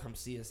 like, hey, come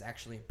see us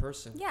actually in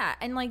person. Yeah,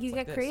 and like you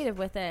get creative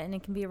with it, and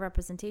it can be a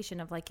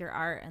representation of like your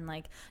art and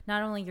like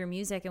not only your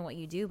music and what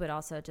you do, but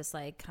also just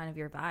like kind of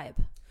your vibe.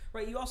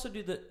 Right, you also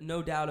do the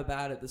No Doubt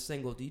About It, the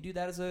single. Do you do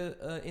that as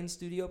a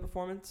in-studio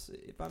performance,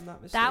 if I'm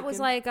not mistaken? That was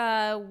like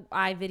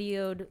I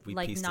videoed We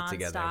like pieced it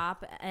together.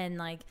 nonstop, and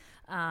like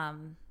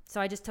so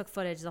I just took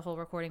footage the whole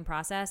recording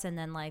process, and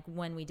then like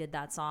when we did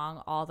that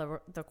song, all the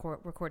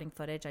recording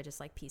footage, I just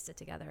like pieced it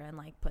together and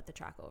like put the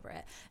track over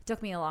it. It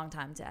took me a long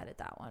time to edit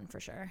that one for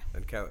sure.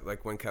 And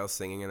like when Kel's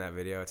singing in that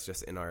video, it's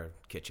just in our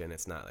kitchen.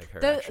 It's not like her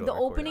The actual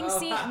opening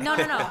recording. scene. No.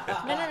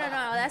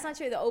 That's not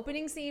true. The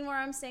opening scene where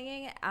I'm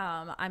singing,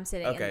 I'm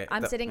sitting. Okay,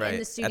 I'm sitting in right, the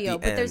at studio. the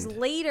But there's end.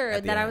 later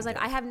At the that I end, was like,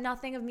 yeah. I have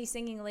nothing of me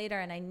singing later,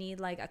 and I need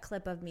like a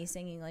clip of me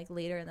singing like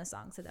later in the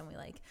song. So then we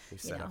like, We you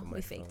set know, up a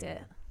we faked it.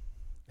 microphone.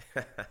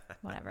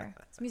 Whatever.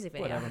 It's a music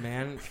video. Whatever,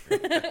 man.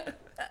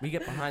 We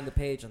get behind the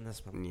page on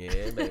this one. Yeah,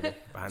 baby.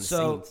 Behind the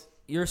So scenes.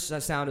 your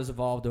sound has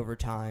evolved over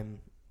time.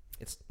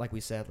 It's like we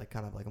said, like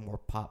kind of like a more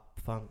pop,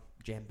 funk,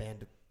 jam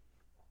band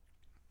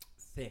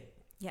thing.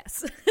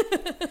 Yes.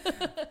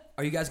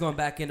 Are you guys going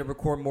back in to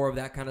record more of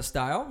that kind of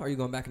style? Are you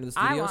going back into the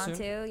studio I want soon?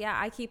 to. Yeah,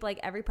 I keep like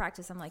every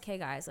practice. I'm like, hey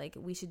guys, like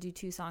we should do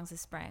 2 songs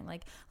this spring.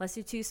 Like let's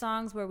do 2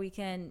 songs where we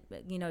can,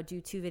 you know,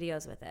 do 2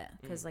 videos with it.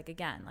 Because like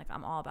again, like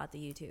I'm all about the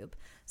YouTube.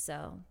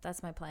 So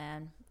that's my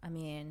plan. I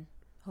mean,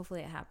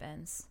 hopefully it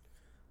happens.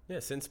 Yeah,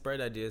 since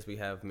Bright Ideas, we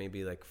have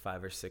maybe like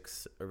 5 or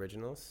 6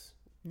 originals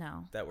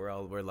No. that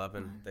we're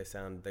loving. They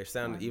sound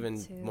 1,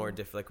 even 2, more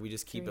different. Like we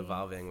just keep 3,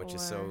 evolving, which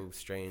is 4, so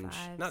strange.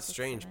 5, Not 6,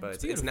 strange, 7. but It's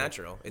it's beautiful.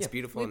 natural. It's Yeah.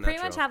 beautiful We and pretty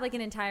natural. much have like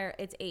an entire.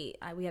 It's 8.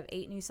 We have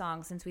 8 new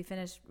songs since we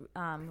finished.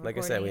 Like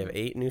I said, we have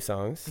recording. 8 new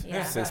songs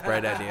Yeah. since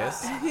Bright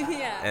Ideas,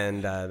 Yeah.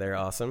 and they're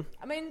awesome.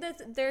 I mean,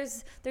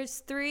 there's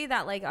 3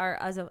 that like are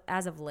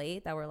as of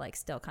late that we're like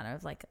still kind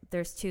of like.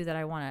 There's 2 that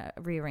I want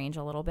to rearrange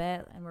a little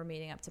bit, and we're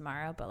meeting up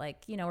tomorrow. But like,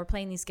 you know, we're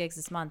playing these gigs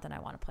this month, and I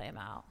want to play them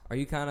out. Are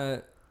you kind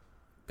of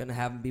gonna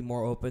have them be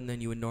more open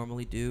than you would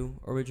normally do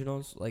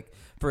originals? Like,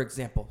 for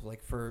example,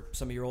 like for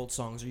some of your old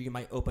songs, or you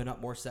might open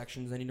up more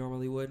sections than you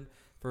normally would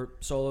for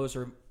solos,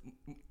 or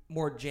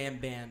more jam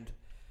band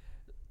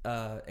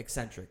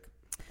eccentric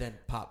than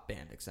pop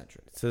band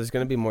eccentric. So there's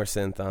gonna be more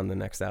synth on the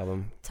next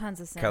album. Tons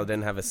of synth. Kel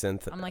didn't have a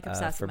synth I'm like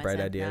obsessed for with my Bright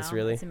synth Ideas, now.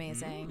 really. It's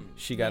amazing.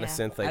 She got a Yeah.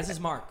 synth like As is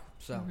Mark.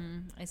 So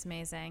It's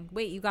amazing.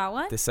 Wait, you got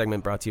one? this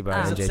segment brought to you by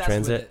I was NJ obsessed with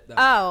Transit. it, though.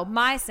 Oh,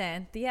 my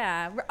synth.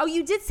 Yeah. Oh,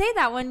 you did say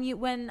that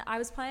when I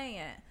was playing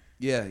it.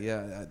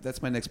 Yeah.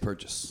 That's my next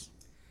purchase.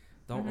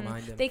 Don't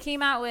remind him. They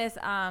came out with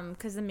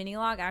because the mini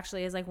log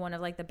actually is like one of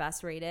like the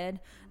best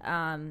rated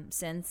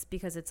synths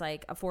because it's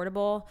like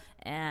affordable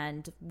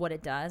and what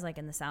it does like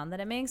in the sound that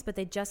it makes. But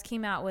they just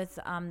came out with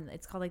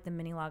it's called like the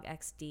mini log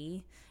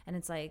XD, and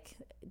it's like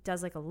it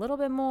does like a little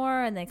bit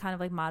more, and they kind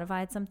of like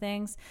modified some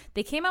things.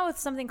 They came out with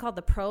something called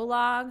the Pro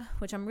Log,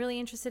 which I'm really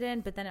interested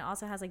in, but then it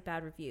also has like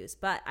bad reviews.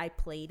 But I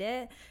played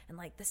it, and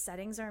like the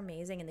settings are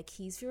amazing, and the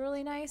keys feel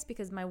really nice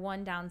because my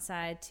one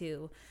downside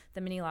to the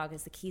mini log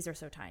is the keys are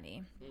so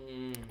tiny.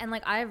 And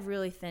like I have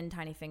really thin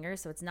tiny fingers,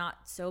 so it's not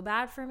so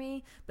bad for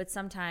me, but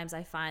sometimes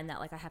I find that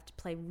like I have to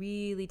play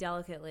really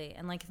delicately,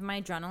 and like if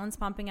my adrenaline's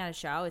pumping at a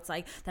show, it's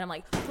like then I'm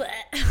like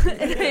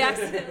and I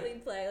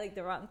accidentally play like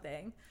the wrong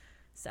thing.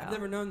 So I've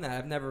never known that.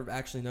 I've never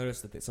actually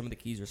noticed that some of the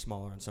keys are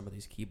smaller on some of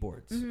these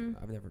keyboards.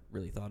 I've never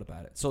really thought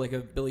about it. So like a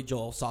Billy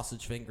Joel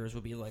sausage fingers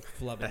would be like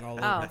flubbing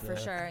all over. for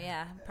sure.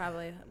 Yeah,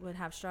 probably would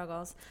have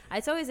struggles.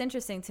 It's always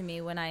interesting to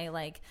me when I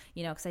like,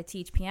 you know, because I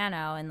teach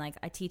piano and like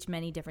I teach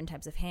many different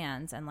types of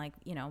hands. And like,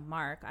 you know,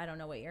 Mark, I don't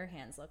know what your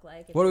hands look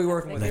like. What are we You have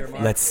working with bigger here,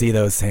 fingers. Mark? Let's see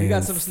those hands. You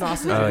got some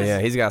sausages. Oh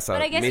yeah, he's got some.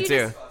 But I guess Me you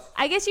too.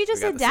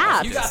 just got the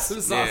adapt. You got some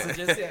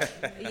sausages, yeah.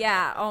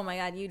 Yeah. Oh my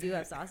God, you do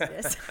have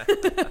sausages.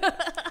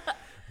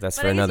 That's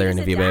But for I guess another you just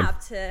interview, babe.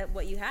 adapt to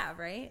what you have,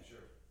 right?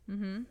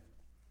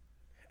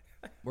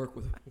 Work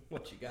with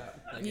what you got.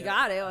 I You guess.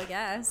 got to, I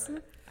guess.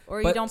 Or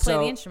you But don't play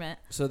so- the instrument.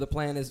 So the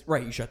plan is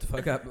right. You shut the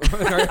fuck up.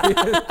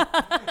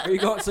 Are you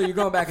going? So you're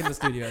going back in the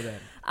studio then?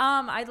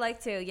 I'd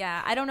like to,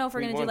 yeah. I don't know if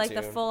we're We gonna do want like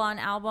the to. full-on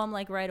album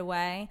like right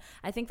away.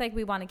 I think like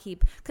we want to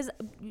keep because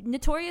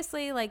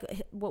notoriously like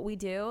what we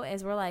do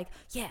is we're like,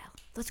 yeah,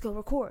 let's go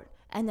record,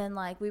 and then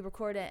like we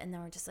record it, and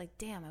then we're just like,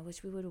 damn, I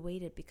wish we would have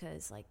waited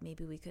because like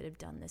maybe we could have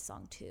done this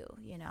song too,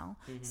 you know.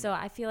 So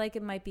I feel like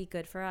it might be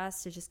good for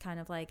us to just kind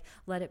of like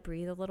let it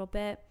breathe a little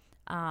bit.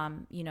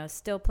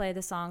 Still play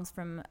the songs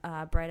from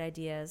Bright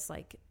Ideas,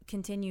 like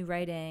continue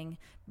writing,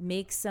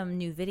 make some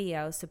new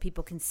videos so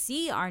people can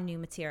see our new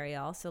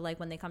material. So like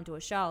when they come to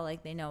a show,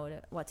 like they know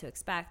what to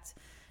expect.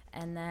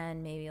 And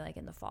then maybe like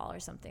in the fall or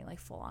something, like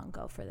full on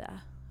go for the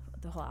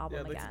whole album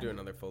I'd like again. to do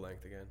another full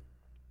length again.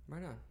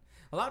 Right on.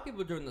 A lot of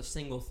people are doing the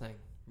single thing,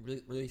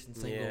 releasing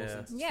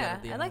singles. Yeah,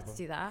 I'd like to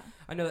do that.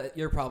 I know that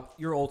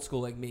you're old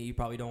school like me. You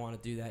probably don't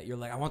want to do that. You're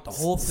like, I want the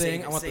whole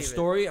thing. I want the save it.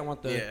 story. I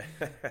want the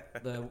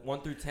the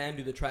 1 through 10.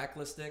 Do the track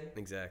listing.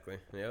 Exactly.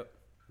 Yep.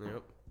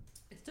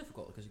 It's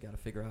difficult because you got to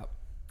figure out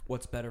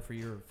what's better for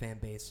your fan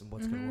base and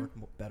what's going to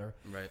work better.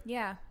 Right.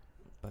 Yeah.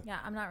 But yeah,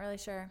 I'm not really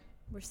sure.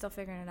 We're still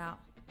figuring it out.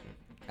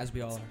 As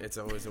we all are. It's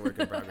always a work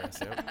in progress.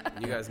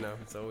 Yep. You guys know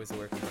it's always a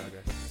work in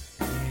progress.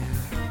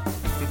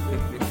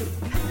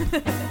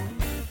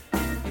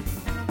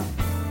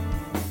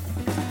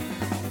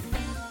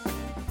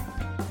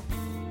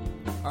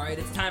 All right,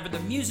 it's time for the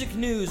music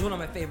news, one of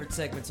my favorite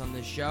segments on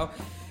this show.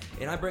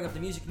 And I bring up the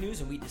music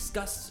news and we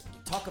discuss,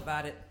 talk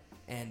about it,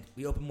 and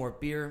we open more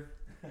beer.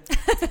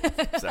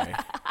 Sorry.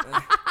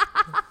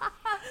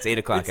 It's 8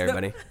 o'clock,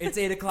 everybody. It's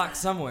 8 o'clock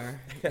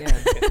somewhere. Yeah.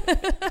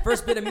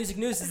 First bit of music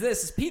news is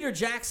this. Peter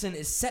Jackson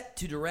is set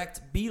to direct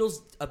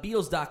a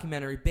Beatles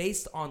documentary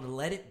based on the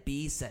Let It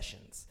Be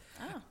sessions.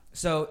 Oh.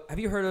 So, have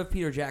you heard of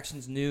Peter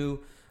Jackson's new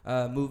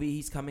movie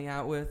he's coming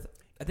out with?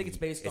 I think it's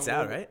based on... It's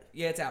out, right?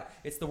 Yeah, it's out.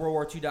 It's the World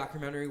War II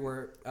documentary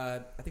where... I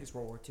think it's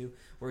World War II,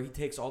 where he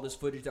takes all this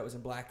footage that was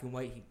in black and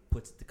white, he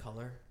puts it to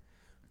color.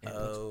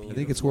 I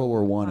think it's World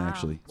War One,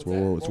 actually. It's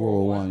World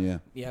War One, yeah.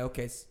 Yeah,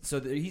 okay. So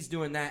he's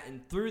doing that,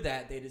 and through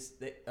that,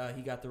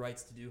 he got the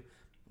rights to do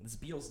this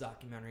Beatles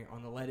documentary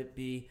on the Let It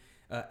Be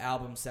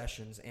album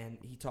sessions, and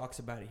he talks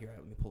about it here.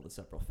 Let me pull this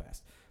up real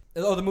fast.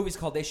 Oh, the movie's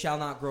called They Shall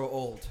Not Grow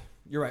Old.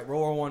 You're right,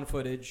 World War One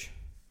footage.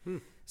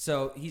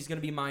 So he's going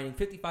to be mining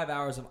 55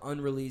 hours of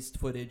unreleased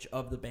footage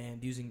of the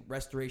band using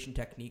restoration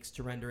techniques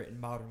to render it in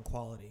modern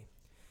quality.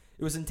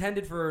 It was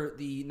intended for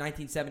the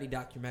 1970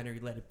 documentary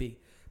Let It Be,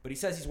 but he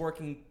says he's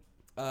working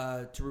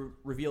to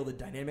reveal the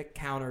dynamic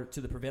counter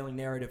to the prevailing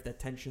narrative that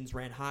tensions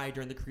ran high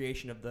during the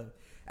creation of the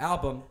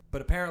album,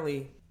 but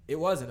apparently it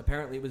wasn't.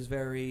 Apparently it was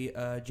very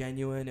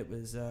genuine. It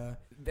was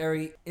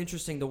very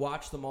interesting to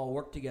watch them all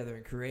work together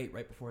and create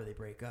right before they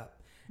break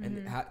up.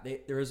 And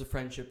there is a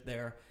friendship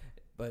there,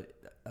 but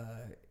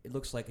it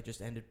looks like it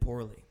just ended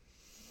poorly.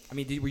 I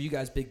mean, were you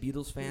guys big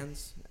Beatles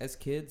fans as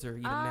kids or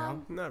even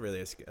now? Not really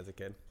as a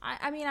kid.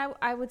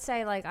 I would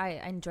say like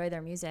I enjoy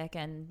their music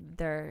and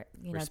their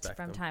Respect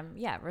from them.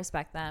 time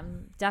respect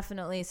them.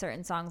 Definitely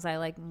certain songs I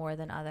like more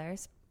than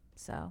others.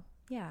 So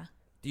yeah.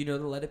 Do you know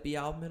the Let It Be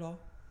album at all?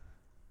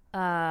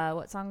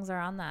 What songs are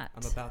on that?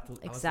 I'm about to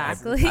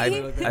Exactly.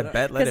 I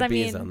bet Let 'Cause It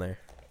Be is on there.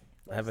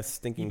 I have a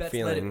stinking bets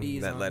feeling Let It Be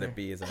is that on Let there. It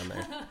Be is on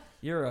there.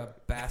 You're a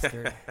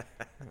bastard.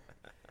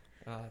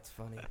 Oh, that's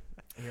funny.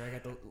 Here, I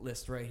got the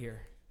list right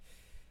here.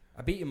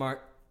 I beat you,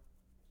 Mark.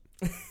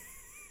 All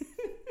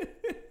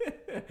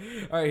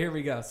right, here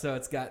we go. So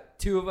it's got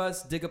Two of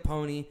Us, Dig a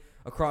Pony,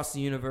 Across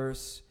the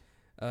Universe,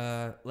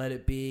 Let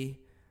It Be,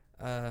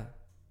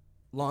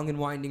 Long and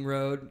Winding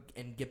Road,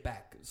 and Get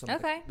Back. Some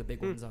of the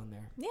big ones on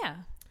there. Yeah.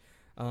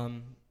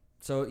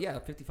 So yeah,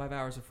 55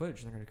 hours of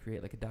footage. They're going to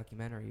create like a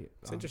documentary.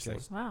 It's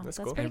interesting. Wow, that's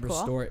cool. pretty And cool.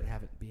 restore it and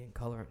have it be in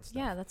color and stuff.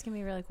 Yeah, that's gonna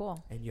be really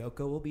cool. And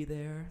Yoko will be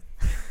there.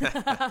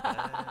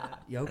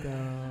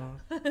 Yoko.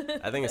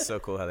 I think it's so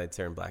cool how they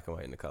turn black and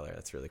white into color.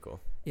 That's really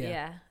cool.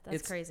 Yeah, that's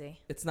It's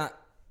crazy. It's not.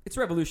 It's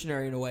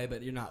revolutionary in a way,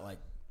 but you're not like.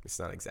 It's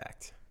not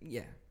exact.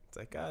 Yeah. It's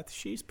like,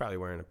 she's probably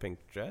wearing a pink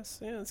dress.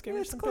 Yeah, let's give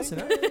her It's some close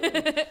pink.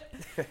 enough.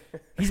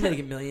 He's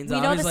making millions.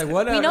 We know, He's like,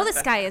 whatever. we know the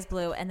sky is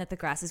blue and that the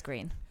grass is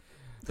green.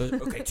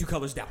 Okay, 2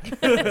 colors down.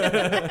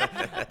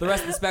 The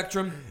rest of the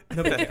spectrum,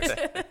 nobody cares.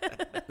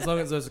 As long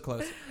as those are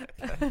close.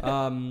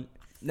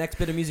 Next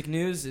bit of music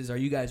news is: are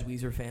you guys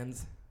Weezer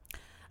fans?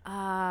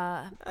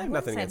 I have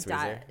nothing against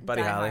Weezer.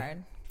 Buddy Holly.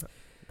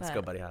 Let's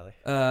go, Buddy Holly.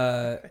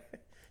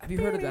 Have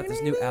you heard about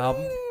this new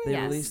album they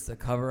Yes. released? The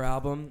cover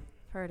album.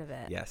 Heard of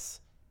it.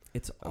 Yes.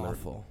 It's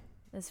awful.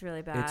 It's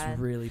really bad. It's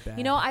really bad.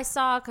 You know, I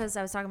saw because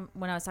I was talking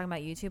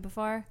about YouTube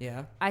before.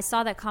 Yeah. I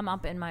saw that come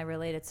up in my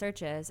related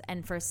searches,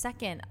 and for a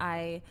second,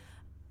 I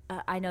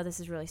know this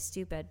is really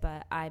stupid,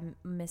 but I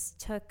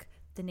mistook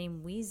the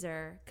name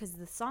Weezer because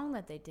the song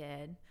that they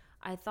did,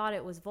 I thought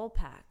it was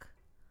Volpac,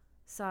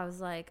 so I was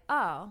like,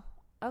 oh,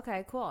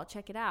 okay, cool, I'll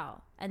check it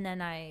out. And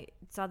then I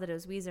saw that it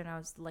was Weezer, and I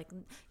was like,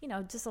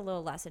 just a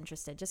little less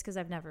interested, just because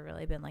I've never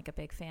really been like a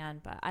big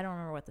fan, but I don't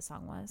remember what the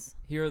song was.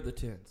 Here are the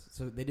tunes.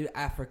 So they did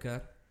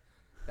Africa.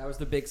 That was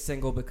the big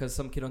single because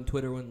some kid on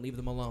Twitter wouldn't leave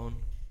them alone.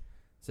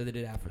 So they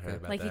did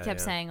Africa. Like he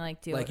kept saying,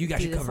 like, you guys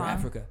should cover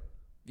Africa.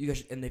 You guys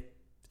should, and they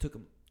took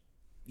them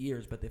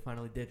years, but they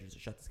finally did just to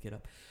shut this kid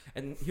up.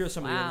 And here are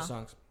some of the other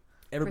songs.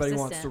 Everybody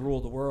Wants to Rule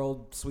the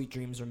World. Sweet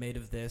Dreams Are Made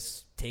of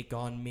This. Take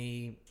on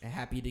Me.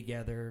 Happy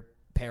Together.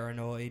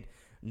 Paranoid.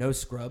 No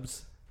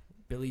Scrubs.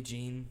 Billie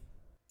Jean.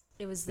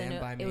 It was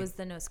Stand By Me. It was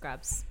the No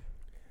Scrubs.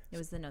 It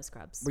was the No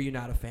Scrubs. Were you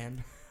not a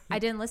fan? I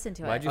didn't listen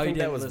to it. Why'd you think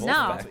that was listen? No.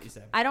 Wolfpack? That's what you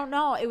said. I don't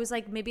know. It was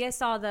like maybe I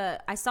saw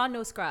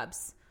No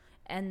Scrubs,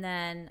 and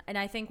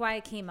I think why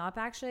it came up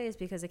actually is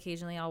because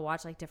occasionally I'll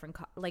watch like different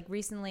like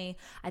recently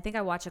I think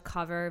I watched a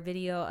cover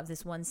video of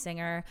this one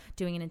singer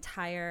doing an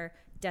entire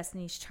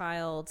Destiny's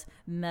Child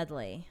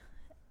medley.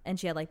 And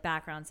she had like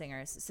background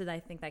singers. So I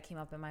think that came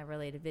up in my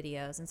related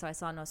videos. And so I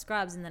saw No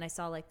Scrubs, and then I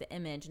saw like the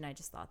image, and I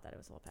just thought that it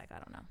was Wolfpack. I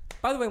don't know.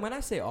 By the way, when I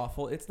say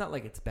awful, it's not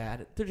like it's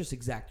bad. They're just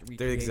exact recreations.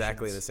 They're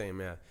exactly the same,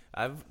 yeah.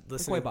 I've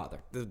listened Why to bother?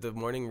 the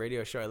morning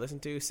radio show I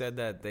listened to said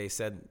that they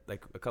said,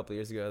 like a couple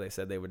years ago, they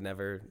said they would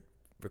never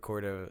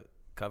record a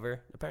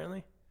cover,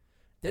 apparently.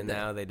 And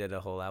now they did a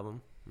whole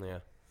album. Yeah.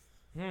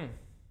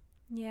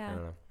 Yeah. I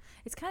don't know.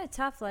 It's kind of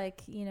tough.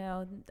 Like, you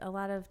know, a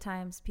lot of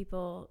times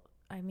people,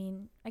 I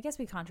mean, I guess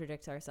we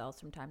contradict ourselves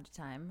from time to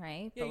time,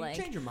 right? Yeah, but like,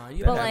 change your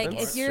mind. but like,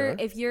 happens,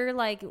 if you're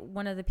like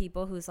one of the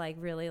people who's like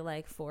really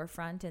like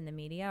forefront in the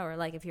media, or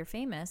like if you're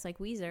famous, like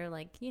Weezer,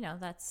 like, you know,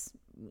 that's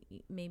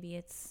maybe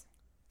it's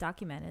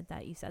documented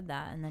that you said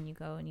that, and then you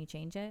go and you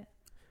change it,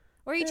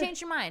 or you change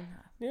your mind.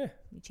 Yeah.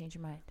 You change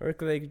your mind. Or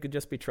they could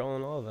just be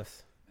trolling all of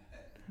us.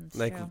 That's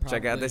Like, true. check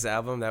out Probably. this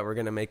album that we're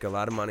going to make a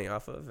lot of money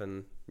off of,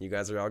 and you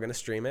guys are all going to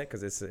stream it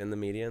because it's in the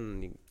media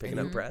and you picking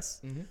up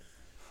press. Mm-hmm.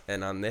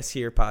 And on this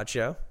here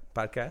podcast,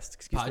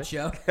 excuse Pod me.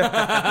 show. Pod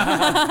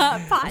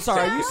I'm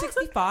sorry, show? are you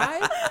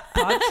 65?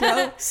 Pod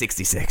show?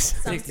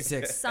 66.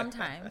 66.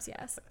 Sometimes,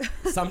 yes.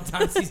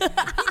 Sometimes he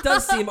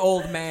does seem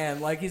old man.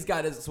 Like he's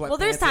got his sweatpants. Well,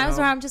 there's at times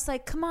home. where I'm just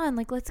like, come on,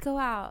 like let's go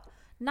out.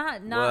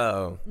 Not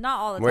Whoa. not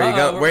all the time. Where you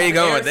go? we're Where are you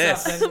about to going with air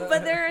this? something.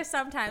 But there are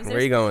sometimes. Where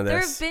are you going with There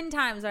this? have been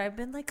times where I've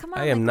been like, "Come on!"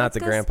 I am like, not let's the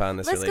go grandpa in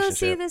this Let's go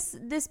see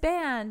relationship. this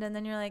band, and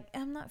then you're like,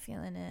 "I'm not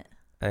feeling it."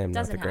 I am not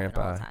Doesn't the happen all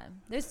grandpa. the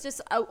time. There's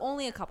just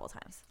only a couple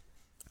times.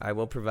 I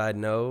will provide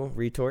no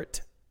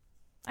retort.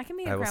 I can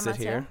be I a will grandma sit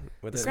here too.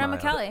 with a Grandma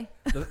smile. Kelly.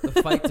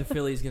 The fight to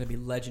Philly is going to be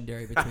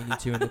legendary between you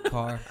two in the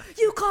car.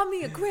 You call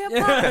me a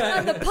grandpa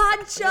on the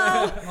pod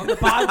show. On the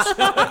pod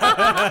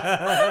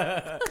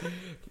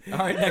show. All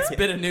right, next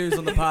bit of news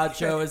on the pod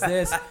show is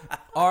this.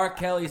 R.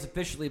 Kelly is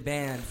officially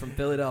banned from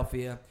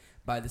Philadelphia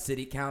by the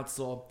city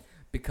council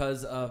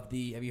because of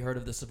the, have you heard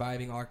of the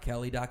Surviving R.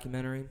 Kelly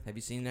documentary? Have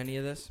you seen any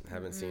of this?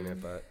 Haven't seen it,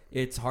 but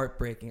It's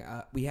heartbreaking.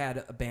 We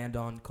had a band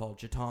on called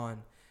Jaton,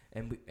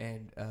 and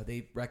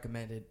they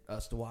recommended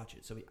us to watch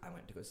it. So I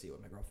went to go see it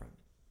with my girlfriend.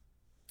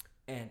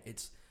 And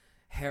it's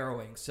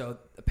harrowing. So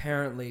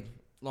apparently,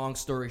 long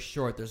story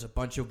short, there's a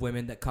bunch of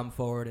women that come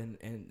forward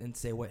and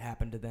say what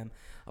happened to them.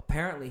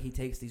 Apparently, he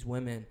takes these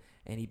women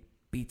and he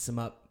beats them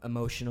up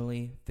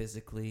emotionally,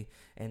 physically,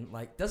 and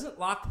like doesn't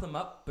lock them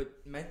up, but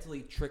mentally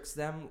tricks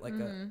them like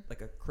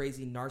a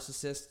crazy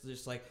narcissist.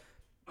 Just like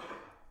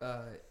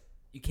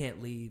you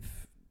can't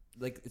leave.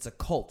 Like it's a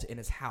cult in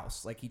his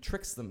house. Like he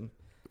tricks them.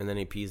 and then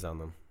he pees on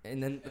them.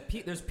 And then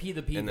there's P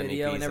the P And then he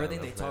video pees and on everything.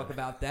 them, They talk yeah.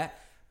 about that.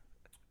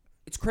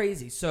 It's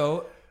crazy.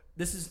 So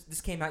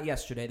this came out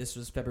yesterday. This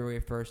was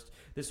February 1st.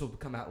 This will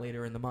come out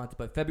later in the month.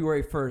 But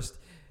February 1st,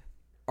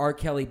 R.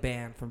 Kelly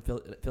banned from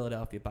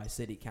Philadelphia by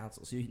city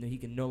council. So he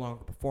can no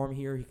longer perform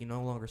here. He can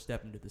no longer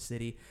step into the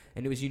city.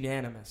 And it was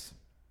unanimous.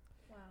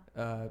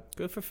 Wow.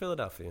 Good for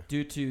Philadelphia.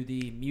 Due to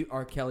the Mute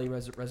R. Kelly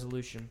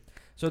resolution.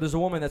 So there's a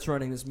woman that's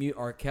running this Mute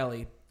R.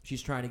 Kelly.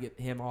 She's trying to get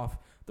him off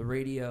the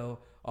radio,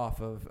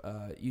 off of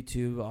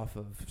YouTube, off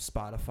of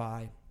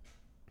Spotify.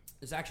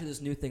 There's actually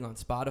this new thing on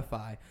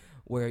Spotify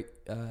where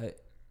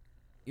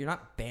you're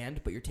not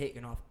banned, but you're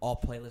taken off all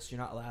playlists. You're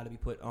not allowed to be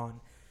put on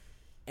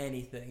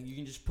anything. You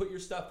can just put your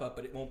stuff up,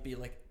 but it won't be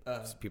like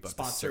So people have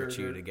to sponsored search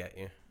you or- to get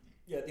you.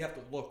 Yeah, you have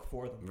to look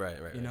for them. Right.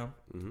 You know?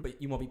 Mhm.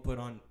 But you won't be put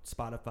on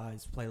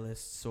Spotify's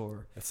playlists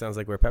or... That sounds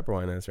like where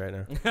Pepperwine is right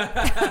now.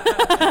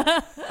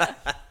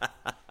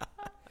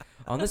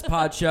 On this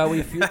pod show,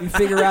 we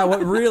figure out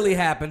what really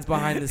happens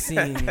behind the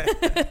scenes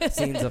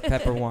of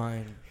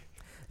Pepperwine.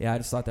 Yeah, I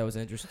just thought that was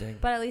interesting.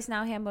 But at least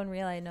now Hambone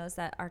Relay knows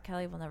that R.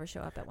 Kelly will never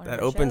show up at one of That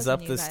our opens shows up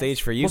and the you guys-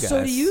 stage for you Well, guys.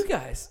 so do you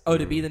guys. Oh,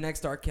 to be the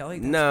next R. Kelly?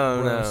 That's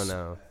No. gross.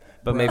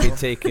 But Bro. maybe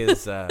take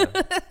his. No,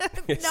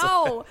 there's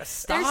so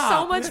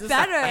Stop. much Just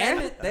better. End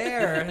it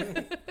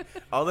there.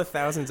 all the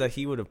thousands that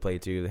he would have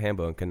played to, the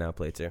Hambone can now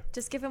play to.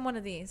 Just give him one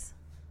of these.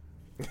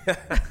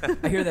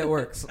 I hear that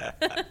works.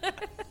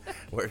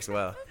 Works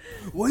well.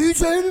 What are you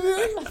saying to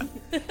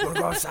me? Wanna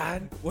go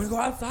outside? Want to go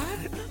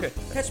outside?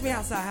 Catch me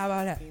outside. How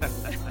about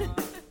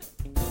that?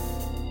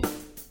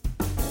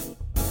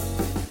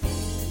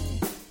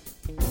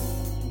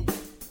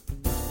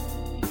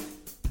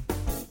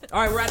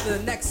 All right, we're at the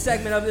next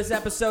segment of this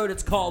episode.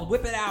 It's called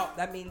Whip It Out.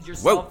 That means your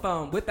cell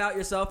phone. Whip out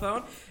your cell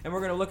phone, and we're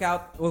going to look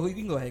out. Well, you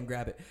can go ahead and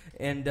grab it.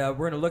 And we're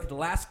going to look at the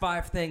last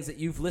 5 things that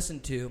you've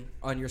listened to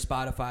on your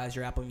Spotify's,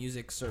 your Apple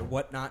Musics, or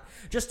whatnot,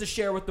 just to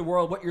share with the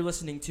world what you're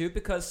listening to,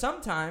 because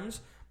sometimes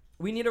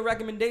we need a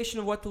recommendation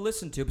of what to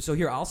listen to. So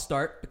here, I'll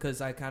start,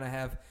 because I kind of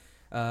have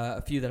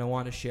a few that I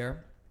want to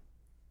share.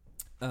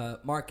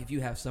 Mark, if you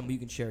have some, you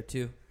can share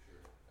too.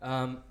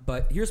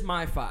 But here's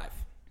my 5.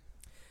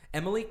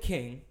 Emily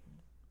King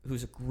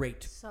who's a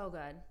great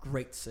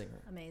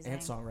singer. Amazing.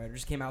 And songwriter.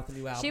 Just came out with a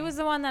new album. She was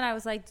the one that I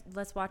was like,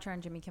 let's watch her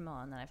on Jimmy Kimmel,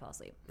 and then I fell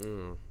asleep.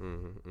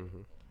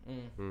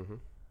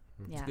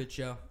 It's a good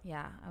show.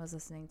 Yeah, I was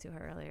listening to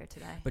her earlier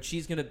today. But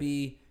she's going to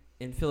be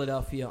in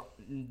Philadelphia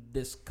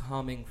this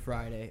coming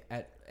Friday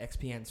at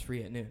XPN's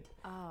free at noon.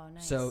 Oh,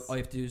 nice. So all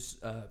you have to do is,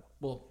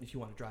 if you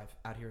want to drive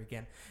out here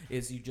again,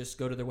 is you just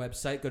go to their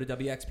website, go to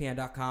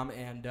WXPN.com,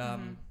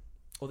 and,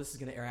 this is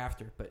going to air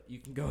after, but you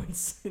can go and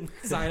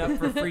sign up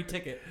for a free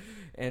ticket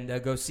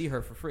and go see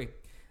her for free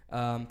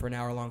for an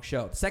hour-long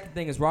show. The second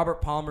thing is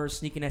Robert Palmer's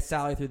Sneaking at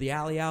Sally Through the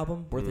Alley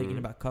album. We're thinking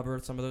about cover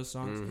some of those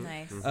songs.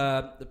 Nice.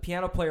 The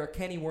piano player,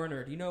 Kenny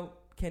Werner. Do you know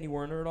Kenny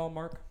Werner at all,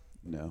 Mark?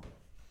 No.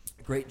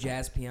 Great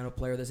jazz piano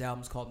player. This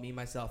album's called Me,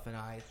 Myself, and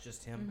I. It's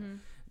just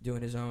him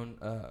doing his own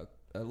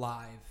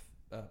live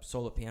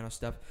solo piano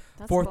stuff.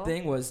 That's Fourth cool.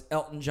 thing was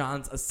Elton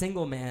John's A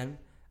Single Man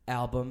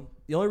album.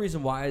 The only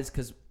reason why is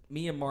because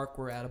me and Mark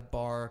were at a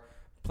bar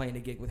playing a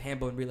gig with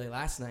Hambo and Relay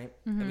last night,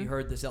 and we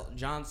heard this Elton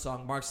John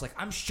song. Mark's like,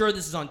 I'm sure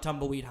this is on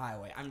Tumbleweed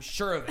Highway. I'm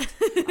sure of it.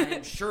 I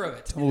am sure of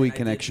it. Tumbleweed and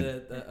Connection. I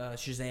did the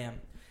Shazam,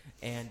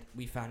 and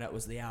we found out it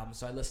was the album,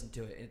 so I listened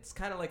to it. It's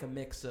kind of like a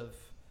mix of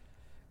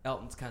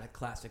Elton's kind of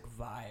classic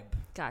vibe.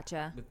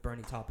 Gotcha. With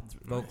Bernie Taupin's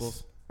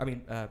vocals.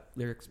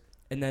 Lyrics.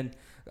 And then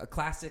a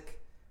classic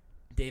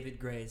David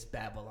Gray's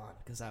Babylon,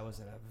 because I was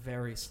in a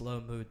very slow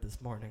mood this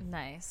morning.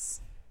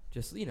 Nice.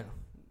 Just,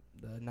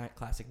 the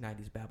classic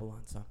 90s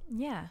Babylon song.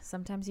 Yeah,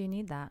 sometimes you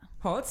need that.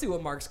 Oh, let's see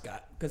what Mark's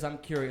got, because I'm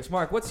curious.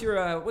 Mark, what's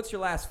your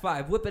last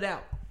five? Whip it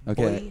out.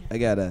 Okay, I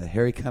got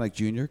Harry Connick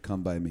Jr.,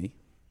 Come By Me.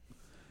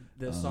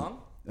 The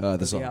song?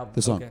 The song. album?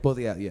 The song. Okay. Both,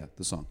 yeah,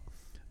 the song.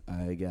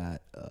 I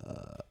got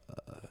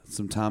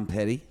some Tom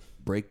Petty,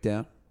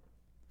 Breakdown.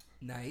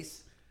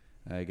 Nice.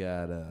 I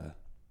got,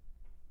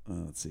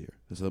 let's see here.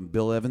 There's some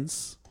Bill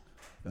Evans,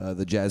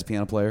 the jazz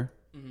piano player.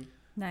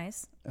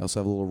 Nice. I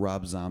also have a little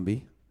Rob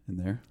Zombie in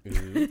there.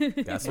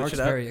 Gotta switch Mark's it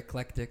up. very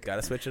eclectic.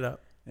 Gotta switch it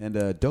up. And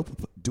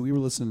we were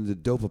listening to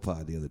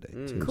Dopapod the other day,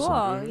 too. Cool.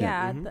 So,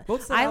 Yeah.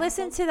 What's the I album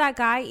listened called? to that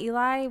guy,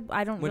 Eli.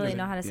 I don't really Winderman,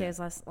 know how to say yeah. his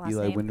last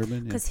Eli name.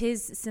 Winderman, Because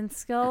his synth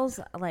skills,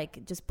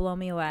 just blow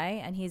me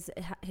away. And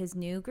his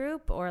new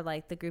group, or,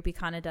 the group he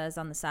kind of does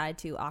on the side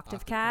to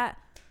Octave Cat.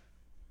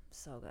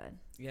 So good.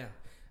 Yeah.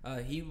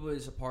 He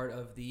was a part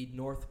of the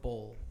North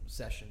Bowl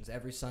sessions.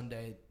 Every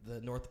Sunday, the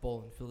North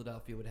Bowl in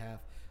Philadelphia would have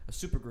a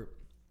super group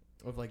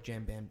of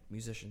jam band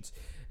musicians.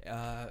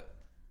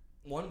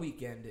 One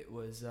weekend it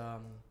was a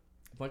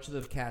bunch of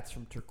the cats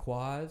from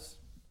Turquoise.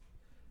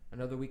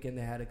 Another weekend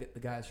they had the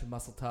guys from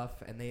Muscle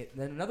Tough, and then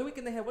another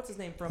weekend they had what's his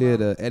name from? He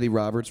had Eddie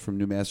Roberts from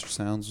New Master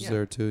Sounds was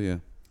there too. Yeah.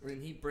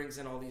 And he brings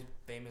in all these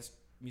famous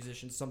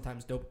musicians.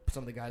 Sometimes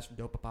some of the guys from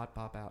Dopapod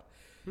pop out.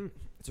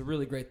 It's a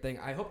really great thing.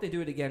 I hope they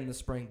do it again in the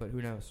spring, but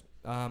who knows?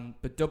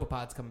 But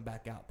Dopapod's coming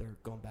back out. They're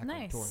going back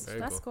on tour. Nice. Very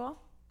That's cool. cool.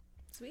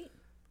 Sweet.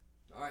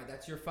 All right,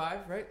 that's your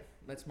five, right?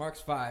 That's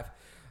Mark's five.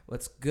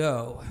 Let's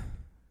go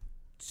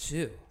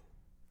to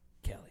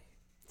Kelly.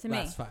 To me.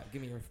 Last five.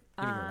 Give me your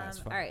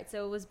last five. All right.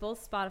 So it was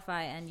both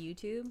Spotify and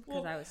YouTube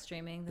because I was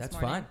streaming this That's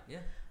morning. fine.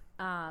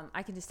 Yeah.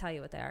 I can just tell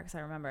you what they are because I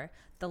remember.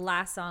 The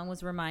last song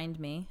was Remind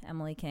Me,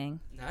 Emily King.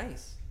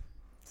 Nice.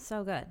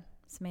 So good.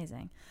 It's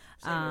amazing.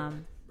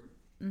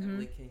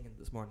 Emily King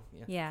this morning.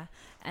 Yeah. Yeah.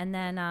 And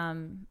then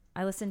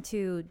I listened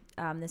to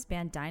this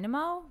band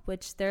Dynamo,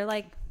 which they're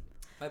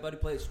My buddy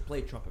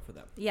played trumpet for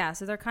them. yeah,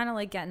 so they're kind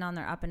of getting on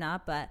their up and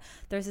up, but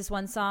there's this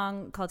one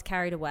song called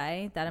Carried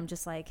Away that I'm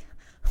just what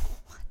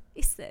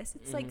is this?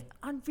 It's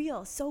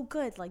unreal, so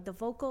good. The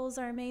vocals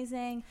are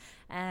amazing,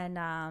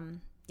 and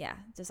yeah,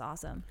 just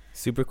awesome.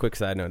 Super quick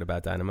side note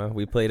about Dynamo.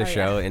 We played a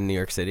show in New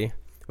York City.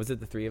 Was it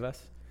the three of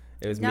us?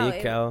 It was me,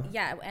 Kel.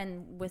 Yeah,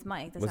 and with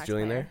Mike, the Was sax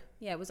Julian player. there?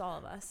 Yeah, it was all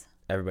of us.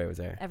 Everybody was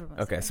there. Everyone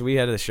was okay, there. so we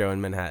had a show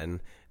in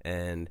Manhattan,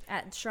 and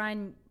At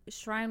Shrine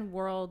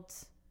World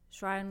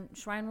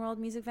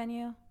Music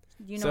Venue.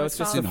 You know So what it's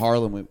just called? In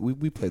Harlem,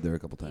 we played there a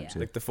couple times.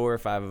 Yeah. Yeah. the 4 or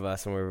 5 of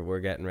us, and we're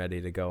getting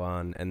ready to go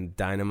on, and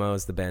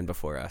Dynamo's the band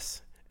before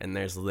us, and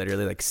there's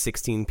literally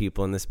 16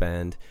 people in this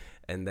band,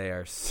 and they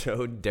are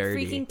so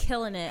dirty. freaking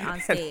killing it on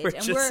stage. we're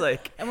just we're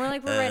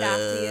right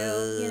after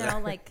you. You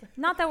know,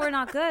 not that we're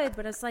not good,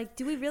 but it's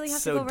do we really have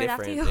to so go right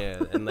after different,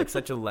 you? yeah, and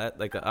such a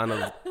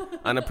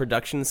on a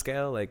production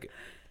scale,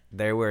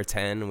 there we're a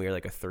 10, and we were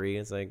a 3.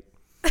 It's oh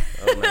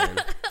man.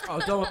 Oh,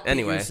 don't.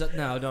 Anyway.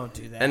 No, don't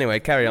do that. Anyway,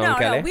 carry on,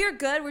 Kelly. No, we're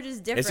good. We're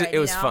just different. It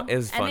was you know? fun. It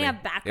was and funny. they have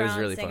It background was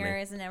really funny.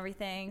 singers and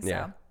everything. So.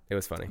 Yeah, it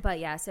was funny. But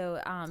yeah, so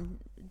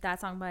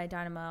that song by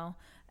Dynamo,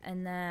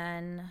 and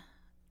then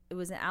it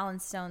was an Alan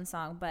Stone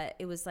song, but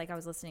it was I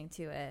was listening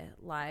to it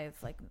live,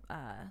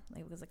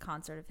 it was a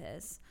concert of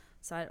his.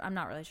 So I'm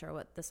not really sure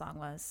what the song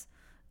was.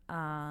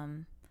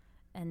 And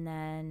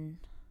then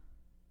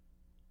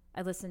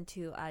I listened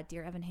to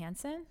Dear Evan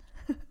Hansen.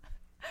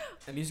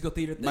 A musical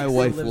theater thing. My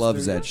wife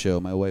loves that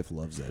show. My wife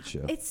loves that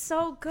show. It's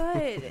so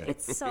good.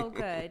 It's so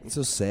good. It's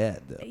so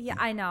sad, though. Yeah,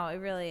 I know. It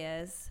really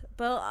is.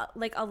 But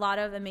a lot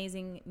of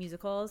amazing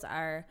musicals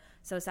are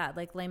so sad.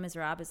 Les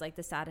Miserables is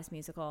the saddest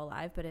musical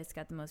alive, but it's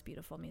got the most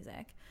beautiful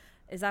music.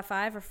 Is that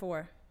 5 or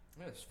 4?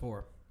 That's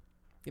 4.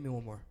 Give me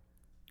one more.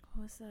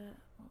 What was that?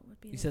 What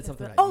would be? You said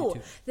something about Oh,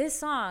 YouTube. this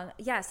song.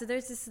 Yeah. So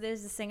there's a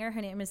singer.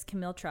 Her name is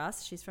Camille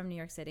Truss. She's from New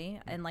York City,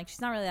 and like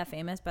she's not really that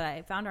famous, but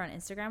I found her on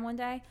Instagram one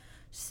day.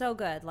 So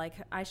good. Like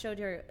I showed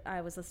her.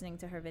 I was listening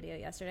to her video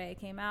yesterday.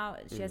 It came out.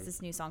 She has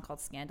this new song called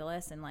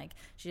 "Scandalous," and like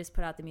she just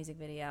put out the music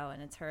video,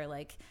 and it's her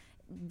like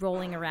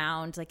rolling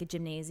around like a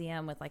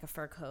gymnasium with like a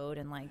fur coat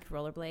and like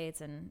rollerblades,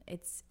 and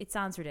it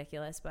sounds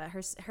ridiculous, but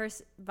her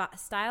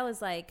style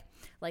is like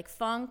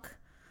funk,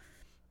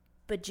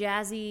 but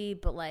jazzy,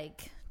 but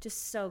like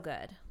just so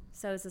good.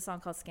 So it's a song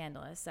called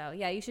Scandalous. So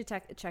yeah, you should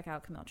check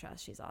out Camille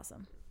Truss. She's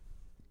awesome.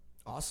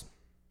 Awesome.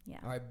 Yeah.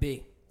 All right,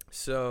 B.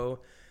 So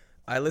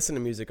I listen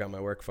to music on my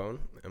work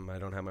phone, and I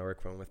don't have my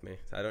work phone with me.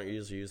 I don't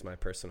usually use my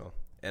personal.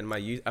 And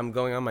I'm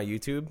going on my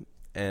YouTube,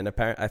 and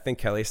apparently I think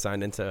Kelly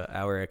signed into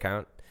our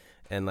account,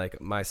 and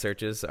like my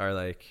searches are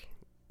like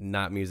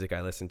not music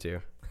I listen to.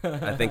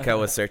 I think I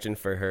was searching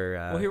for her.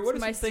 Well, here, what are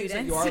my some things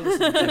that students. you are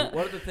listening to?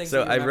 What are the things?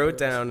 So that you I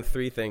wrote remember down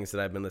 3 things that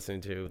I've been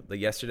listening to.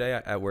 Like yesterday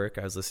at work,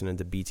 I was listening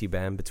to BT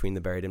Bam, Between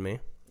the Buried and Me.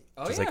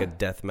 Which is like a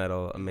death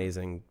metal,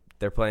 amazing.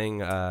 They're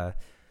playing on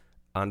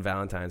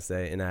Valentine's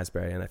Day in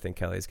Asbury, and I think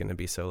Kelly's going to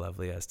be so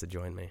lovely as to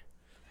join me.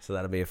 So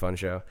that'll be a fun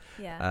show.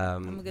 Yeah.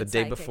 The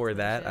day before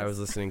that, I was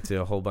listening to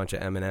a whole bunch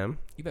of Eminem.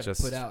 You better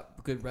put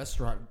out good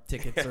restaurant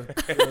tickets, or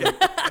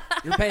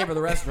you're paying for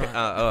the restaurant.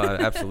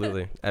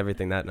 Absolutely.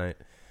 Everything that night.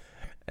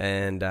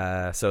 And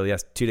so,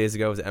 yes, 2 days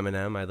ago was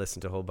Eminem. I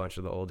listened to a whole bunch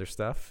of the older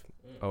stuff.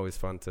 Always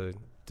fun to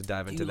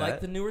dive into that. Do you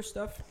like the newer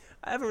stuff?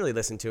 I haven't really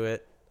listened to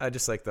it. I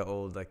just like the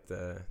old, like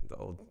the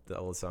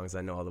old songs.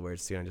 I know all the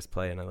words to, and I just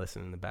play and I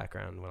listen in the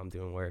background when I'm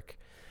doing work.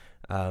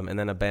 And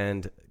then a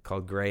band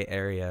called Gray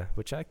Area,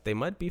 which they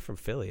might be from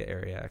Philly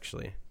area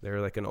actually. They're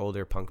like an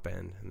older punk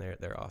band, and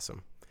they're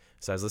awesome.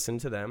 So I was listening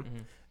to them,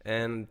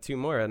 and 2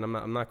 more, and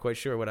I'm not quite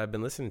sure what I've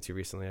been listening to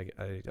recently.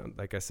 I don't,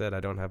 like I said, I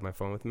don't have my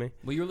phone with me.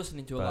 Well, you're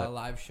listening to a lot of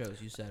live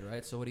shows, you said,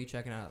 right? So what are you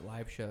checking out at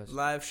live shows?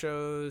 Live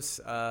shows,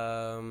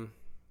 and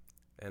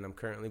I'm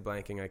currently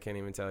blanking. I can't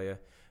even tell you.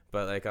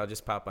 But like I'll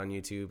just pop on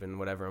YouTube, and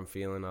whatever I'm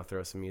feeling, I'll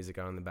throw some music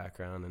on in the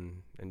background,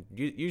 and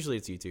usually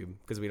it's YouTube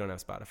because we don't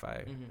have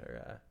Spotify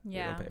or we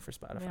don't pay for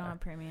Spotify. We don't have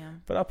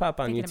premium. But I'll pop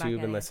on Thinking about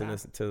YouTube and getting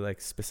listen to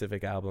like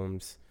specific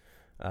albums.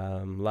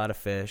 A lot of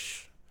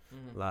Fish,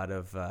 a lot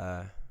of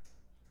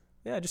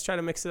just try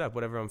to mix it up,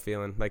 whatever I'm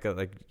feeling. Like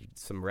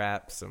some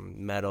rap,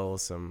 some metal,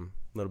 some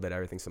little bit of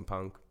everything, some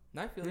punk.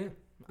 I feel you.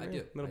 I do.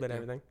 A little bit of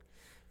everything.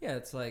 Yeah,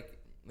 it's like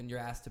when you're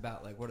asked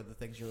about like what are the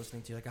things you're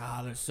listening to, like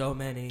there's so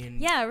many. And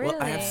Yeah, really.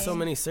 Well, I have so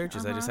many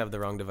searches. I just have the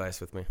wrong device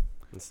with me.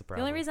 That's the The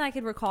problem. only reason I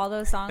could recall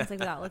those songs like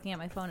without looking at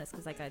my phone is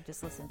because like I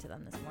just listened to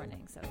them this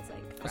morning, so it's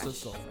like fresh. Also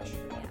still fresh.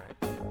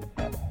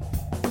 Yeah.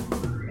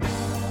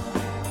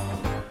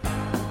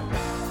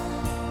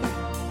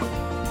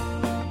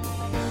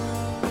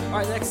 All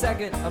right, the next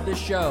segment of this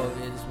show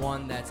is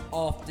one that's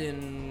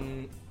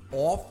often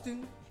hard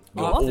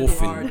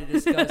to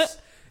discuss.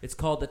 It's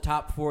called the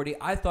Top 40.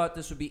 I thought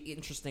this would be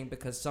interesting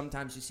because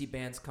sometimes you see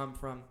bands come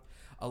from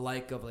a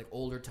like of like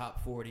older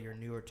Top 40 or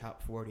newer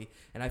Top 40,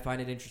 and I find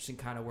it interesting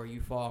kind of where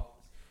you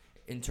fall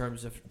in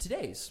terms of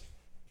today's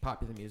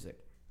popular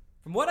music.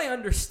 From what I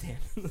understand,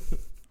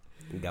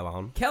 Go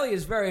on. Kelly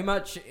is very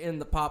much in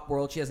the pop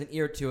world. She has an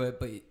ear to it,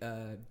 but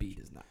B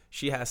does not.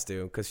 She has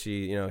to because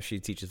she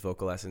teaches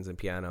vocal lessons and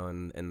piano,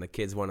 and the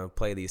kids want to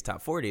play these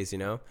top 40s,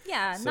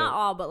 Yeah, So- not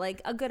all, but like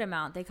a good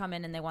amount. They come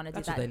in and they want to do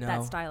That's what they know.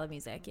 that style of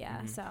music.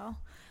 Yeah, so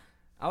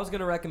I was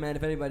going to recommend,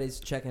 if anybody's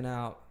checking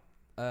out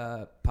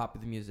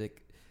popular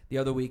music, the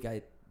other week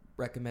I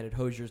recommended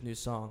Hosier's new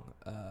song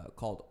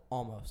called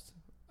Almost.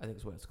 I think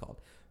is what it's called.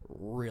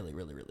 Really,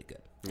 really, really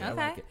good. Yeah. I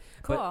Okay, like it.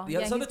 cool. But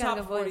Yeah, some of he's the got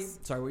a top good 40. voice.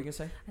 Sorry, what were you going to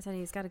say? I said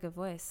he's got a good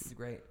voice. He's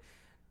great.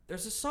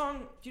 There's a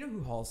song. Do you know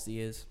who Halsey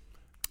is?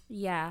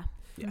 Yeah.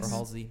 Or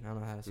Halsey. I don't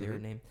know how to say her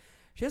name.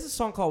 She has a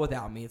song called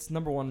Without Me. It's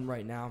 #1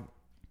 right now.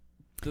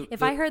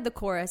 If I heard the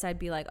chorus, I'd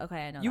be like,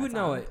 okay, I know. You that would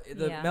know song. it.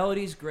 The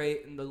melody's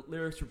great and the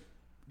lyrics are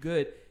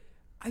good.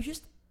 I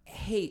just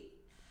hate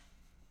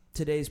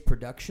today's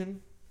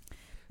production.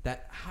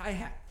 That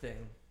hi-hat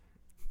thing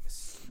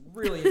is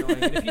really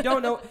annoying. And if you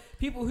don't know,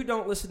 people who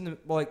don't listen to,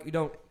 like, you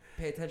don't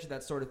pay attention to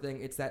that sort of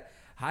thing, it's that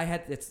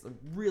hi-hat that's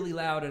really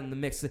loud and in the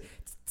mix.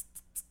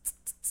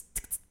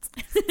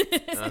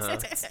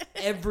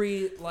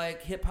 Every,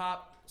 like,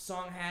 hip-hop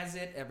song has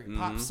it. Every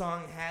pop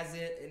song has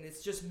it. And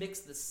it's just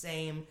mixed the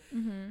same.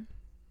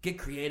 Get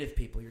creative,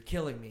 people. You're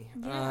killing me.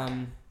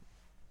 Yeah.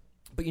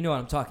 But you know what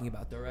I'm talking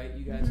about, though, right?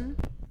 You guys,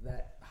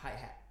 that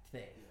hi-hat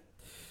thing.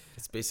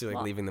 It's basically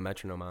like leaving the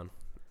metronome on.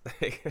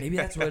 Maybe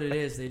that's what it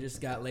is. They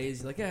just got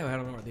lazy. Like, I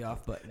don't know where the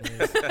off button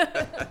is.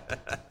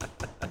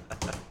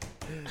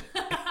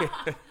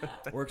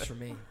 Works for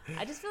me.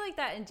 I just feel like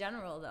that in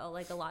general, though.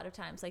 Like a lot of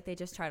times, like they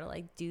just try to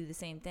like do the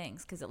same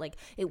things because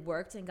it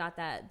worked and got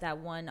that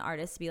one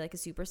artist to be like a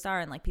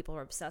superstar, and like people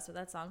were obsessed with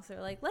that song. So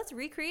they're like, let's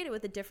recreate it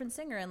with a different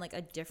singer and like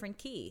a different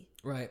key.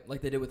 Right,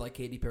 like they did with like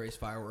Katy Perry's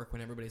Firework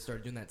when everybody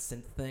started doing that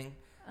synth thing,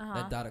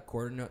 that dotted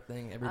quarter note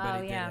thing.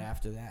 Everybody did it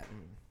after that,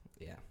 and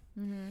yeah.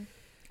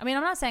 I mean,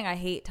 I'm not saying I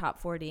hate top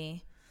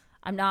 40.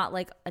 I'm not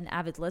like an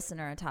avid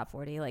listener of top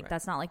 40. Like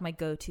that's not like my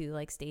go-to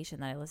like station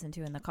that I listen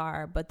to in the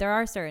car. But there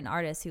are certain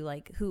artists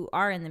who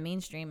are in the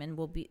mainstream and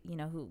will be,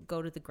 who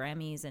go to the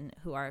Grammys and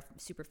who are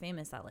super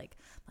famous that like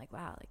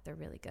wow, like they're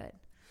really good.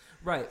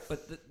 Right,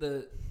 but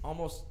the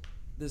almost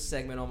this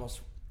segment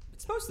almost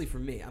it's mostly for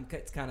me.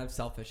 It's kind of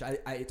selfish.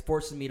 It's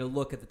forcing me to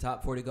look at the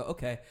top 40 and go,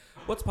 okay,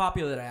 what's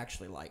popular that I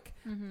actually like,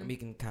 and we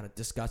can kind of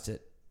discuss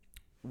it.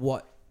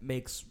 What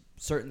makes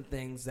certain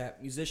things that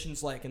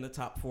musicians like in the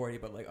top 40,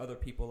 but like other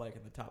people like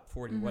in the top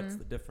 40. What's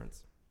the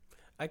difference?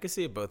 I could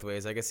see it both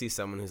ways. I could see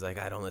someone who's like,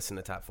 I don't listen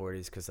to top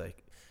 40s because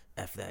like,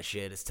 F that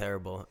shit, it's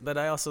terrible. But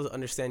I also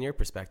understand your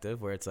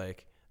perspective where it's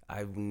like,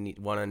 I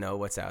want to know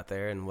what's out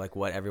there and like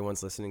what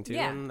everyone's listening to.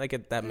 Yeah. And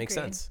like that makes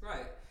sense.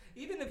 Right.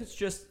 Even if it's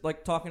just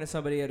like talking to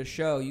somebody at a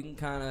show, you can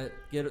kind of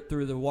get it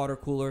through the water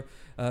cooler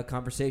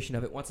conversation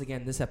of it. Once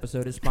again, this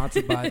episode is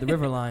sponsored by the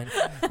Riverline,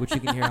 which you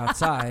can hear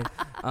outside.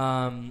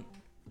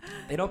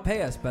 They don't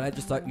pay us, but I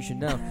just thought you should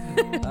know.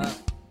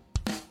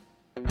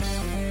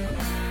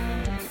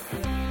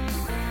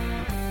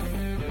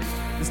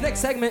 This next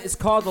segment is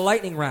called the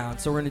lightning round,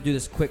 so we're going to do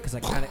this quick because I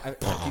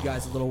took you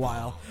guys a little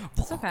while.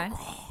 It's okay.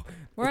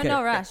 We're in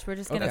no rush. We're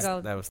just going to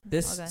go.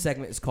 This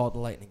segment is called the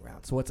lightning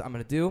round. So what I'm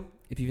going to do,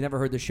 if you've never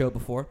heard this show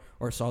before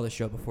or saw this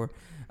show before,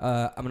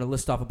 I'm going to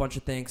list off a bunch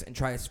of things and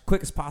try as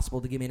quick as possible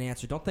to give me an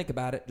answer. Don't think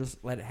about it.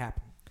 Just let it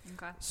happen.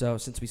 Okay. So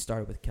since we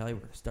started with Kelly, we're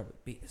going to start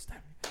with B this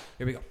time.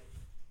 Here we go.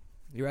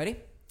 You ready?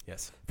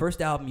 Yes.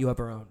 First album you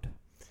ever owned?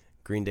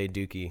 Green Day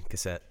Dookie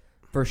cassette.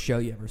 First show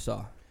you ever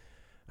saw?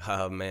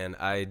 Oh, man.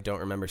 I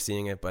don't remember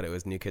seeing it, but it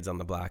was New Kids on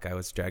the Block. I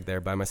was dragged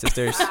there by my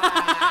sisters.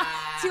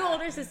 2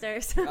 older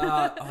sisters.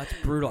 It's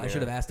brutal. I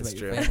should have asked about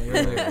your family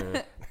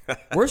earlier.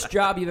 Worst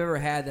job you've ever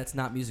had that's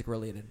not music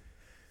related?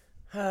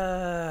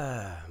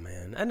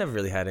 Man. I never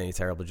really had any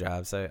terrible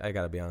jobs. I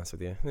got to be honest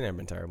with you. They've never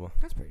been terrible.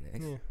 That's pretty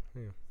nice.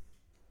 Yeah.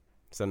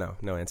 So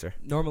no answer.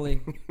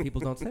 Normally,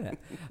 people don't say that.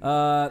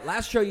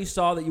 Last show you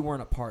saw that you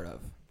weren't a part of?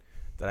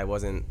 That I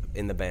wasn't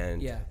in the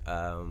band. Yeah.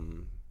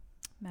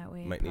 Matt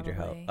Wade. Might need your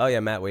help. probably. Oh, yeah,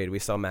 Matt Wade. We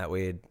saw Matt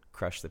Wade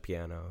crush the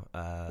piano.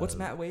 What's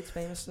Matt Wade's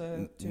famous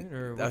tune?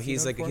 Or Oh, what's he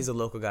he's known for? he's a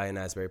local guy in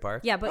Asbury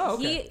Park. Yeah, but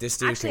okay. This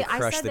dude can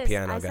crush the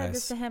piano, I said this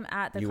guys. to him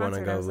at the You wanna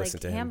concert. go I was listen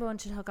like, to him.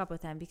 Hambone should hook up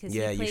with him because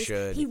Yeah, he you plays,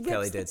 should. He rips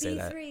Kelly the did say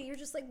that. B3. You're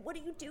just like, what are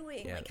you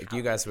doing? Yeah, Like,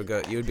 you guys would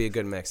go. You would be a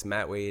good mix.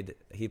 Matt Wade,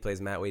 he plays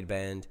Matt Wade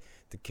band.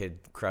 The kid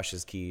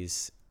crushes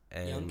keys.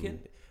 And Young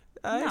kid?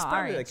 He's No,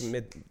 probably our like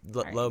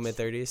age. low mid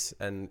 30s,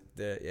 and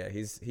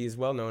he's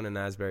well known in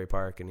Asbury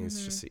Park, and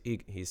he's just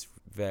he's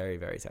very,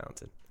 very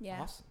talented.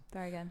 Yeah, Awesome.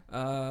 very good.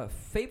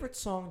 Favorite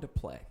song to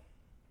play?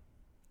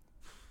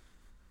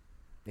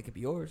 It could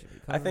be yours.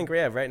 I think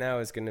right now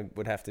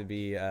would have to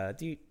be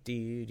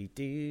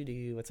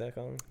what's that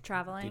called?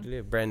 Traveling.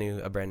 A brand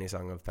new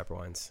song of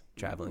Pepperwine's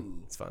Traveling.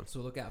 Ooh. It's fun. So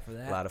look out for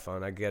that. A lot of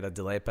fun. I get a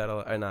delay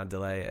pedal, or not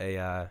delay.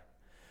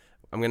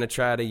 I'm gonna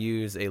try to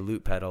use a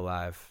loop pedal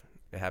live.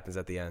 It happens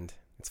at the end.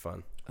 It's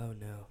fun. Oh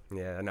no.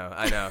 Yeah, I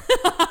know.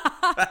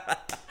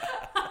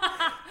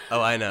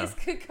 Oh, I know. This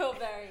could go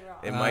very wrong.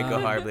 It might go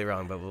horribly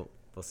wrong, but we'll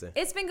see.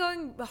 It's been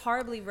going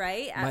horribly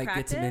right at Might get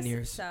practice, some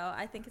in-ears. so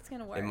I think it's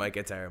gonna work. It might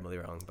get terribly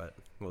wrong, but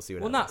we'll see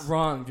what Well, happens. not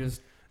wrong,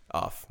 just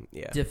Off.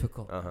 Yeah.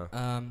 difficult. Uh-huh.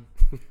 I'm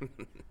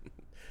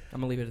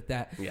gonna leave it at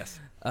that. Yes.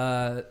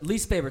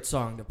 Least favorite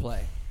song to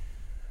play?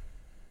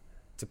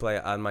 To play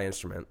on my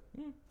instrument.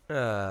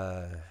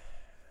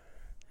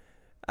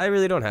 I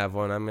really don't have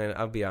one.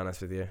 I'll be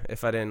honest with you.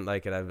 If I didn't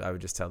like it, I would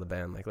just tell the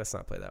band, like, let's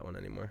not play that one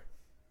anymore.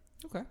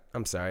 Okay.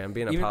 I'm sorry. I'm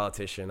being a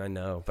politician. I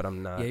know, but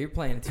I'm not. Yeah, you're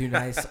playing it too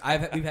nice.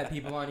 We've had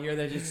people on here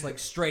that are just like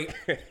straight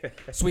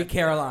Sweet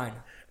Caroline.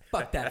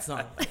 Fuck that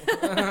song.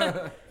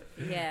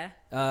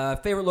 Yeah.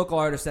 Favorite local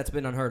artist that's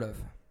been unheard of?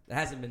 That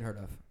hasn't been heard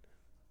of.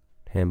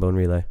 Handbone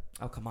Relay.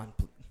 Oh, come on.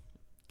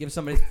 Give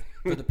somebody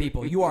for the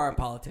people. You are a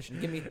politician.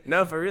 Give me.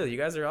 No, for real. You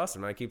guys are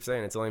awesome. I keep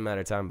saying it's only a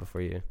matter of time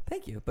before you.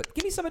 Thank you. But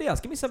give me somebody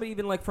else. Give me somebody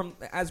even like from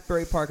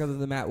Asbury Park other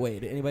than Matt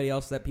Wade. Anybody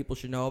else that people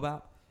should know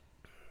about?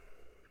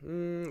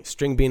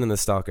 String Bean and the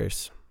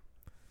Stalkers.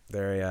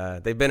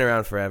 They've been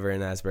around forever in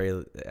the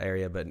Asbury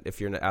area, but if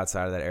you're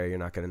outside of that area, you're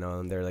not going to know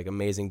them. They're like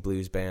amazing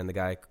blues band. The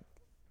guy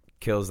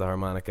kills the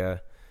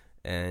harmonica,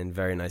 and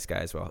very nice guy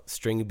as well.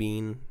 String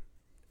Bean.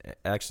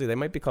 Actually, they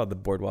might be called the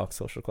Boardwalk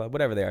Social Club.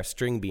 Whatever they are.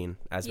 String Bean,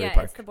 Asbury Park.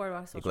 Yeah, it's the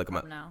Boardwalk Social look 'em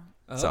Club up. now.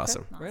 It's okay.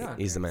 awesome. Right on.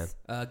 He's the man.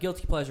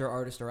 Guilty pleasure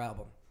artist or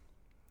album?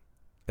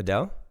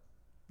 Adele?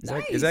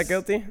 Nice. Is that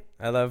guilty?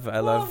 I love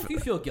if you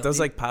feel guilty.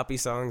 those like poppy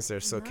songs. They're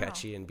so No.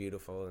 catchy and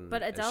beautiful, and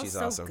But and Adele's she's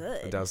so awesome.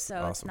 good. Adele's so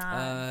awesome.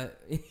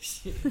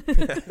 It's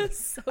not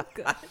so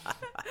good.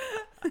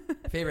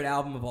 Favorite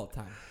album of all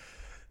time?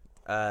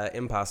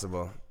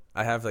 Impossible.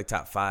 I have like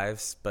top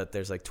fives, but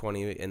there's like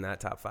 20 in that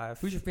top five.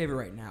 Who's your favorite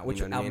right now? Which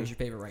You know what I album mean? is your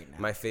favorite right now?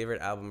 My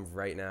favorite album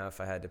right now, if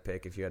I had to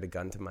pick, if you had a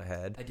gun to my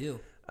head, I do.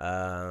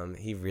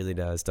 he really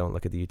does. Don't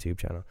look at the YouTube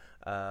channel.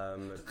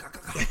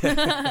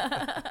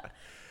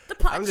 The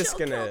pot I'm just show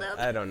killed gonna. him.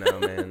 I don't know,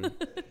 man.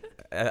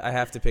 I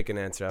have to pick an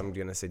answer. I'm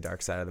gonna say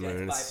Dark Side of the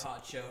Moon. Death by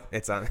Pod Show.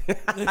 It's on.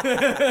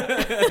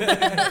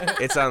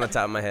 It's on the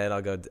top of my head.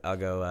 I'll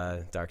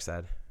go Dark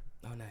Side.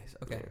 Oh, nice.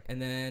 Okay. Yeah.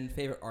 And then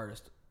favorite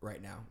artist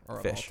right now or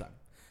of Fish. all time?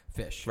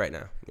 Fish. Right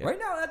now. Yeah. Right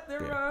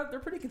now, they're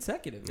pretty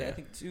consecutive. Yeah. I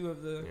think 2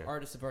 of the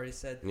artists have already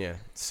said. Yeah,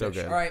 so Fish.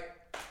 good. All right,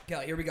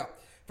 Kelly, here we go.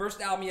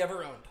 First album you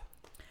ever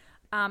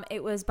owned?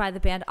 It was by the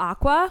band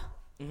Aqua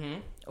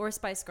Mm-hmm. or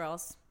Spice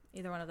Girls.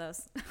 Either one of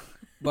those.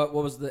 But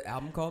what was the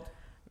album called?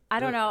 I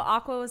don't know.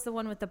 Aqua was the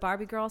one with the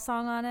Barbie girl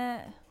song on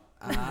it.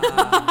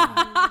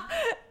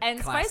 And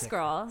Classic. Spice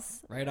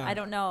Girls. Right on. I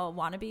don't know.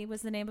 Wannabe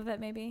was the name of it,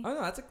 maybe. Oh,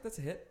 no, that's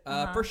a hit.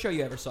 First show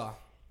you ever saw?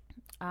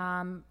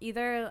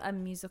 Either a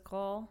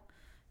musical,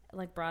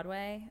 like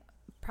Broadway.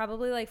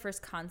 Probably like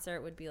first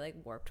concert would be like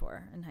Warped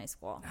Tour in high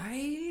school.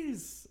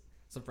 Nice.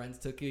 Some friends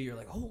took you. You're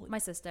like, holy. My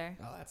sister.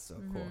 Oh, that's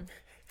so cool.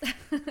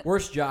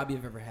 Worst job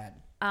you've ever had?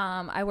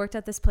 I worked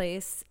at this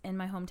place in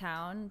my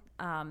hometown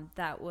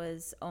that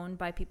was owned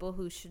by people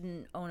who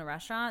shouldn't own a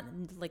restaurant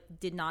and like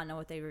did not know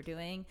what they were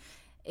doing.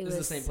 It was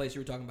the same place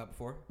you were talking about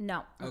before?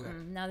 No. Okay.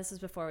 No, this was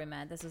before we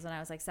met. This was when I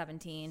was like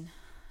 17.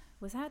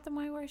 Was that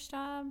my worst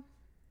job?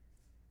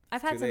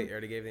 I've had Too late. You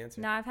already gave the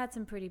answer. No, I've had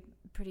some pretty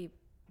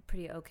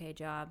okay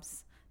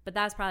jobs, but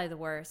that's probably the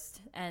worst.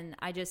 And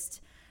I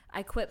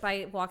quit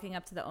by walking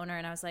up to the owner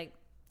and I was like,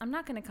 I'm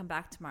not going to come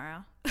back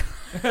tomorrow.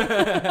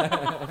 That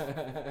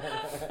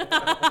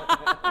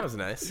was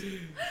nice.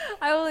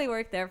 I only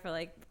worked there for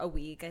like a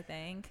week, I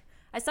think.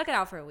 I stuck it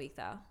out for a week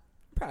though.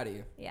 Proud of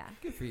you. Yeah.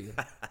 Good for you.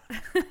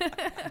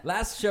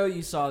 Last show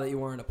you saw that you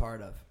weren't a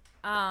part of?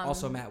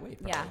 Also Matt Wade.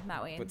 Probably. Yeah,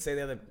 Matt Wade. But say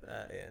the other.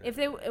 Yeah. If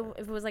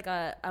it was like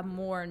a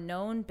more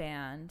known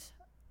band,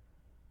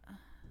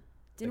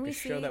 didn't like we a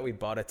show that we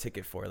bought a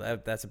ticket for?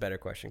 That's a better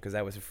question because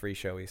that was a free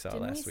show we saw last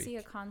week. Didn't we see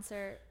a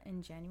concert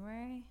in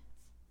January?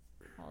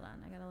 Hold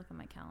on, I gotta look at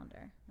my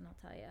calendar and I'll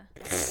tell you.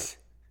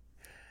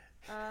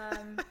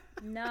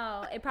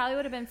 No, it probably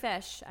would have been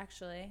Fish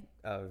actually.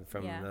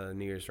 From the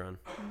New Year's run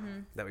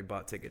that we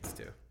bought tickets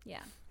to.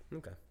 Yeah.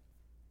 Okay.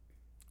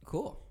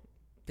 Cool.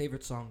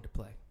 Favorite song to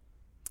play?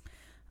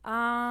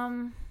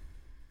 I'd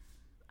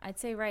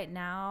say right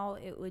now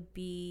it would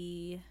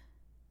be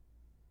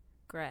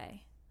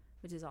Gray,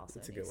 which is also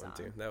it's a good one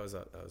too. That was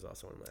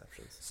also one of my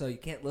options. So you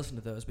can't listen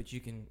to those, but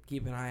you can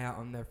keep an eye out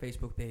on their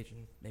Facebook page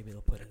and maybe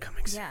they'll put it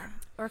coming soon. Yeah,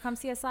 or come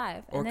see us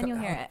live, and then you'll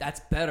hear it.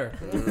 That's better.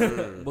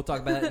 We'll talk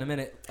about that in a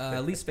minute.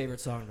 Least favorite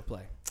song to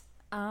play?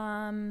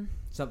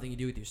 Something you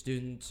do with your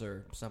students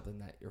or something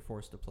that you're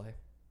forced to play?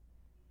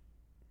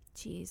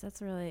 Geez,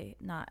 that's really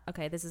not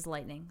okay. This is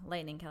Lightning,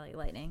 Kelly,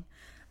 Lightning.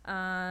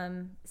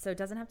 So it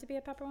doesn't have to be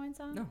a Pepperwine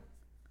song? No.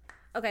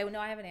 Okay, well, no,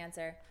 I have an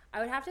answer. I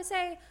would have to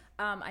say,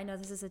 I know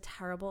this is a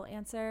terrible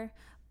answer,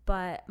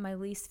 but my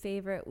least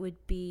favorite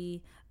would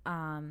be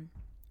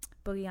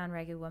Boogie on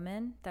Reggae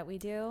Woman that we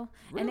do.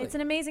 Really? And it's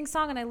an amazing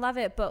song and I love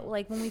it, but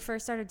like when we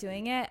first started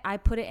doing it, I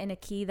put it in a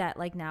key that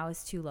like now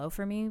is too low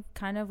for me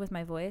kind of with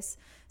my voice.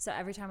 So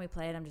every time we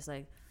play it, I'm just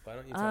like, Why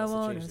don't you I tell us to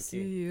want change to the see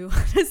key? you.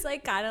 Just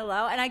like kind of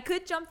low. And I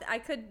could jump the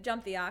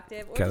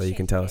octave. Or Kelly, just you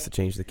can change tell the us to key.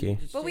 change the key.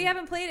 But we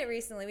haven't played it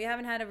recently. We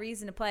haven't had a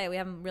reason to play it. We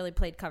haven't really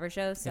played cover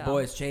shows. So. Hey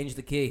boys, change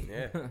the key.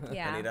 Yeah.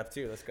 Yeah. I need up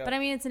too. Let's go. But I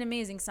mean, it's an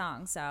amazing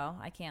song, so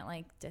I can't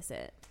like diss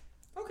it.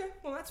 Okay,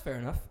 well that's fair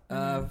enough.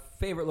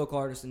 Favorite local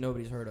artist that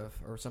nobody's heard of,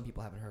 or some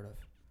people haven't heard of?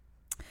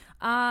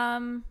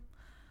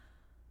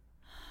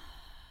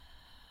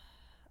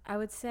 I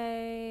would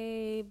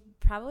say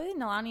probably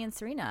Nalani and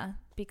Serena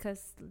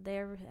because they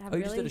have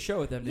you just did a show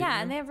with them, didn't you?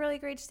 Yeah, and they have really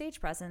great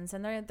stage presence,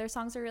 and their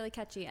songs are really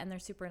catchy, and they're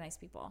super nice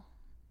people.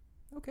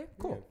 Okay,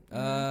 cool.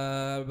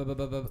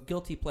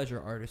 Guilty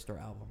pleasure artist or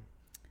album?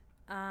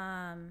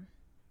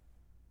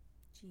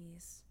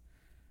 Jeez.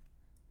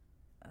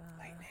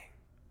 Lightning.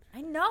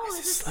 I know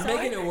this is so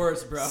Making it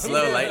worse, bro.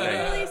 Slow Lightning.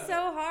 It's really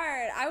so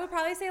hard. I would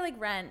probably say like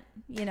Rent.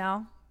 You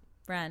know,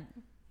 Rent.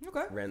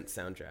 Okay. Rent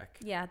soundtrack.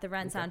 Yeah, the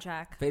Rent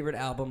soundtrack. Favorite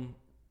album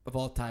of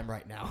all time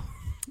right now?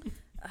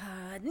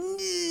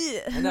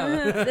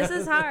 No. This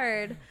is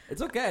hard.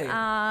 It's okay.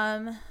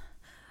 I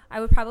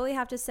would probably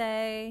have to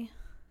say.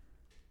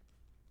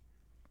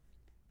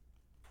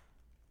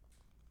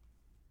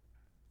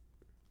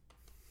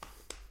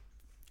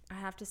 I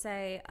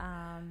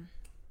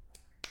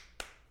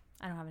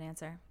don't have an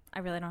answer. I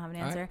really don't have an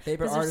answer. Right.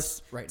 Favorite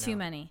artist right now? Too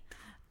many.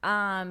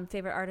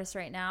 Favorite artist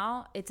right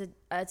now? It's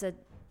a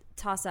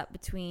toss up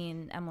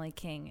between Emily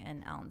King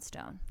and Ellen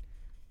Stone.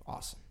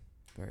 Awesome.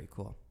 Very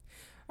cool.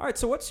 All right,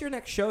 so what's your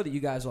next show that you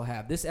guys will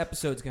have? This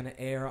episode's going to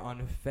air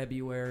on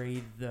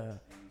February the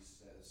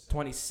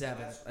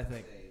 27th, I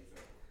think.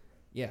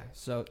 Yeah,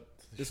 so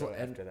this will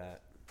end after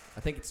that. I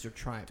think it's your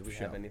Triumph Do we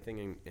show. have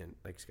anything in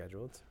like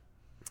scheduled?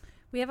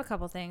 We have a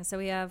couple things. So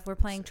we're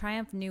playing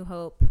Triumph New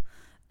Hope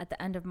at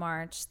the end of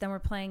March. Then we're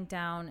playing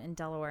down in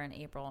Delaware in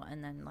April,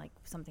 and then like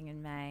something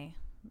in May.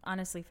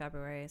 Honestly,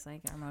 February is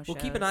like our most Well,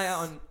 shows. keep an eye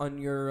out on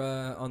your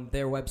on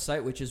their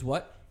website, which is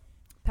what?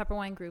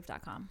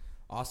 Pepperwinegroove.com.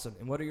 Awesome.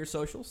 And what are your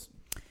socials?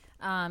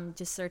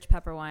 Just search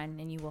Pepperwine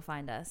and you will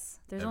find us.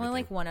 There's only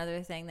Everything. like one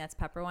other thing that's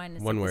Pepperwine.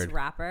 It's One like word. This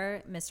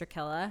rapper, Mr.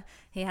 Killa.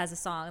 He has a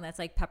song that's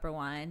like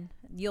Pepperwine.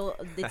 You'll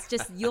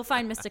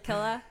find Mr.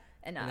 Killa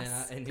and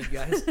us. And you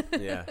guys.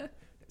 Yeah.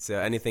 So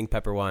anything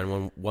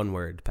Pepperwine, one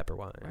word,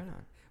 Pepperwine. Right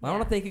on. Well, I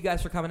want to thank you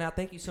guys for coming out.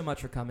 Thank you so much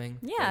for coming.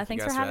 Yeah, Thank you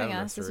thanks guys for for having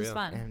having us. us, This for was real.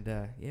 fun. And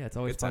yeah, it's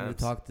always Good fun times.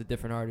 to talk to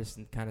different artists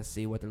and kind of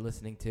see what they're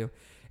listening to.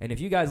 And if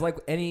you guys like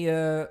any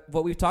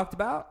what we've talked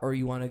about, or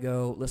you want to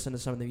go listen to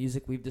some of the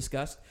music we've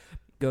discussed,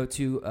 go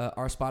to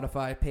our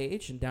Spotify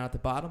page, and down at the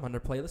bottom under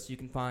playlists, you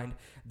can find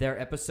their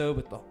episode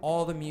with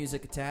all the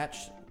music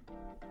attached,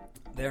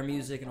 their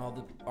music and all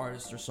the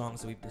artists or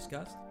songs that we've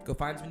discussed. Go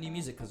find some new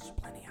music because there's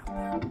plenty out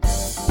there.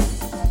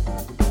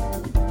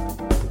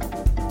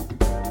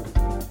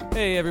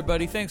 Hey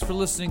everybody, thanks for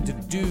listening to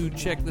Dude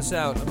Check This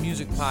Out, a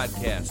music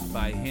podcast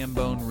by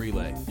Hambone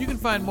Relay. You can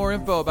find more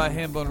info about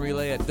Hambone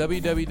Relay at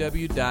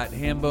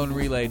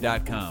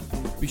www.hambonerelay.com.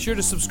 Be sure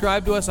to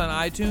subscribe to us on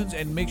iTunes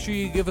and make sure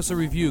you give us a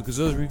review because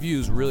those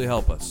reviews really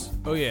help us.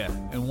 Oh yeah,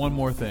 and one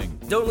more thing.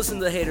 Don't listen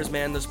to the haters,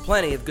 man. There's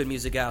plenty of good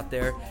music out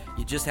there.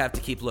 You just have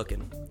to keep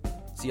looking.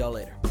 See y'all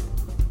later.